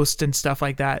of the coast and stuff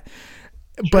like that.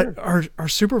 Sure. But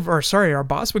our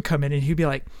boss would come in and he'd be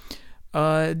like,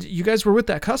 you guys were with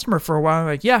that customer for a while. I'm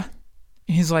like, yeah.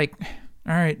 He's like,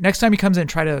 all right, next time he comes in,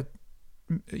 try to,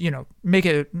 make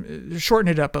it,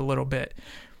 shorten it up a little bit.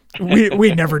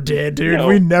 We never did, dude.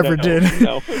 We never did.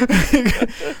 No.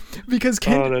 Because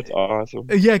oh, that's awesome.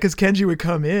 Yeah, because Kenji would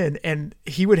come in and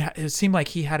he would. It seemed like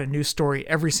he had a new story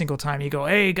every single time. He'd go,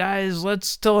 "Hey guys,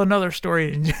 let's tell another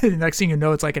story." And the next thing you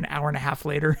know, it's like an hour and a half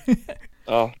later.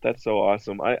 Oh, that's so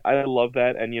awesome. I love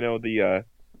that. And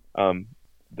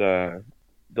the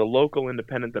local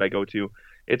independent that I go to,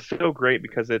 it's so great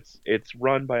because it's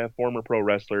run by a former pro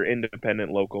wrestler,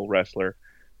 independent local wrestler.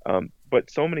 But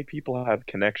so many people have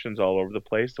connections all over the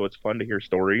place, so it's fun to hear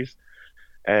stories.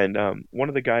 And one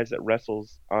of the guys that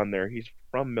wrestles on there, he's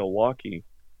from Milwaukee,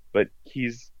 but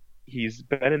he's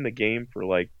been in the game for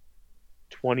like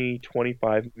 20,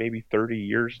 25, maybe 30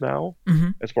 years now,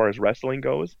 as far as wrestling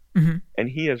goes. And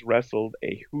he has wrestled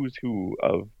a who's who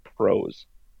of pros.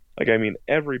 Like, I mean,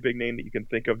 every big name that you can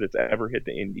think of that's ever hit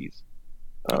the indies.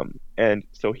 And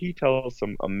so he tells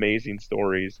some amazing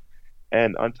stories.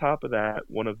 And on top of that,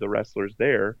 one of the wrestlers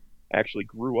there actually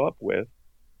grew up with,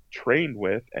 trained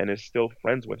with, and is still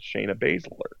friends with Shayna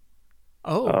Baszler.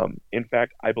 Oh. In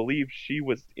fact, I believe she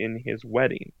was in his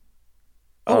wedding.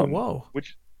 Oh, whoa.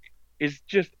 Which is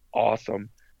just awesome.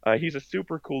 He's a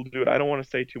super cool dude. I don't want to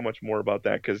say too much more about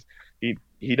that because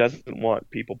he doesn't want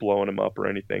people blowing him up or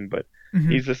anything, but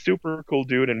he's a super cool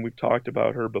dude, and we've talked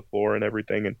about her before and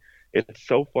everything, and it's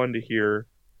so fun to hear.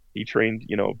 He trained,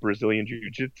 Brazilian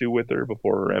Jiu-Jitsu with her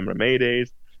before her MMA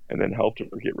days, and then helped her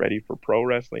get ready for pro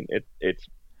wrestling. It's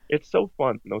so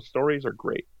fun. Those stories are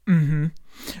great.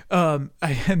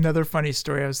 Another funny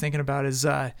story I was thinking about is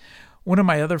one of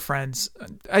my other friends.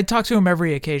 I talk to him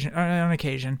on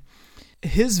occasion.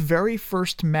 His very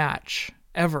first match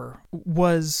ever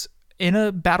was in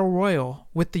a battle royal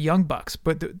with the Young Bucks,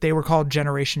 but they were called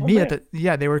Generation Me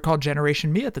they were called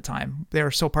Generation Me at the time. They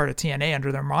were still part of TNA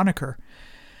under their moniker.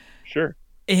 Sure.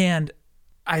 And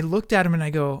I looked at him and I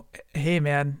go, "Hey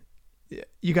man,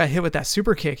 you got hit with that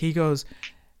super kick." He goes,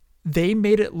 "They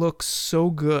made it look so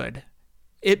good.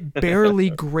 It barely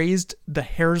grazed the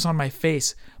hairs on my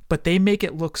face, but they make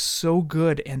it look so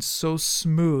good and so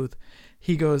smooth."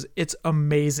 He goes, "It's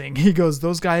amazing." He goes,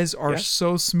 "Those guys are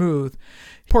so smooth."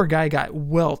 Poor guy got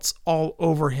welts all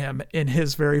over him in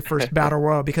his very first battle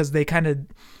royal because they kind of,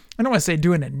 I don't want to say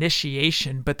do an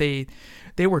initiation, but they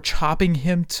were chopping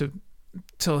him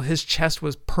till his chest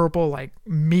was purple like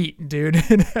meat, dude.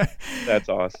 That's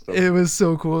awesome. It was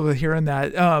so cool hearing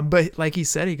that. But like he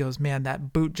said, he goes, "Man,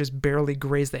 that boot just barely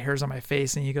grazed the hairs on my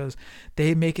face." And he goes,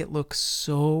 "They make it look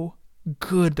so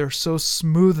good. They're so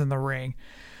smooth in the ring."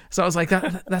 So I was like,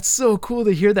 that's so cool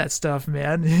to hear that stuff,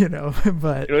 man.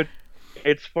 But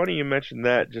it's funny you mentioned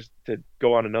that, just to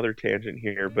go on another tangent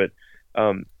here. But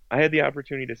I had the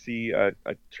opportunity to see a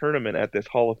tournament at this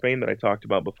Hall of Fame that I talked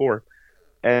about before.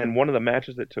 And one of the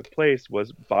matches that took place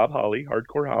was Bob Holly,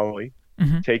 Hardcore Holly,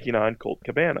 taking on Colt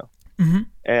Cabana. Mm-hmm.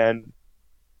 And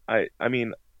I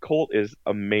mean, Colt is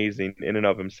amazing in and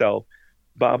of himself.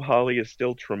 Bob Holly is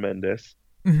still tremendous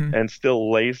and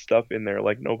still lays stuff in there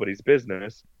like nobody's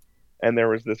business. And there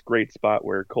was this great spot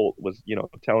where Colt was,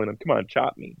 telling him, "Come on,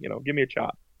 chop me, give me a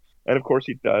chop." And of course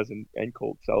he does, and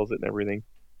Colt sells it and everything.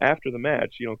 After the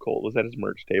match, Colt was at his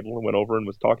merch table and went over and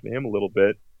was talking to him a little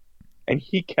bit. And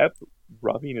he kept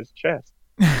rubbing his chest,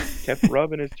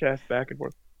 back and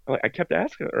forth. I kept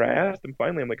asking, or I asked him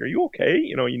finally, I'm like, "Are you okay?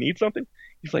 You need something?"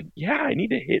 He's like, "Yeah, I need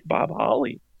to hit Bob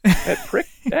Holly. That prick,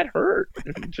 that hurt."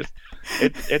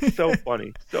 It's so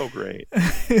funny, so great.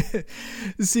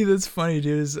 See, that's funny,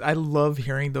 dude. I love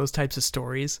hearing those types of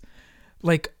stories,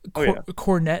 like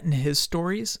Cornette and his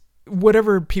stories.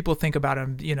 Whatever people think about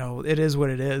him, it is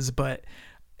what it is. But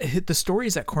the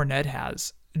stories that Cornette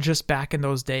has, just back in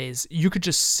those days, you could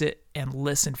just sit and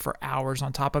listen for hours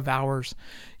on top of hours.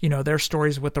 Their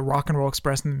stories with the Rock and Roll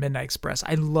Express and the Midnight Express.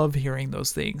 I love hearing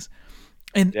those things.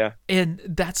 And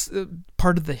that's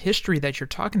part of the history that you're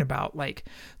talking about. Like,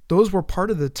 those were part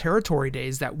of the territory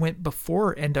days that went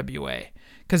before NWA,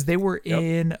 because they were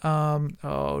in,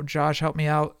 Josh, help me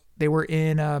out. They were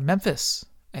in Memphis,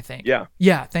 I think.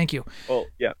 Yeah. Thank you. Well,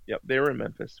 yeah. They were in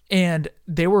Memphis. And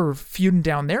they were feuding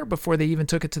down there before they even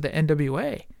took it to the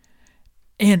NWA.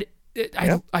 And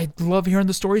I love hearing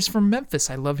the stories from Memphis.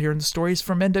 I love hearing the stories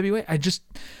from NWA.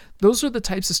 Those are the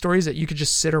types of stories that you could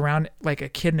just sit around like a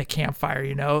kid in a campfire,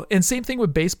 And same thing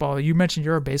with baseball. You mentioned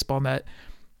you're a baseball nut.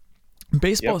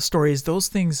 Baseball stories, those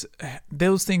things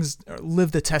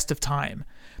live the test of time,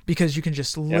 because you can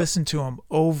just listen to them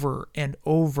over and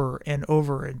over and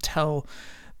over and tell.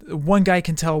 One guy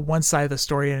can tell one side of the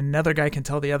story and another guy can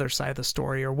tell the other side of the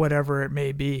story, or whatever it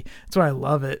may be. That's why I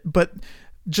love it. But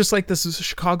just like this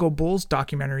Chicago Bulls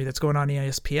documentary that's going on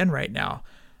ESPN right now,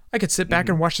 I could sit back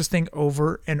and watch this thing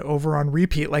over and over on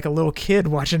repeat, like a little kid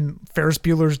watching Ferris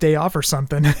Bueller's Day Off or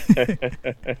something.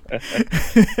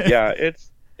 Yeah,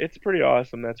 it's pretty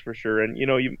awesome, that's for sure. And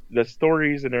the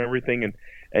stories and everything,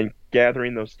 and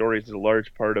gathering those stories is a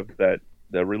large part of the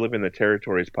Reliving the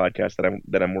Territories podcast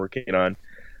that I'm working on.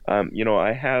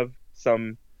 I have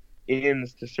some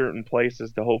ins to certain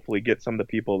places to hopefully get some of the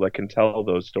people that can tell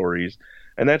those stories,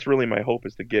 and that's really my hope,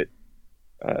 is to get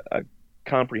a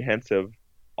comprehensive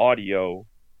audio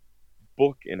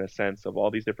book, in a sense, of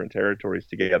all these different territories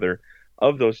together,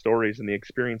 of those stories and the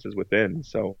experiences within.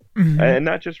 So, and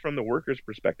not just from the workers'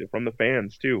 perspective, from the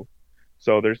fans too.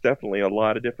 So there's definitely a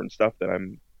lot of different stuff that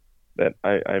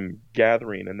I'm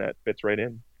gathering, and that fits right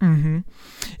in.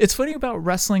 It's funny about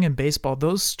wrestling and baseball.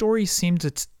 Those stories seem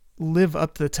to live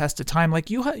up to the test of time.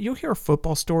 Like you'll hear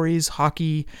football stories,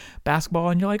 hockey, basketball,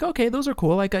 and you're like, okay, those are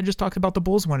cool. Like I just talked about the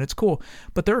Bulls one. It's cool.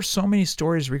 But there are so many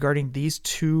stories regarding these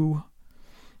two,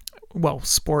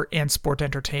 sport and sport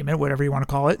entertainment, whatever you want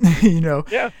to call it,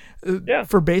 Yeah.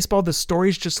 For baseball, the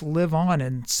stories just live on,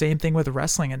 and same thing with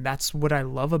wrestling. And that's what I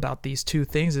love about these two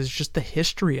things, is just the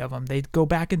history of them. They go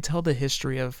back and tell the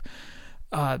history of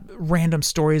random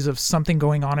stories of something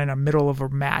going on in the middle of a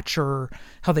match, or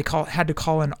how they had to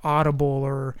call an audible,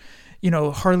 or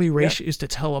Harley Race used to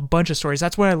tell a bunch of stories.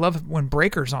 That's what I love when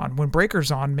Breaker's on. When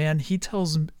Breaker's on, man, he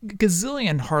tells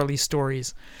gazillion Harley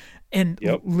stories. And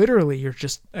literally, you're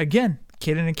just, again,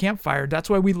 kid in a campfire. That's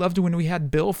why we loved when we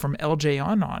had Bill from LJ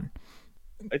on.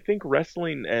 I think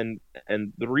wrestling and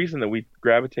the reason that we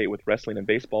gravitate with wrestling and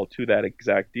baseball to that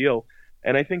exact deal,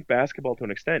 and I think basketball to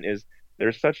an extent, is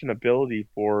there's such an ability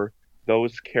for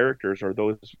those characters or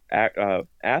those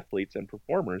athletes and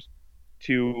performers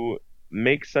to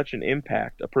make such an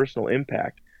impact, a personal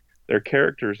impact. Their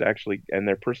characters actually and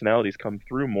their personalities come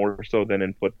through more so than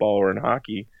in football or in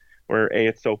hockey, where A,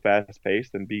 it's so fast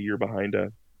paced, and B, you're behind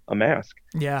a mask.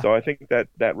 Yeah. So I think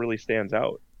that really stands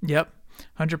out. Yep,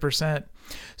 100%.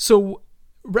 So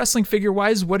wrestling figure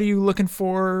wise, what are you looking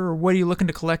for? Or what are you looking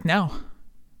to collect now?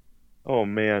 Oh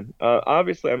man,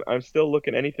 obviously I'm still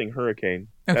looking anything Hurricane.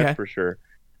 Okay. That's for sure.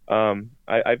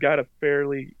 I've got a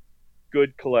fairly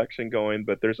good collection going,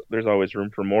 but there's always room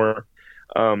for more.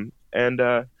 And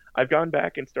I've gone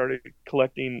back and started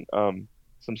collecting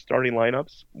some starting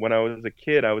lineups. When I was a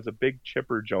kid, I was a big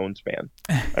Chipper Jones fan.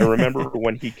 I remember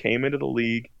when he came into the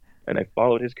league, and I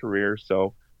followed his career,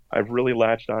 so I've really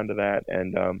latched onto that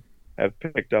and have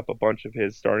picked up a bunch of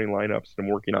his starting lineups and I'm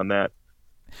working on that.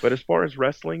 But as far as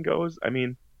wrestling goes, I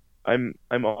mean, I'm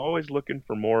always looking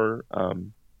for more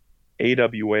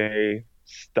AWA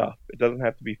stuff. It doesn't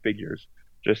have to be figures,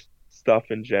 just stuff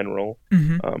in general.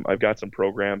 Mm-hmm. I've got some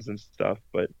programs and stuff,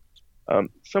 but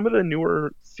some of the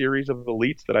newer series of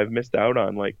elites that I've missed out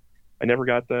on, like I never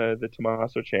got the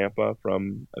Tommaso Ciampa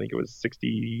from, I think it was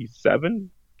 67,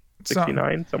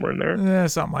 69, somewhere in there.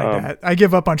 Something like that. I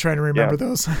give up on trying to remember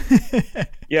those.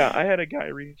 Yeah, I had a guy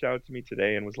reach out to me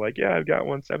today and was like, yeah, I've got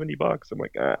one, $70. I'm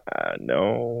like,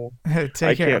 no,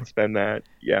 I can't spend that.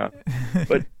 Yeah.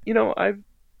 But,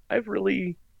 I've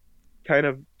really kind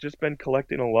of just been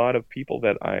collecting a lot of people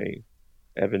that I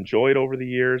have enjoyed over the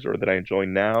years or that I enjoy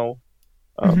now.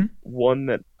 One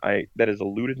that has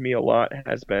eluded me a lot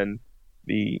has been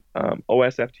the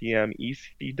OSFTM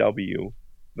ECW,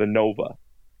 the Nova.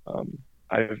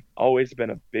 I've always been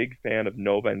a big fan of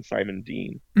Nova and Simon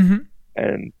Dean. Mm-hmm.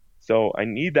 And so I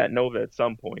need that Nova at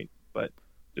some point, but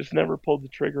just never pulled the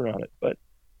trigger on it. But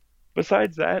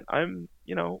besides that, I'm,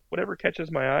 whatever catches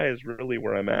my eye is really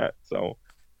where I'm at. So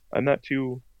I'm not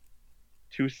too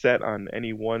set on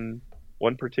any one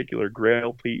particular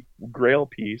grail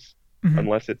piece, mm-hmm.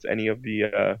 unless it's any of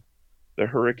the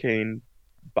Hurricane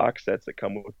box sets that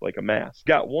come with like a mask.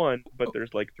 Got one, but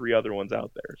there's like 3 other ones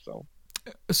out there.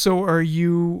 So were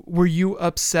you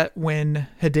upset when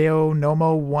Hideo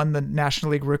Nomo won the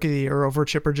National League Rookie of the Year over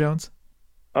Chipper Jones?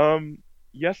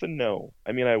 Yes and no.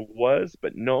 I mean, I was,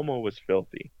 but Nomo was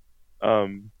filthy.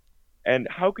 And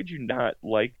how could you not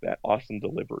like that awesome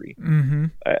delivery? Mm-hmm.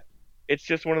 It's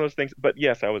just one of those things. But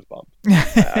yes, I was bummed.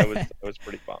 I was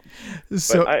pretty bummed.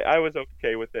 So but I was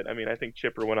okay with it. I mean, I think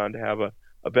Chipper went on to have a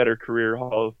better career,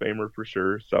 Hall of Famer for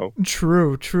sure. So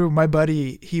true. My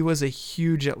buddy, he was a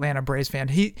huge Atlanta Braves fan.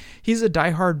 He's a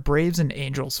diehard Braves and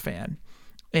Angels fan,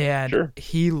 and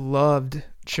he loved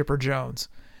Chipper Jones.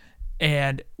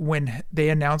 And when they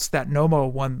announced that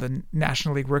Nomo won the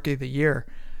National League Rookie of the Year,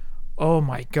 oh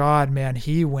my God, man,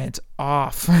 he went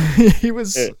off. he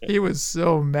was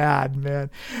so mad, man.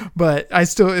 But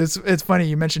it's funny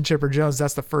you mentioned Chipper Jones.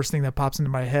 That's the first thing that pops into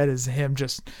my head is him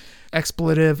just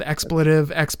expletive, that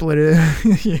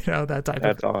type of.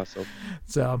 That's awesome.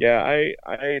 So yeah,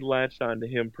 I latched on to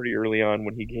him pretty early on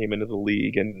when he came into the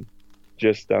league and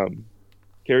just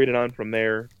carried it on from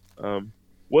there.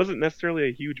 Wasn't necessarily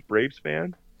a huge Braves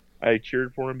fan. I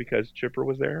cheered for him because Chipper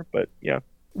was there, but yeah.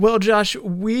 Well, Josh,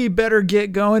 we better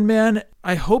get going, man.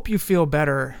 I hope you feel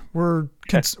better. We're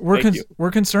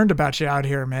concerned about you out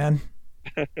here, man.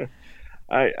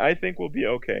 I think we'll be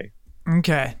okay.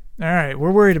 Okay. All right.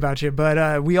 We're worried about you,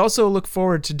 but we also look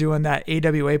forward to doing that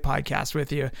AWA podcast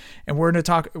with you. And we're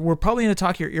probably going to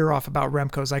talk your ear off about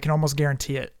Remco's. I can almost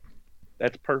guarantee it.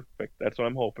 That's perfect. That's what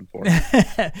I'm hoping for.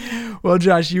 Well,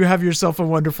 Josh, you have yourself a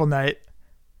wonderful night.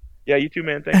 Yeah, you too,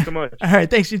 man. Thanks so much. All right.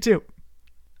 Thanks. You too.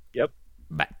 Yep.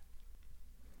 Bye.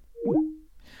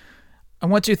 I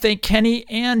want to thank Kenny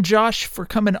and Josh for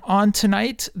coming on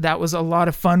tonight. That was a lot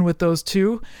of fun with those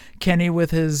two. Kenny with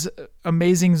his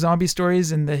amazing zombie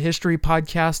stories and the history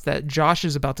podcast that Josh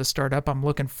is about to start up. I'm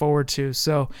looking forward to.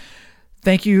 So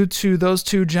thank you to those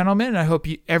two gentlemen. I hope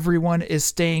everyone is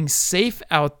staying safe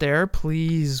out there.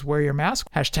 Please wear your mask.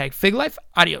 #FigLife.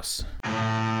 Adios.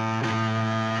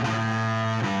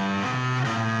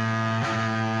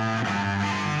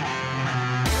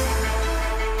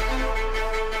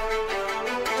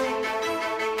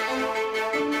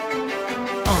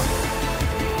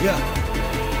 Yeah.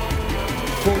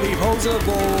 Fully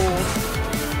poseable.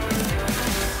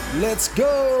 Let's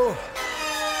go.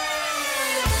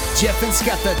 Jeff and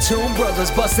Scott, the Toon Brothers,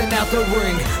 busting out the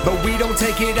ring. But we don't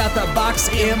take it out the box,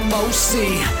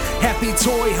 MOC. Happy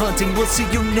toy hunting, we'll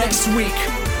see you next week.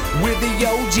 We're the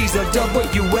OGs of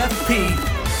WFP.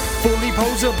 Fully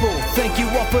Poseable, thank you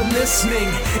all for listening.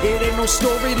 It ain't no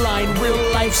storyline, real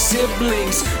life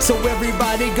siblings. So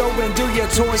everybody go and do your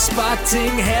toy spotting.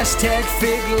 Hashtag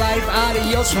Fig Life,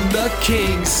 adios from the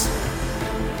Kings.